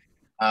 right?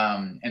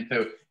 And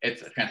so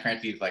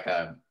transparency is like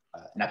an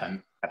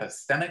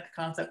epistemic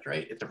concept,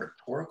 right? It's a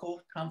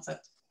rhetorical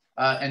concept.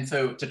 And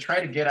so to try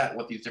to get at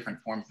what these different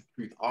forms of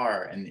truth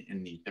are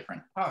in these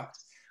different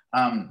talks,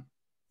 I'd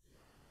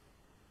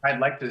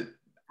like to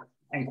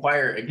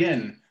inquire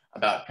again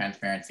about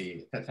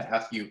transparency, to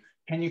ask you,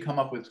 can you come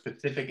up with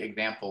specific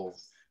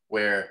examples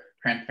where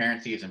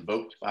transparency is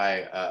invoked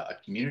by a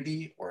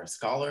community or a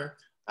scholar,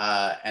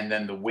 and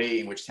then the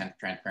way in which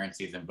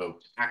transparency is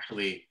invoked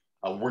actually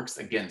works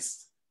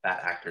against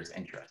that actor's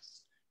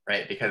interests,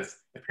 right? Because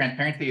if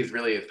transparency is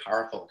really a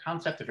powerful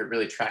concept, if it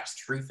really tracks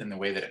truth in the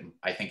way that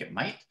I think it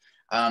might,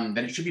 then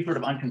it should be sort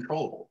of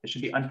uncontrollable. It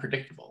should be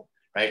unpredictable,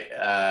 right?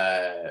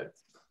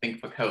 Think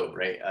Foucault,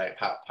 right?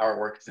 Power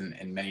works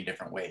in many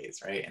different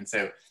ways, right? And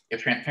so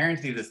if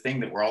transparency is this thing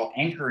that we're all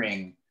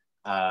anchoring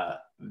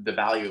the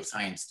value of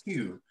science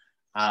to,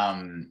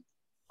 are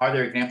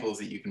there examples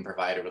that you can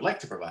provide or would like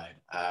to provide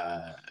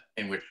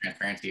in which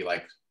transparency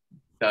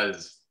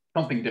does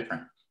something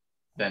different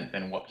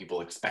than what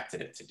people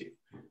expected it to do?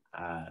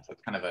 So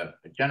it's kind of a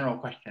general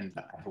question,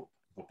 but I hope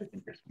it's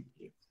interesting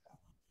to you. So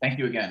thank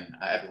you again,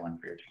 everyone,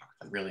 for your talks.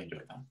 I really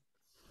enjoyed them.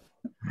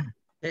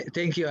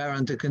 Thank you,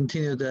 Aaron. To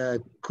continue the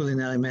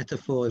culinary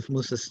metaphor, if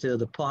Musa stirred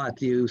the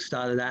pot, you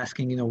started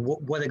asking,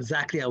 what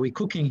exactly are we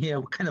cooking here?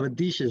 What kind of a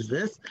dish is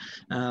this?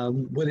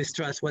 What is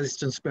trust? What is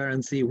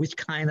transparency? Which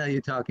kind are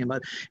you talking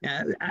about?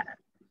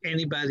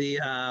 Anybody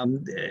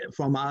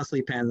from our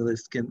three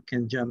panelists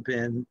can jump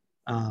in.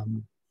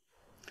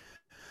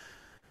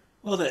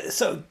 Well,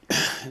 so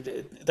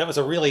that was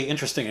a really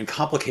interesting and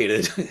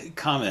complicated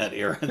comment,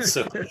 Aaron.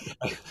 So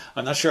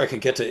I'm not sure I can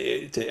get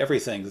to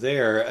everything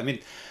there. I mean,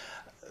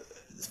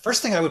 the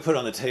first thing I would put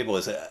on the table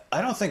is that I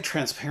don't think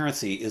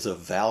transparency is a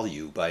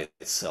value by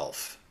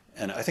itself.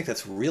 And I think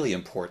that's really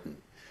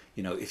important.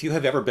 If you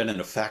have ever been in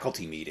a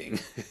faculty meeting,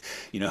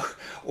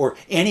 or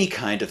any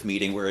kind of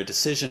meeting where a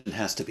decision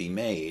has to be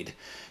made,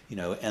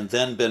 and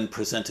then been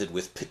presented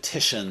with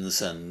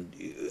petitions and,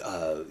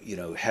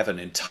 have an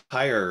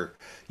entire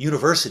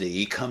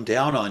university come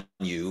down on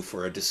you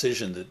for a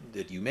decision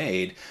that you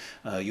made,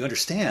 you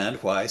understand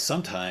why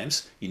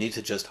sometimes you need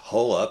to just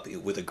hole up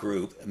with a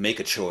group,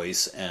 make a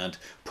choice, and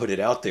put it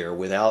out there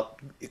without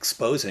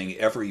exposing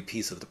every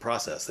piece of the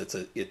process.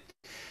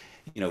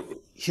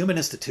 Human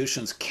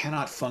institutions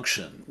cannot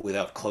function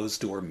without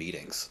closed-door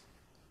meetings.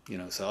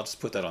 So I'll just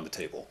put that on the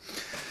table.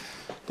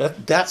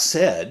 That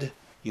said,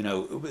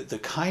 the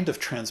kind of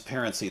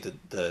transparency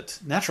that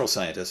natural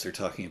scientists are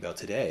talking about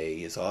today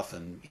is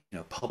often,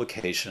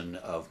 publication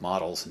of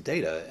models and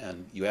data.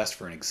 And you asked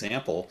for an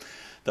example.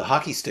 The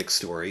hockey stick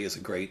story is a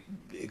great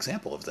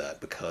example of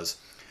that, because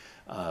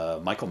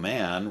Michael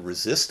Mann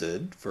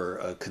resisted for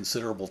a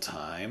considerable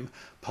time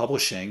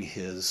publishing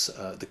his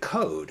the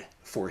code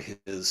for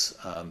his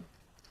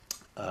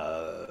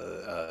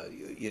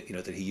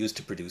that he used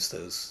to produce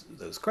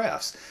those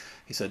graphs.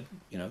 He said,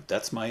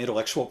 that's my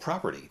intellectual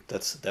property.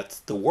 That's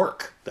the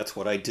work. That's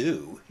what I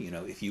do.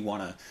 If you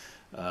want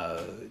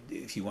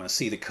to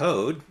see the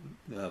code,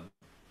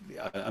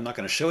 I'm not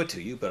going to show it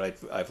to you, but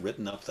I've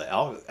written up the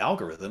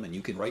algorithm, and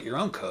you can write your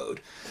own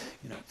code.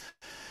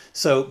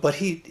 So, but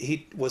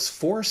he was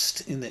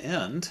forced in the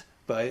end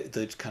by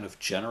the kind of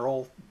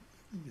general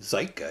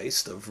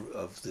zeitgeist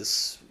of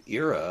this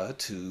era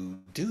to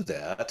do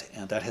that,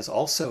 and that has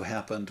also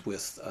happened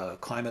with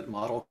climate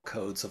model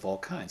codes of all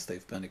kinds.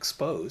 They've been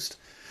exposed.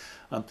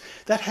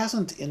 That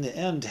hasn't in the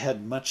end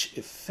had much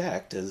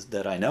effect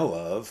that I know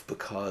of,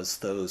 because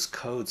those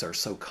codes are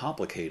so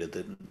complicated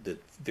that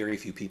very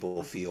few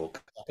people feel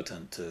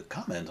competent to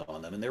comment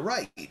on them, and they're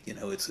right.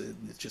 It's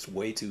just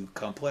way too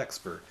complex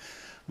for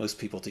most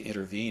people to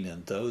intervene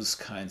in those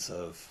kinds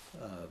of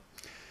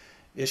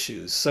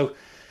issues. So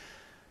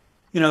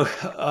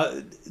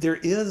there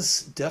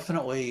is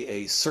definitely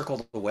a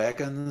circle the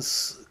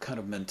wagons kind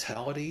of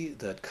mentality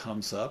that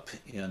comes up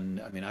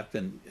I've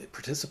been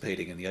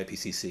participating in the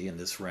IPCC in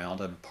this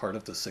round. I'm part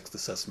of the 6th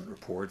assessment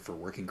report for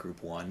Working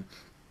Group 1,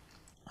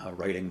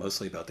 writing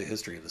mostly about the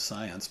history of the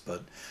science,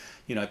 but,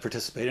 I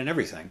participate in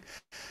everything.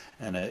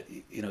 And, it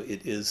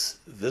is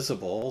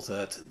visible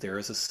that there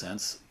is a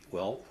sense,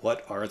 well,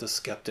 what are the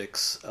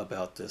skeptics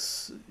about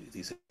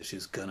these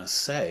issues gonna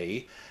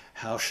say?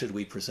 How should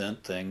we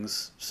present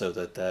things so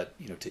that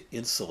to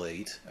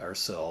insulate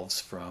ourselves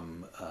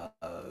from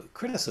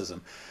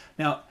criticism?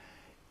 Now,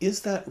 is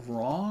that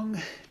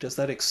wrong? Does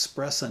that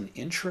express an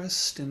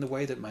interest in the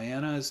way that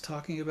Myanna is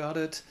talking about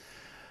it?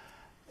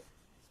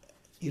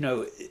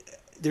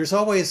 There's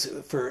always,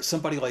 for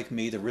somebody like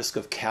me, the risk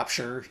of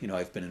capture.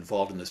 I've been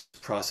involved in this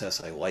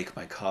process. I like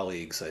my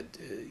colleagues.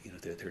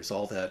 There's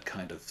all that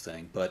kind of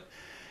thing. But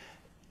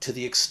to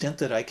the extent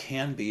that I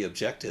can be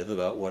objective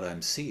about what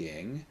I'm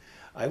seeing,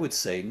 I would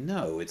say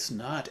no, it's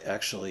not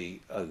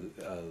actually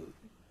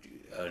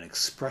an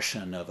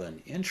expression of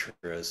an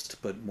interest,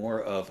 but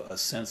more of a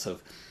sense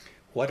of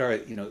what are,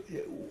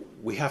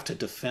 we have to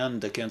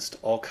defend against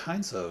all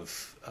kinds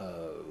of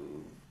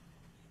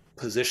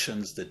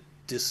positions that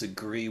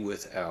disagree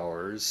with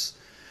ours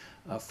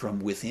from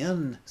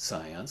within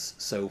science.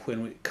 So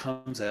when it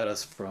comes at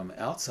us from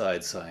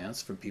outside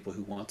science, from people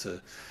who want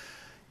to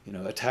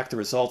attack the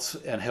results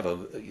and have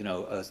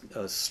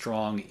a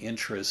strong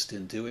interest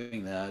in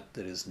doing that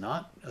is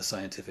not a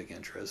scientific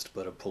interest,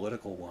 but a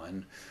political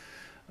one.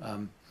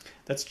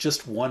 That's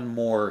just one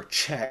more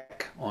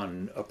check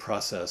on a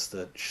process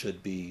that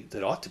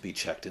ought to be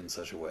checked in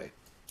such a way.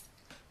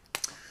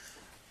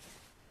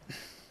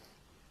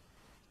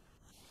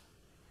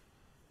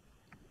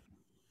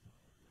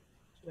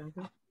 Should I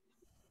go?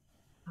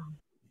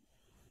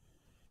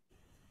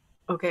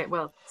 Okay,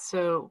 well,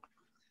 so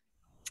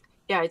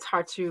yeah, it's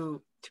hard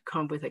to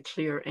come with a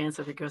clear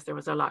answer because there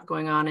was a lot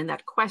going on in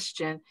that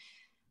question.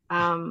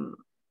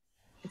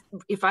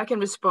 If I can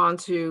respond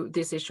to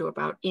this issue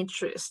about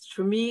interest,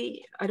 for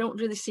me, I don't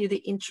really see the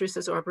interest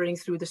as operating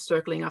through the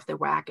circling of the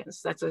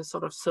wagons. That's a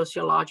sort of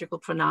sociological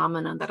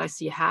phenomenon that I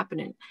see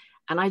happening.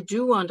 And I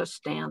do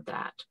understand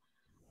that.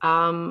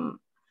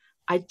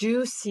 I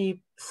do see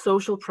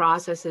social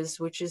processes,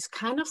 which is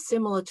kind of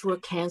similar to a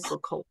cancel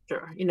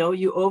culture.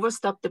 You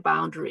overstep the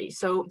boundary.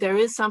 So there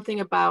is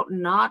something about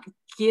not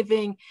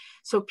giving.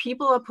 So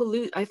people are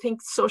I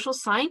think social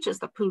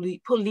scientists are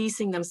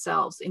policing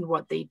themselves in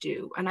what they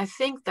do. And I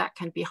think that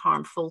can be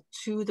harmful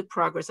to the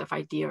progress of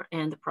idea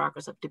and the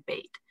progress of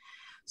debate.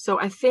 So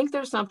I think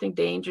there's something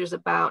dangerous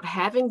about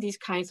having these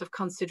kinds of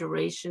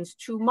considerations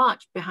too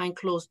much behind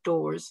closed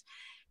doors,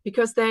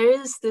 because there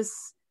is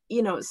this,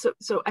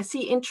 so I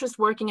see interest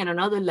working at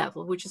another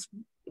level, which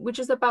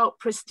is about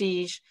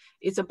prestige.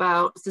 It's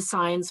about the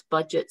science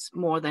budgets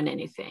more than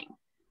anything.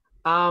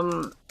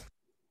 But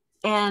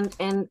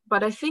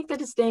I think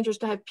that it's dangerous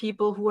to have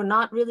people who are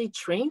not really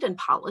trained in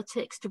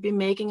politics to be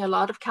making a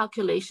lot of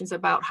calculations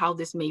about how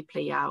this may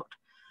play out.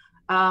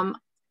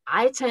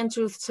 I tend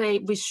to say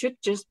we should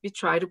just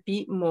try to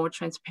be more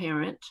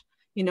transparent,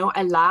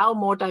 allow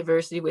more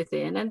diversity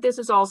within. And this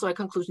is also a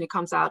conclusion that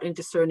comes out in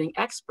discerning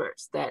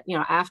experts that,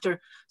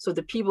 so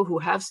the people who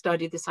have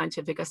studied the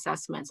scientific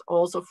assessments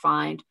also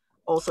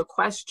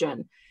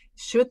question,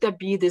 should there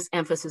be this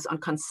emphasis on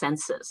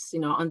consensus,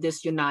 on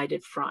this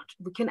united front?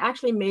 We can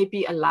actually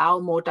maybe allow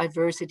more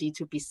diversity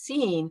to be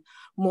seen,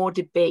 more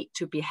debate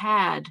to be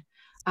had,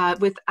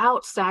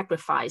 without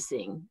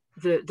sacrificing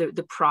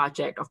the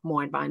project of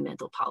more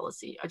environmental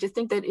policy. I just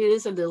think that it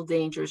is a little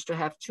dangerous to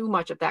have too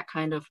much of that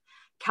kind of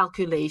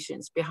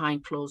calculations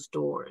behind closed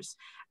doors.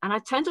 And I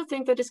tend to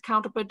think that it's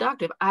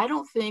counterproductive. I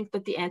don't think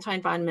that the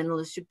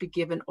anti-environmentalists should be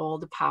given all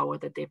the power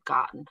that they've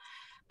gotten.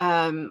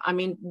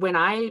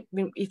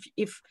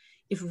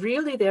 If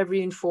really they're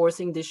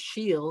reinforcing this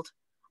shield,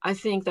 I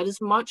think that is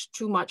much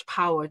too much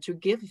power to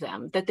give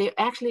them, that they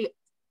actually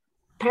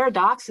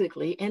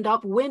paradoxically end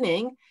up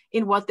winning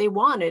in what they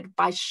wanted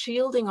by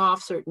shielding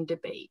off certain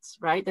debates,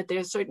 right? That there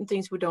are certain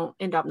things we don't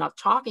end up not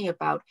talking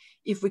about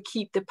if we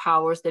keep the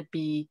powers that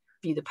be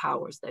the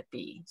powers that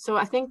be. So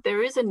I think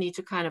there is a need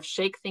to kind of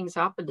shake things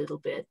up a little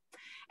bit.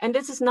 And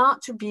this is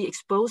not to be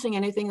exposing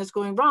anything that's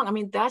going wrong. I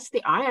mean, that's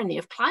the irony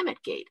of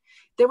ClimateGate.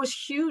 There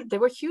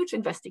were huge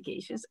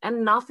investigations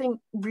and nothing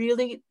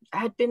really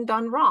had been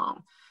done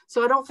wrong.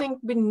 So I don't think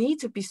we need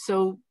to be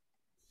so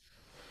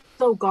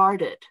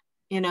guarded,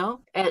 you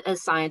know,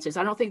 as scientists.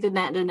 I don't think the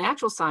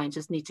natural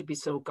scientists need to be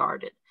so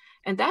guarded.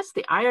 And that's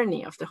the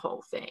irony of the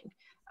whole thing.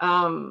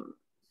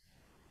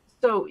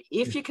 So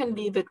if you can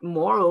leave it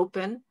more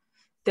open,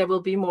 there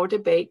will be more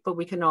debate, but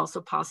we can also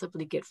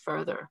possibly get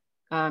further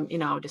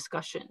in our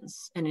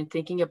discussions and in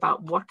thinking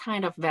about what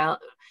kind of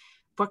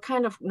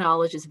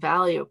knowledge is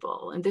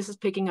valuable. And this is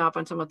picking up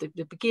on some of the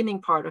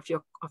beginning part of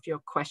your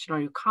question or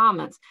your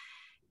comments.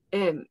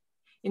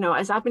 You know,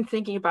 as I've been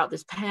thinking about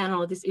this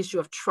panel, this issue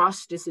of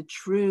trust, is it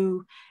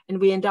true?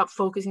 And we end up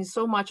focusing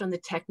so much on the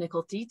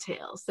technical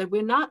details that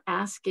we're not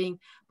asking,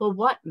 well,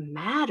 what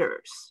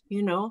matters,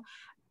 you know?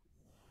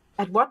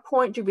 At what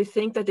point do we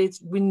think that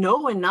we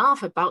know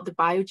enough about the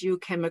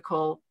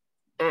biogeochemical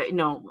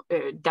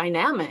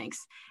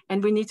dynamics,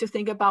 and we need to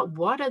think about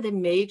what are the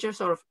major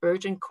sort of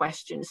urgent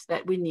questions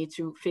that we need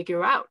to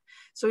figure out.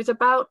 So it's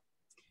about,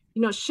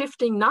 you know,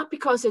 shifting, not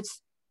because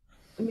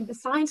the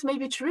science may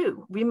be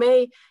true. We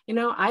may, you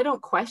know, I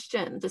don't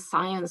question the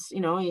science, you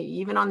know,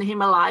 even on the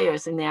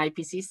Himalayas in the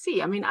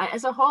IPCC. I mean,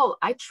 as a whole,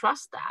 I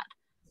trust that,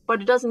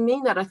 but it doesn't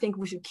mean that I think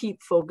we should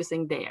keep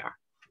focusing there.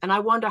 And I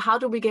wonder, how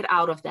do we get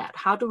out of that?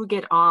 How do we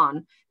get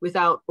on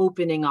without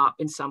opening up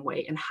in some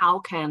way? And how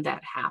can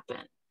that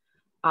happen?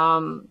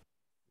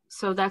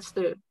 So that's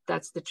the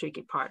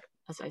tricky part,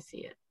 as I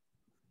see it.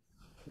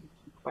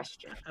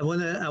 Question. I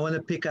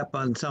wanna pick up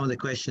on some of the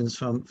questions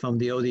from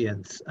the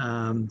audience.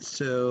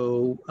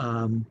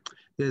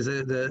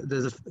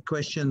 There's a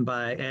question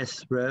by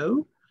S.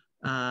 Rowe,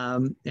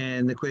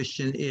 and the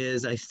question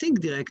is, I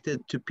think,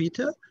 directed to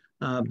Peter,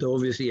 though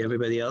obviously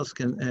everybody else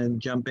can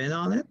jump in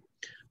on it.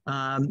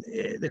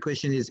 The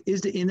question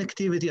is the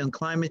inactivity on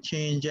climate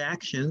change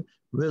action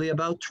really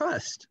about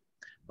trust?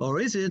 Or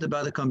is it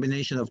about a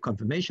combination of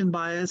confirmation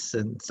bias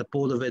and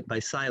support of it by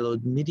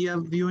siloed media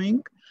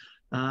viewing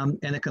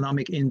and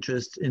economic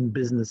interest in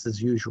business as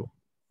usual?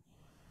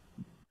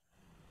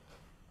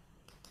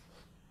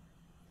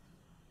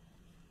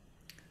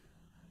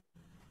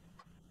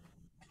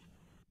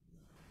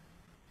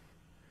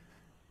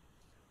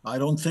 I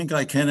don't think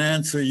I can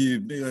answer you,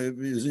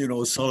 you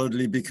know,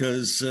 solidly,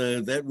 because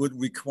that would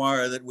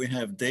require that we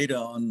have data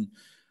on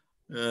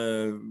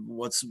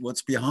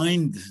what's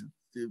behind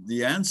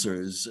the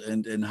answers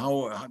and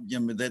how, you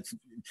know, that,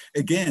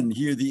 again,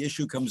 here the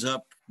issue comes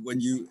up when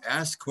you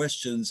ask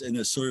questions in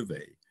a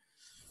survey.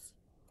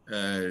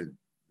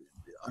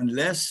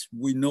 Unless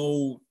we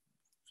know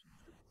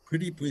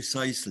pretty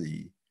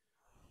precisely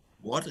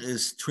what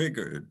is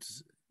triggered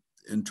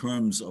in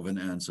terms of an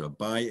answer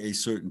by a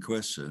certain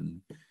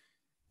question,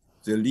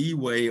 the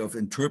leeway of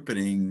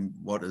interpreting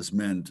what is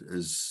meant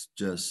is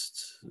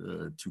just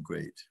too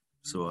great.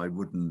 So I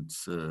wouldn't,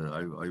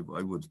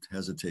 I would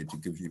hesitate to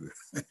give you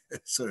a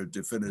sort of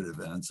definitive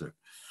answer.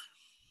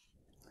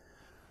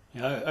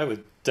 Yeah, I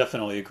would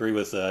definitely agree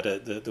with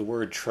that. The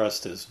word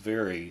trust is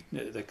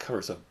that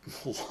covers a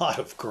lot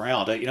of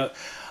ground. You know,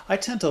 I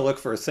tend to look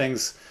for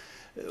things,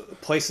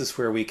 places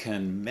where we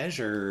can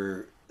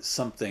measure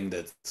something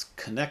that's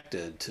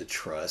connected to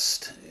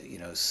trust, you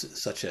know,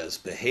 such as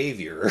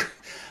behavior.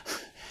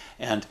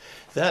 And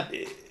that,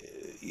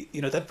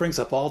 you know, that brings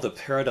up all the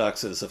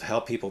paradoxes of how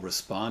people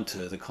respond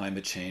to the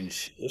climate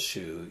change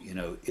issue. You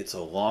know, it's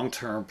a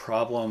long-term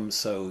problem,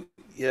 so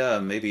yeah,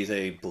 maybe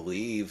they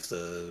believe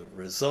the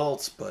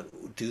results,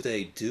 but do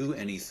they do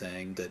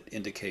anything that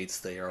indicates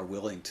they are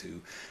willing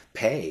to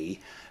pay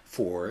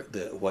for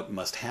what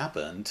must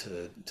happen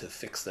to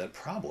fix that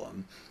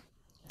problem?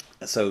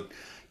 So,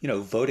 you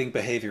know, voting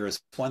behavior is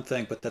one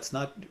thing, but that's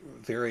not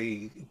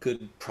very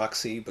good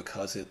proxy,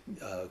 because it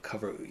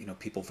you know,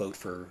 people vote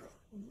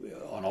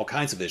on all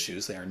kinds of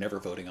issues. They are never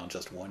voting on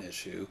just one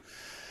issue.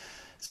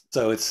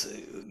 So it's,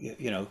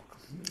 you know,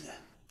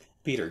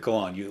 Peter, go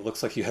on. It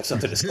looks like you have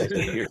something to say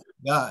here.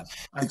 Yeah,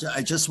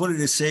 I just wanted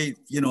to say,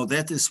 you know,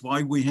 that is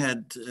why we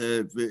had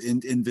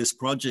in this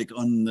project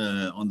on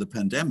the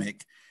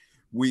pandemic,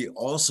 we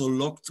also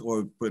looked,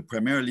 or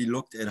primarily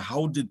looked at,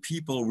 how did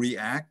people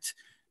react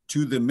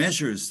to the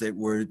measures that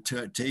were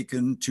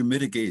taken to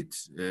mitigate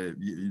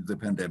the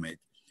pandemic,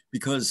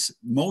 because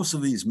most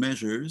of these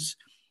measures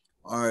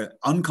are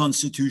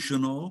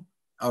unconstitutional,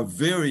 are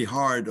very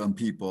hard on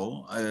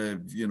people,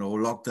 you know,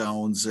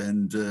 lockdowns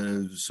and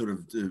sort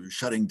of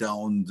shutting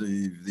down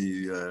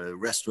the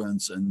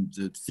restaurants and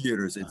the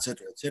theaters, et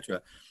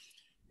cetera.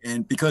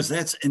 And because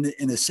that's,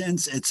 in a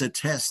sense, it's a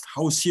test.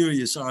 How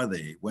serious are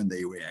they when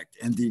they react?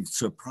 And the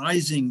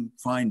surprising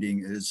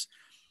finding is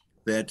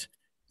that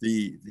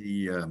the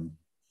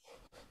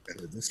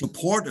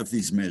support of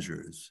these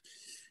measures,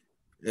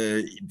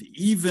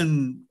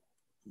 even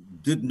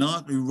did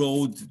not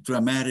erode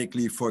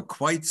dramatically for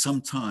quite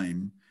some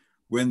time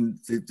when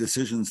the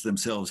decisions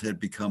themselves had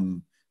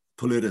become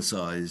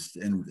politicized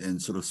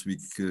and sort of speak,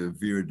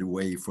 veered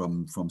away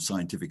from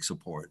scientific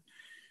support.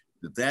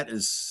 That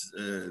is,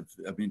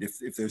 I mean,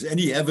 if there's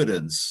any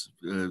evidence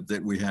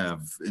that we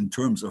have in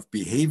terms of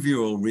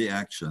behavioral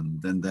reaction,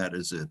 then that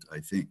is it, I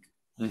think.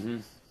 Mm-hmm.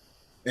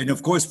 And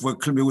of course,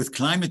 with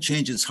climate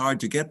change, it's hard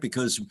to get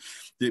because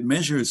the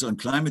measures on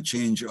climate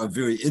change are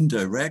very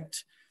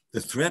indirect. The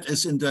threat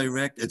is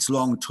indirect, it's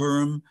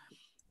long-term.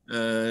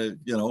 You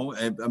know,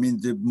 I mean,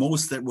 the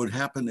most that would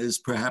happen is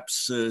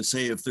perhaps,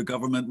 say, if the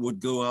government would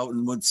go out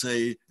and would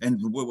say,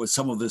 and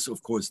some of this,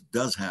 of course,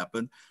 does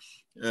happen,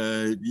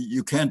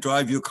 you can't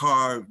drive your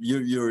car,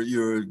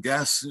 your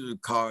gas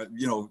car,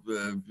 you know,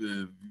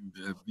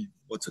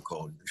 what's it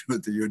called,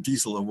 your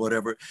diesel or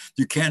whatever,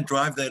 you can't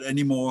drive that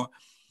anymore,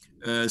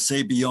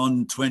 say,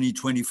 beyond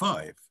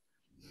 2025.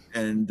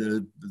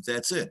 And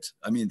that's it.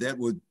 I mean, that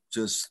would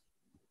just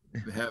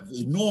have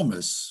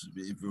enormous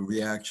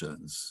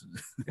reactions.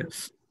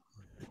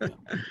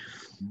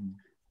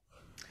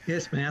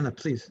 Yes, Myanna,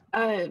 please.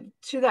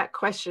 To that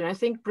question, I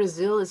think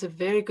Brazil is a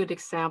very good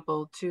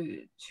example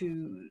to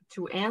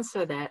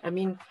answer that. I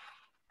mean,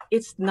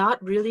 it's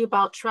not really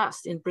about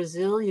trust. In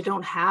Brazil, you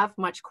don't have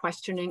much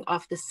questioning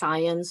of the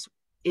science.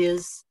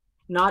 Is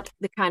not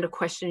the kind of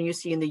question you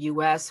see in the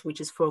US,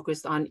 which is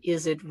focused on,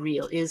 is it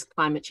real? Is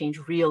climate change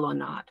real or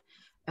not?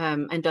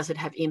 And does it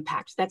have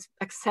impacts? That's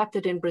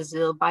accepted in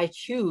Brazil by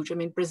huge. I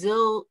mean,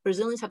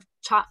 Brazilians have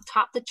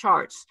topped the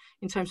charts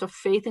in terms of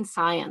faith in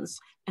science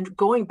and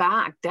going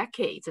back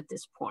decades at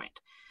this point.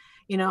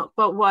 You know,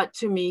 but what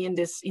to me, and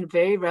this is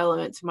very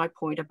relevant to my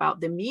point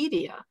about the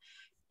media,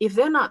 if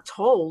they're not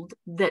told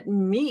that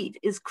meat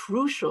is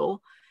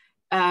crucial,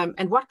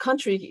 and what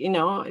country, you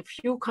know, a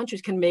few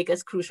countries can make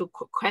as crucial,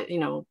 you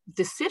know,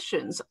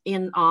 decisions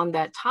on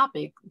that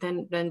topic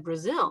than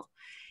Brazil.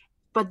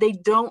 But they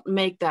don't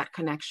make that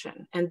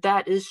connection. And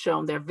that is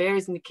shown. There are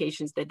various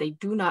indications that they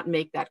do not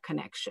make that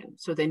connection.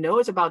 So they know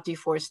it's about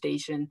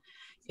deforestation,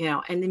 you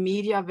know, and the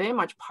media are very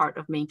much part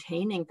of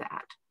maintaining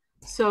that.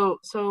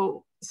 So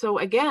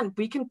again,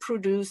 we can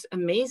produce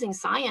amazing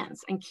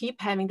science and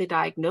keep having the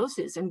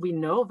diagnosis. And we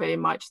know very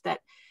much that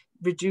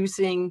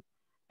reducing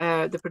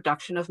the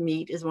production of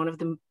meat is one of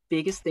the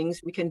biggest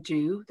things we can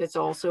do. That's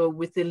also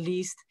with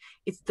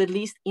it's the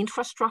least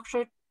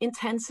infrastructure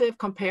intensive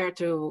compared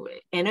to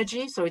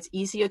energy. So it's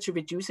easier to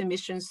reduce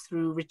emissions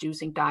through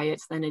reducing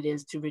diets than it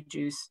is to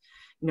reduce,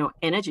 you know,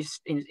 energy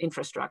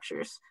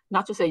infrastructures.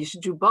 Not to say you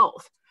should do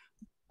both,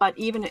 but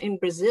even in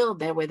Brazil,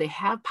 there where they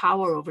have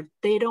power over,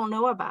 they don't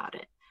know about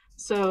it.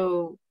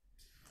 So,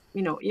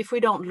 you know, if we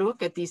don't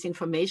look at these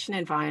information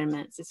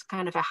environments, it's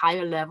kind of a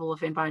higher level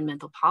of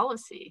environmental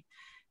policy,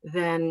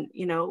 then,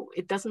 you know,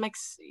 it doesn't make,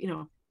 you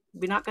know,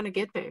 we're not going to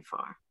get very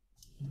far.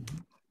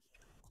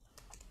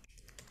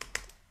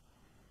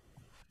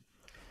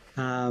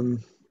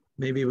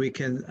 Maybe we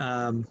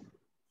can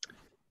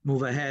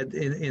move ahead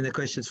in the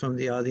questions from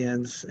the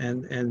audience,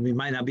 and we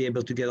might not be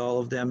able to get all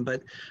of them,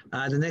 but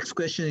the next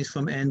question is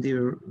from Andy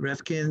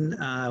Refkin,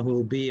 who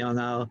will be on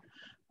our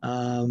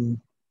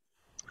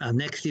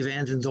next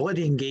event and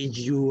already engaged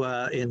you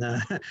in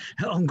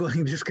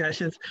ongoing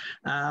discussions.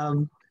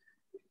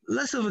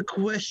 Less of a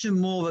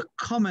question, more of a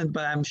comment,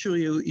 but I'm sure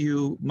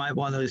you might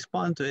want to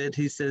respond to it.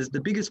 He says,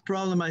 the biggest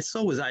problem I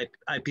saw with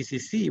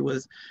IPCC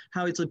was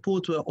how its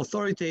reports were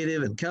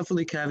authoritative and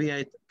carefully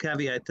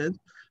caveated,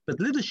 but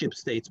leadership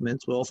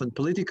statements were often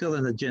political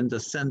and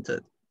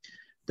agenda-centered.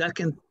 That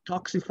can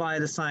toxify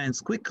the science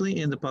quickly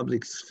in the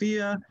public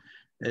sphere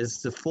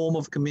as the form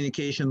of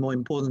communication more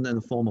important than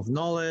the form of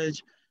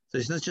knowledge. So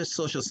it's not just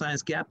social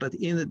science gap, but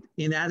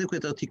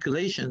inadequate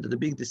articulation that the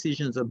big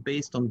decisions are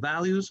based on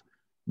values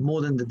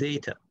more than the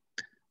data,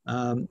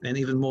 and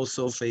even more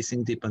so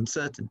facing deep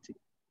uncertainty.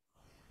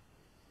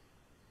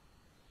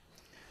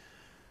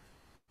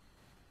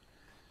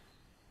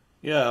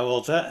 Yeah,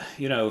 well, that,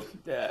 you know,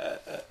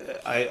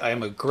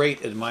 I'm a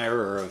great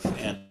admirer of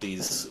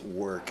Andy's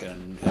work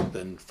and have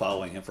been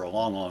following him for a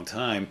long, long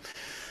time.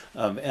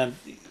 And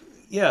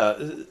yeah,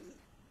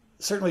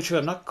 certainly true.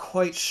 I'm not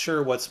quite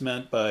sure what's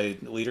meant by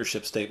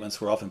leadership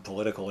statements were often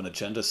political and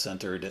agenda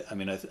centered. I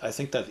mean, I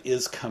think that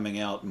is coming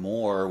out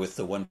more with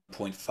the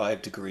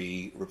 1.5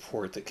 degree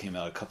report that came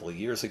out a couple of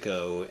years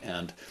ago,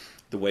 and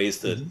the ways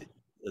that,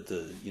 that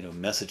the, you know,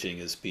 messaging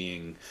is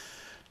being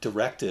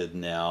directed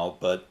now.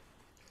 But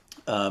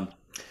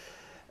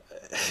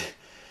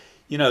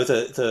you know,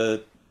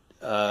 the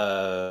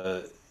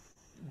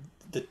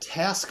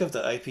task of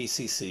the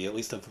IPCC, at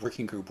least of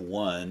Working Group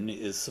 1,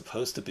 is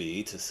supposed to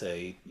be to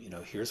say, you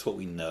know, here's what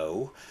we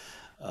know,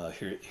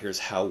 here's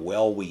how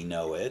well we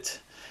know it,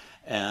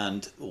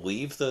 and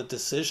leave the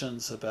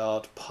decisions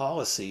about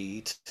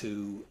policy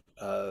to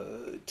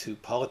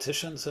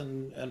politicians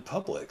and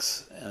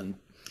publics.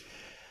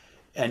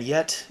 And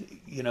yet,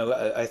 you know,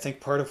 I think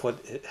part of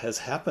what has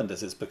happened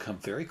is it's become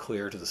very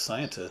clear to the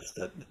scientists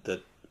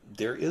that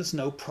there is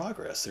no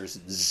progress. There's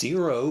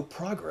zero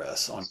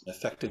progress on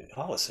effective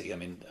policy. I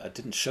mean, I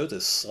didn't show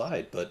this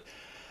slide, but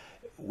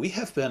we've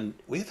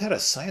had a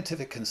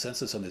scientific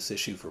consensus on this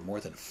issue for more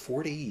than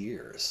 40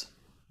 years.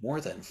 More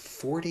than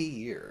 40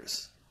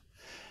 years.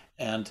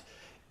 And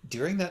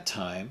during that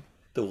time,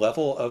 the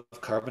level of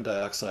carbon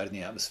dioxide in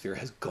the atmosphere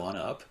has gone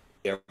up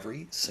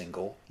every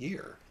single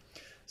year.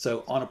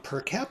 So on a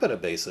per capita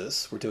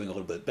basis, we're doing a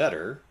little bit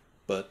better,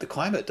 but the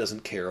climate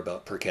doesn't care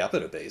about per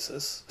capita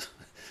basis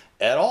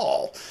at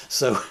all.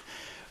 So,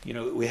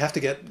 we have to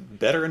get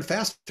better and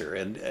faster.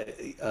 And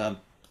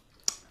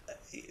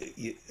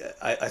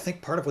I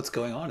think part of what's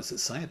going on is that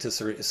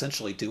scientists are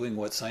essentially doing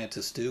what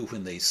scientists do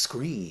when they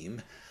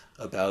scream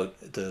about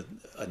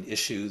an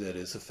issue that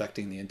is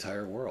affecting the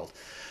entire world.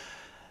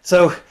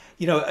 So,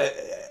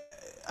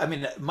 I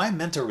mean, my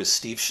mentor was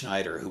Steve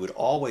Schneider, who would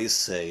always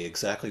say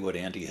exactly what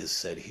Andy has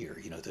said here.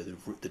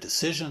 The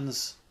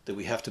decisions that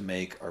we have to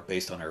make are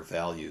based on our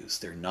values.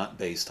 They're not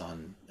based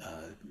on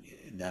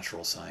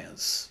natural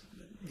science.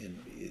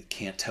 It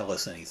can't tell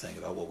us anything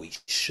about what we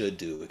should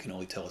do. It can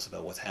only tell us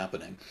about what's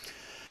happening.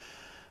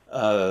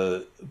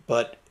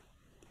 But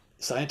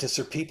scientists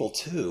are people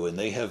too, and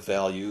they have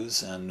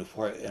values, and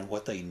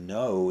what they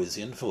know is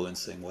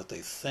influencing what they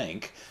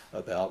think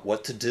about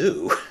what to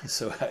do.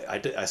 So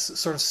I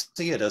sort of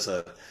see it as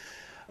a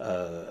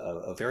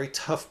very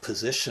tough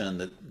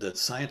position that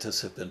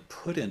scientists have been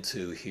put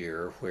into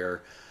here,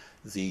 where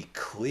the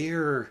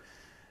clear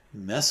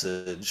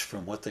message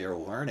from what they are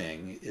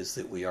learning is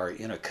that we are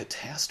in a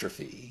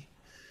catastrophe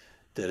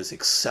that is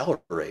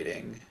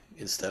accelerating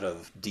instead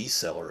of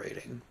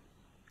decelerating.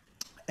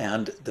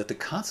 And that the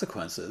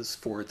consequences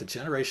for the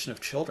generation of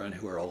children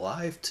who are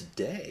alive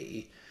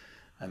today,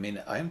 I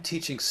mean, I'm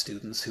teaching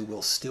students who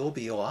will still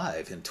be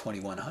alive in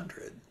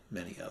 2100,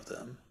 many of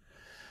them.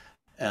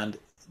 And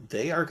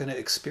they are going to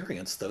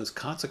experience those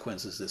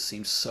consequences that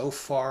seem so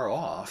far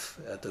off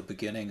at the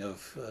beginning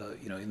of,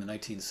 in the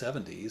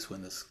 1970s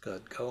when this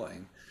got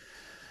going.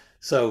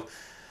 So,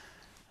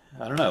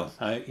 I don't know.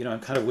 I'm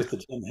kind of with the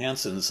Jim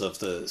Hansons of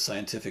the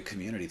scientific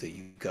community that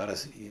you got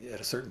to, at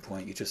a certain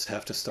point, you just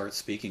have to start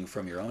speaking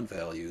from your own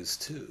values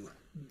too.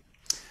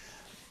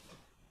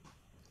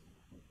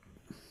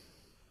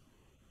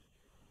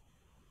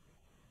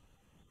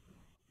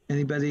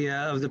 Anybody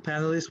of the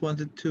panelists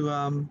wanted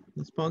to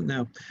respond?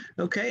 No.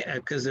 Okay,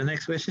 because the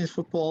next question is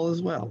for Paul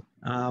as well,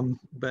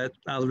 but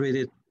I'll read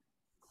it.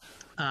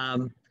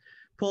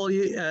 Paul,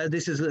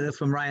 this is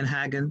from Ryan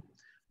Hagen.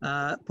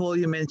 Paul,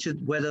 you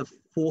mentioned weather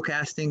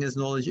forecasting as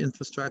knowledge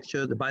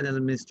infrastructure. The Biden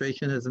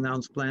administration has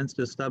announced plans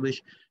to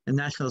establish a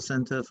National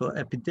Center for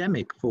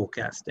Epidemic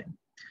Forecasting,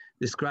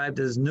 described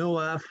as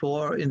NOAA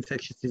for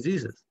infectious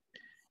diseases.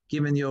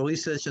 Given your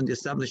research on the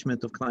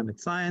establishment of climate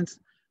science,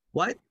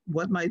 what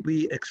might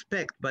we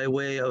expect by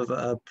way of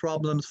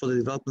problems for the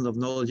development of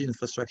knowledge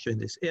infrastructure in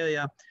this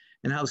area,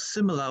 and how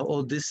similar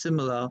or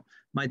dissimilar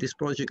might this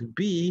project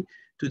be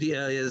to the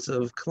areas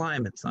of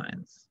climate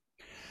science?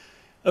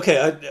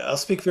 Okay, I'll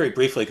speak very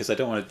briefly because I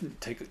don't want to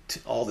take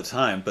all the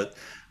time, but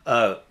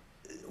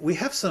we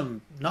have some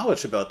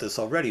knowledge about this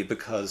already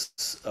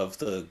because of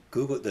the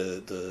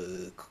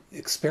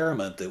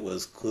experiment that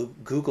was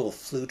Google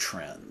Flu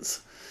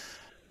Trends.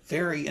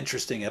 Very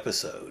interesting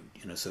episode.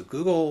 So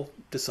Google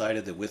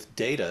decided that with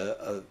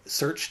data,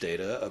 search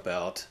data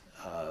about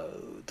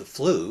the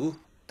flu,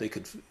 they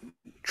could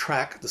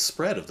track the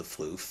spread of the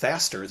flu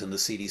faster than the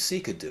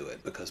CDC could do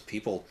it, because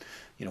people,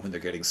 when they're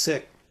getting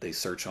sick, they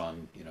search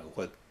on,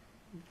 what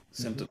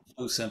symptoms,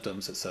 flu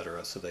symptoms,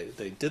 etc. So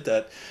they did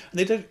that, and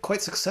they did it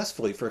quite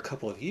successfully for a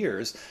couple of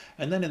years.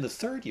 And then in the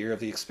third year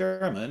of the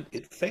experiment,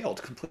 it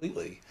failed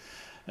completely.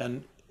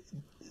 And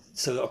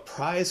so a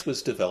prize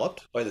was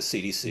developed by the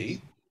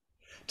CDC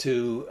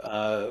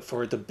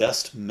for the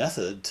best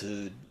method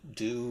to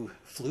do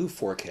flu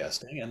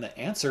forecasting, and the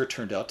answer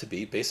turned out to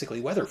be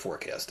basically weather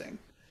forecasting.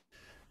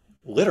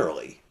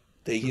 Literally,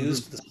 they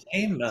used the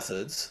same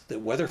methods that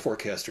weather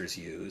forecasters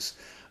use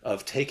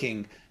of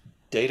taking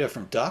data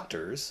from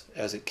doctors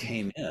as it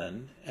came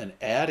in and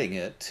adding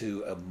it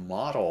to a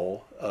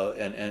model,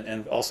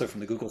 and also from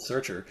the Google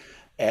searcher,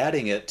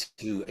 adding it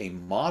to a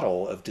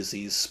model of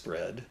disease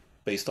spread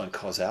based on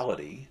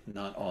causality,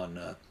 not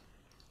on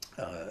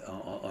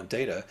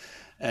data,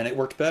 and it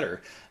worked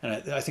better. And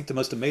I think the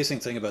most amazing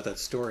thing about that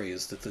story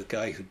is that the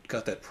guy who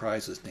got that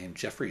prize was named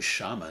Jeffrey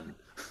Shaman.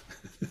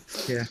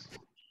 Yeah.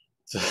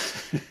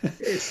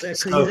 He's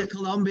a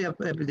Columbia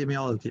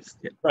epidemiologist.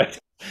 Yeah. Right.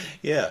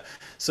 Yeah.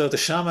 So the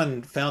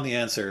shaman found the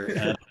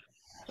answer,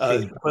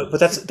 and but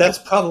that's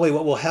probably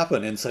what will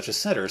happen in such a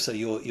center. So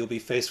you'll be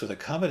faced with a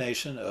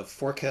combination of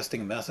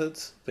forecasting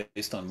methods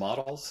based on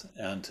models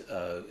and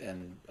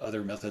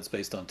other methods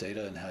based on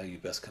data, and how you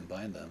best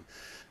combine them.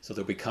 So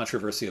there'll be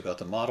controversy about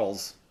the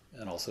models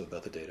and also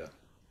about the data.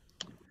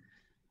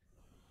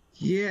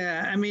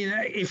 Yeah, I mean,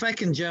 if I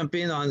can jump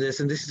in on this,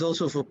 and this is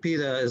also for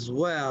Peter as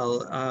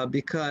well,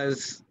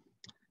 because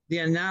the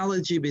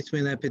analogy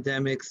between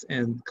epidemics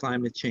and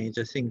climate change,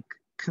 I think,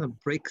 kind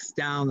of breaks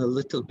down a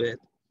little bit,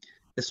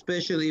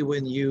 especially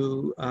when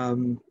you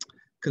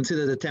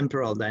consider the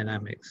temporal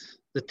dynamics,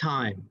 the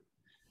time.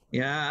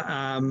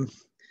 Yeah,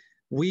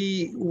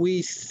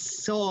 we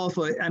saw,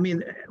 I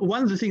mean,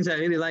 one of the things I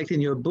really liked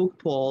in your book,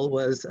 Paul,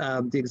 was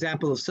the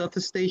example of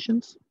surface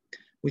stations,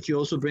 which you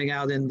also bring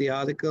out in the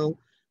article,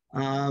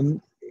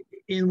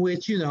 in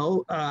which, you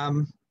know,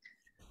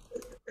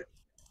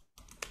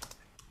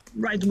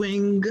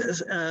 right-wing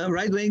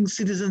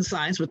citizen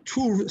science, but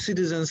true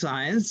citizen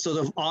science, sort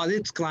of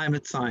audits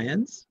climate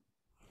science,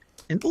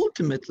 and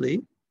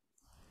ultimately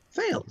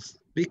fails,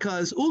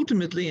 because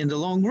ultimately, in the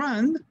long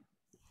run,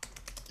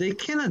 they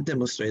cannot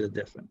demonstrate a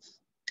difference.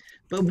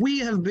 But we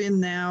have been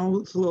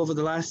now, through over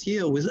the last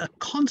year, with a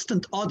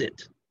constant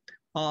audit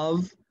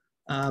of,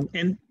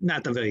 and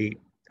not a very,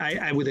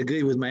 I would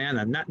agree with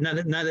Myanna, not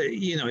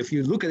you know, if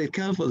you look at it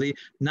carefully,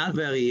 not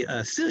very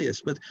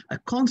serious, but a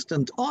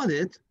constant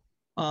audit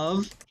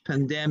of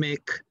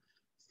pandemic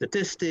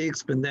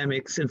statistics,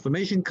 pandemics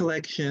information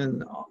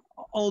collection,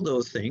 all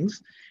those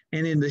things.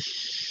 And in the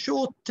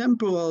short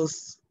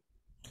temporals,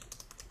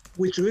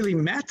 which really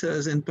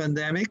matters in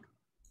pandemic,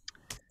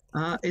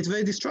 it's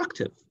very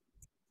destructive.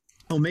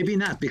 Or maybe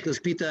not, because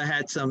Peter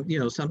had some, you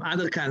know, some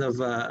other kind of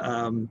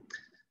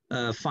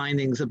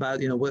findings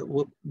about, you know,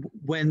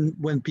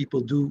 when people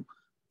do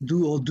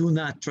or do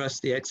not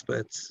trust the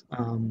experts.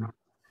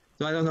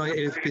 So I don't know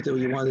if, Peter,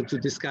 you wanted to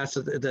discuss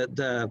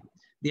the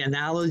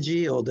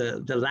analogy or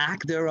the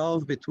lack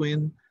thereof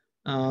between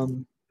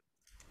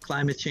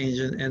climate change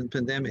and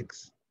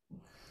pandemics.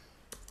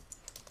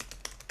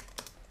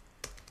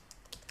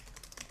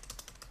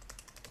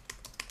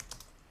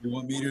 You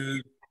want me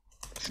to?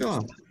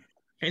 Sure.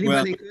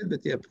 Anybody could,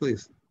 but yeah,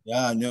 please.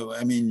 Yeah, no,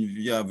 I mean,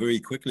 yeah, very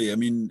quickly. I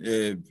mean,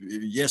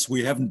 yes,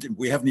 we haven't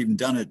even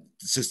done it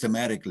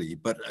systematically,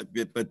 but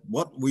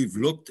what we've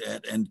looked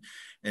at, and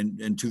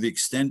to the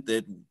extent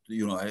that,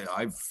 you know,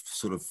 I've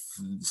sort of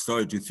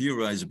started to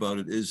theorize about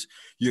it, is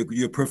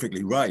you're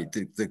perfectly right.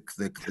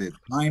 The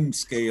time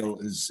scale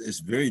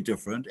is very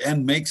different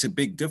and makes a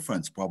big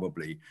difference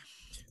probably,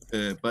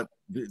 but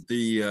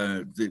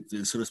the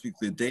so to speak,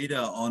 the data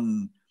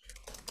on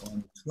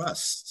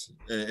trust,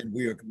 and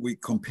we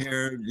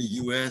compare the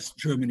US,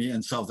 Germany,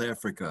 and South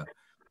Africa,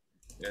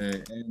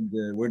 and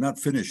we're not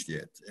finished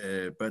yet.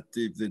 But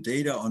the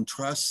data on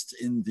trust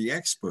in the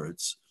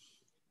experts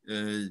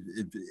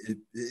it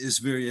is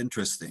very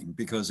interesting,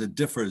 because it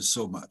differs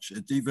so much.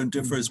 It even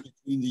differs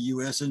between the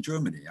US and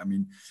Germany. I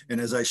mean,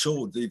 and as I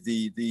showed, this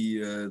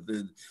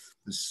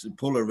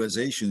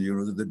polarization, you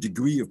know, the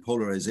degree of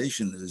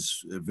polarization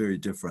is very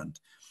different.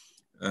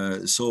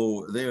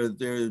 So there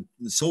are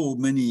so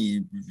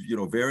many, you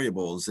know,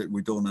 variables that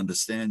we don't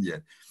understand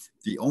yet.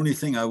 The only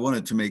thing I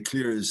wanted to make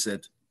clear is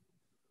that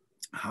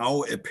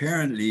how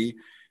apparently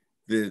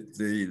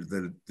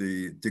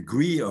the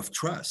degree of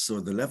trust,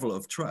 or the level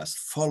of trust,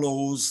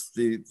 follows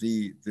the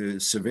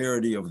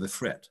severity of the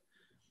threat.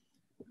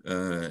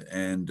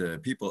 And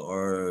people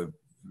are,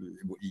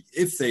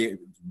 if they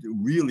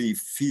really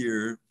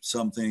fear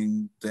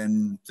something,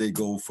 then they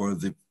go for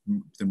the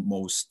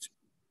most,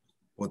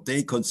 what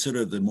they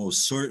consider the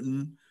most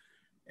certain,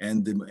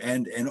 and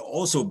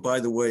also, by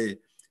the way,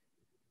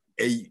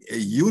 a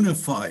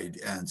unified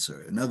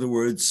answer. In other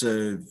words,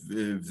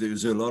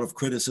 there's a lot of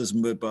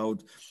criticism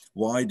about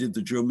why did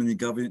the German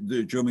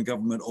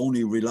government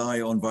only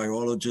rely on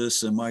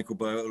virologists and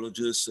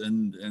microbiologists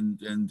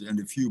and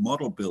a few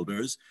model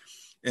builders,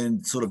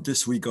 and sort of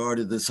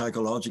disregarded the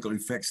psychological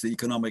effects, the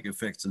economic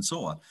effects, and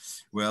so on.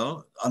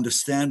 Well,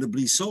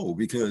 understandably so,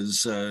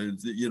 because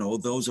you know,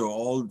 those are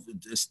all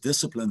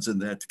disciplines in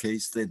that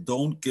case that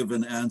don't give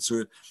an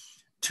answer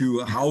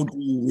to how do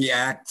you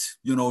react,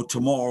 you know,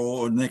 tomorrow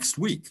or next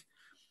week.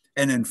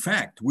 And in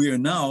fact, we are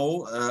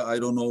now, I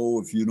don't know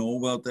if you know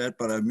about that,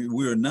 but I mean,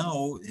 we are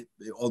now,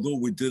 although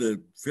we did a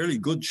fairly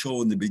good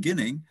show in the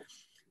beginning,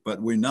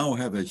 but we now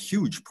have a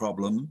huge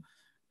problem,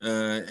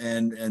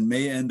 and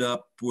may end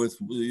up with,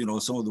 you know,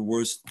 some of the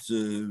worst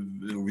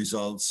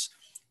results.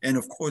 And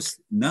of course,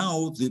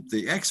 now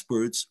the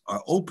experts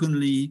are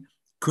openly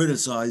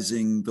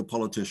criticizing the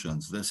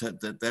politicians.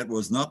 That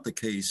was not the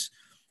case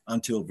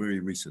until very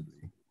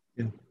recently.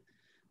 Yeah.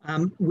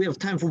 We have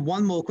time for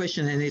one more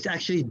question, and it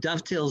actually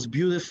dovetails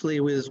beautifully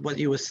with what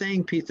you were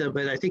saying, Peter,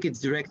 but I think it's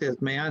directed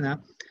at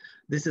Myanna.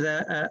 This is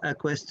a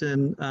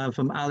question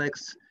from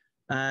Alex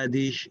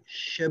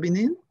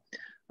Dishebinin.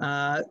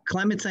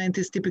 Climate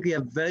scientists typically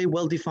have very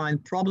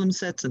well-defined problem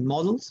sets and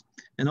models,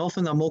 and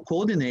often are more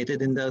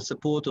coordinated in their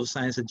support of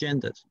science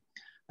agendas.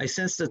 I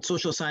sense that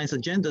social science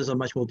agendas are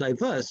much more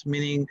diverse,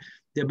 meaning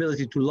the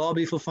ability to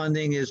lobby for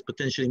funding is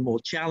potentially more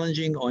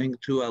challenging owing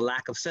to a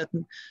lack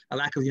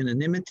of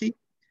unanimity.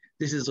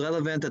 This is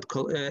relevant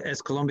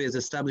as Colombia is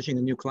establishing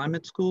a new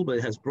climate school, but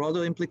it has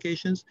broader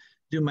implications.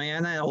 Do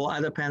Myanna or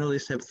other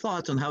panelists have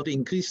thoughts on how to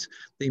increase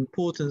the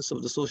importance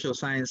of the social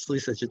science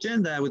research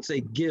agenda? I would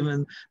say,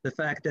 given the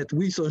fact that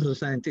we social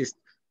scientists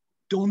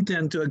don't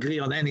tend to agree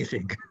on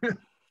anything.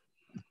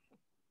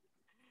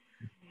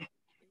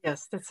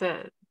 Yes, that's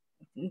a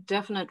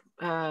definite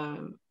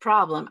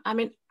problem. I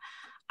mean,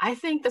 I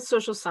think that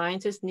social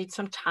scientists need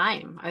some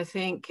time. I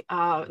think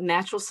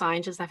natural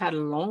scientists have had a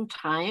long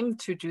time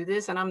to do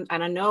this, and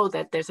I know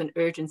that there's an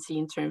urgency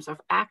in terms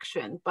of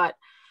action. But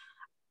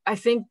I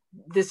think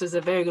this is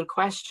a very good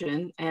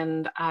question,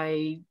 and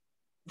I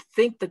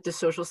think that the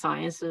social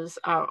sciences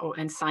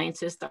and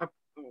scientists are,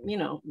 you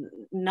know,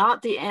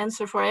 not the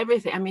answer for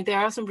everything. I mean, there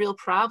are some real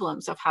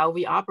problems of how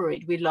we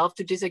operate. We love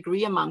to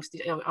disagree amongst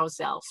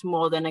ourselves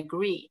more than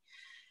agree.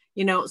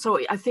 You know, so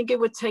I think it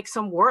would take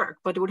some work,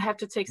 but it would have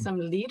to take some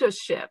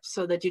leadership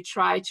so that you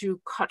try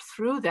to cut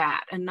through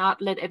that and not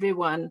let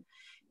everyone,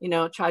 you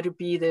know, try to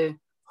be the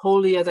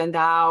holier than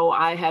thou,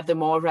 I have the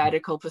more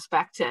radical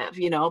perspective,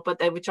 you know, but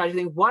then we try to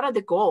think, what are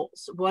the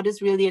goals? What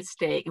is really at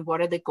stake? And what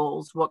are the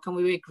goals? What can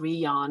we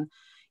agree on?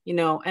 You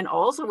know, and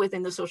also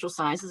within the social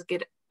sciences,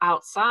 get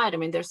outside. I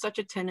mean, there's such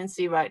a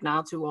tendency right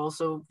now to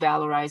also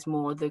valorize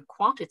more the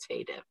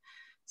quantitative.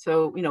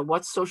 So, you know,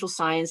 what social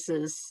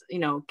sciences, you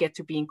know, get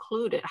to be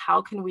included?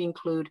 How can we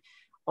include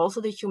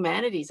also the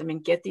humanities? I mean,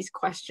 get these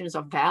questions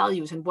of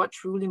values and what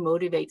truly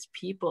motivates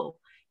people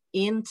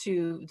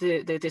into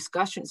the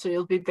discussion. So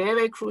it'll be very,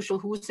 very crucial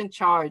who's in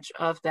charge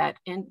of that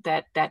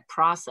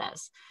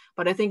process.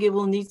 But I think it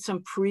will need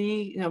some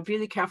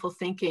really careful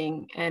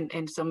thinking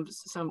and some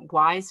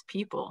wise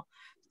people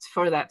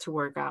for that to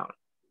work out.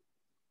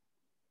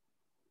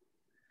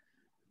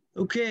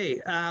 Okay,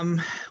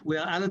 we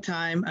are out of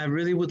time. I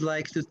really would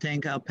like to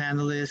thank our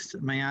panelists,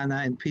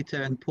 Myanna and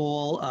Peter and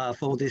Paul,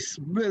 for this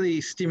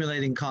really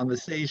stimulating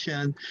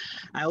conversation.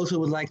 I also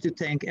would like to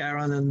thank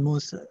Aaron and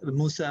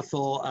Musa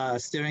for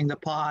steering the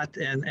pot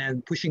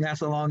and pushing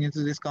us along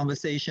into this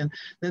conversation.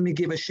 Let me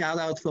give a shout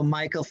out for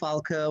Michael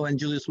Falco and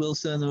Julius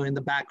Wilson, who are in the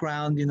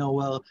background, you know,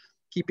 while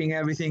keeping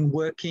everything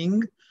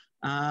working.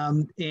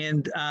 And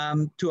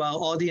to our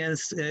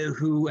audience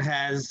who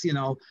has, you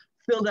know,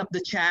 filled up the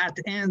chat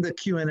and the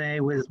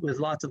Q&A with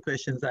lots of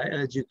questions. I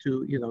urge you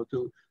to, you know,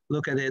 to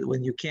look at it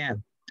when you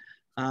can.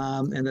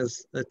 And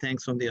there's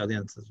thanks from the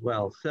audience as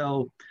well.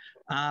 So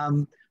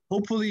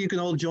hopefully you can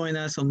all join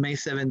us on May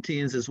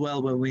 17th as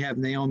well, when we have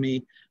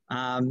Naomi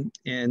and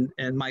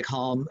Mike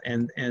Halm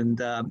and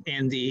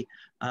Andy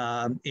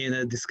in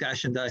a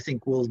discussion that I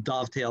think will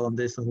dovetail on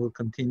this and we'll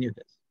continue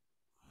this.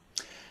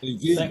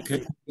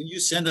 Can you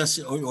send us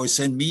or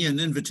send me an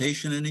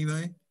invitation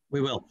anyway?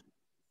 We will,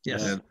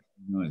 yes. Yeah.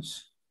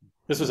 Nice.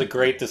 This was a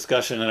great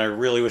discussion, and I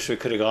really wish we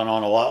could have gone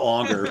on a lot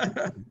longer.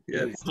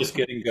 Yes. Just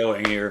getting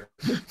going here.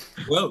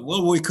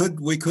 Well, we could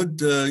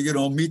you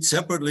know, meet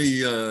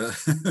separately.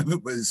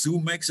 But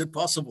Zoom makes it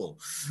possible.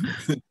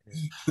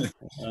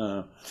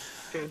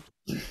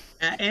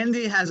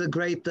 Andy has a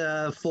great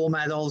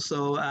format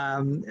also.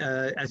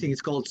 I think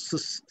it's called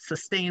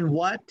Sustain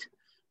What?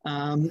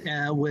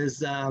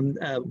 With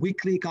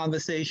weekly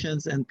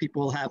conversations, and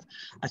people have,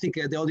 I think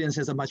the audience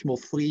has a much more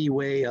free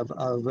way of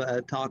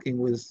talking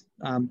with,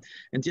 and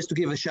just to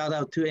give a shout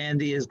out to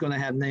Andy, is going to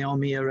have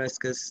Naomi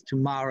Oreskes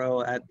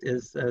tomorrow at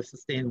his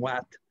Sustain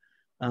What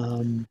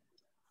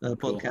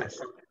podcast.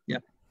 Cool. Yeah.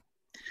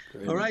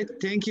 Great. All right.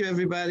 Thank you,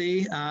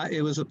 everybody.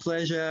 It was a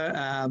pleasure.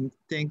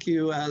 Thank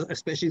you,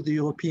 especially the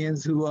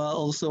Europeans who are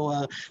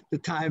also, the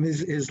time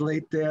is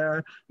late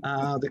there.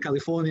 The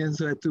Californians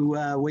who had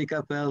to wake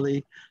up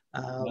early.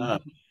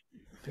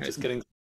 Just getting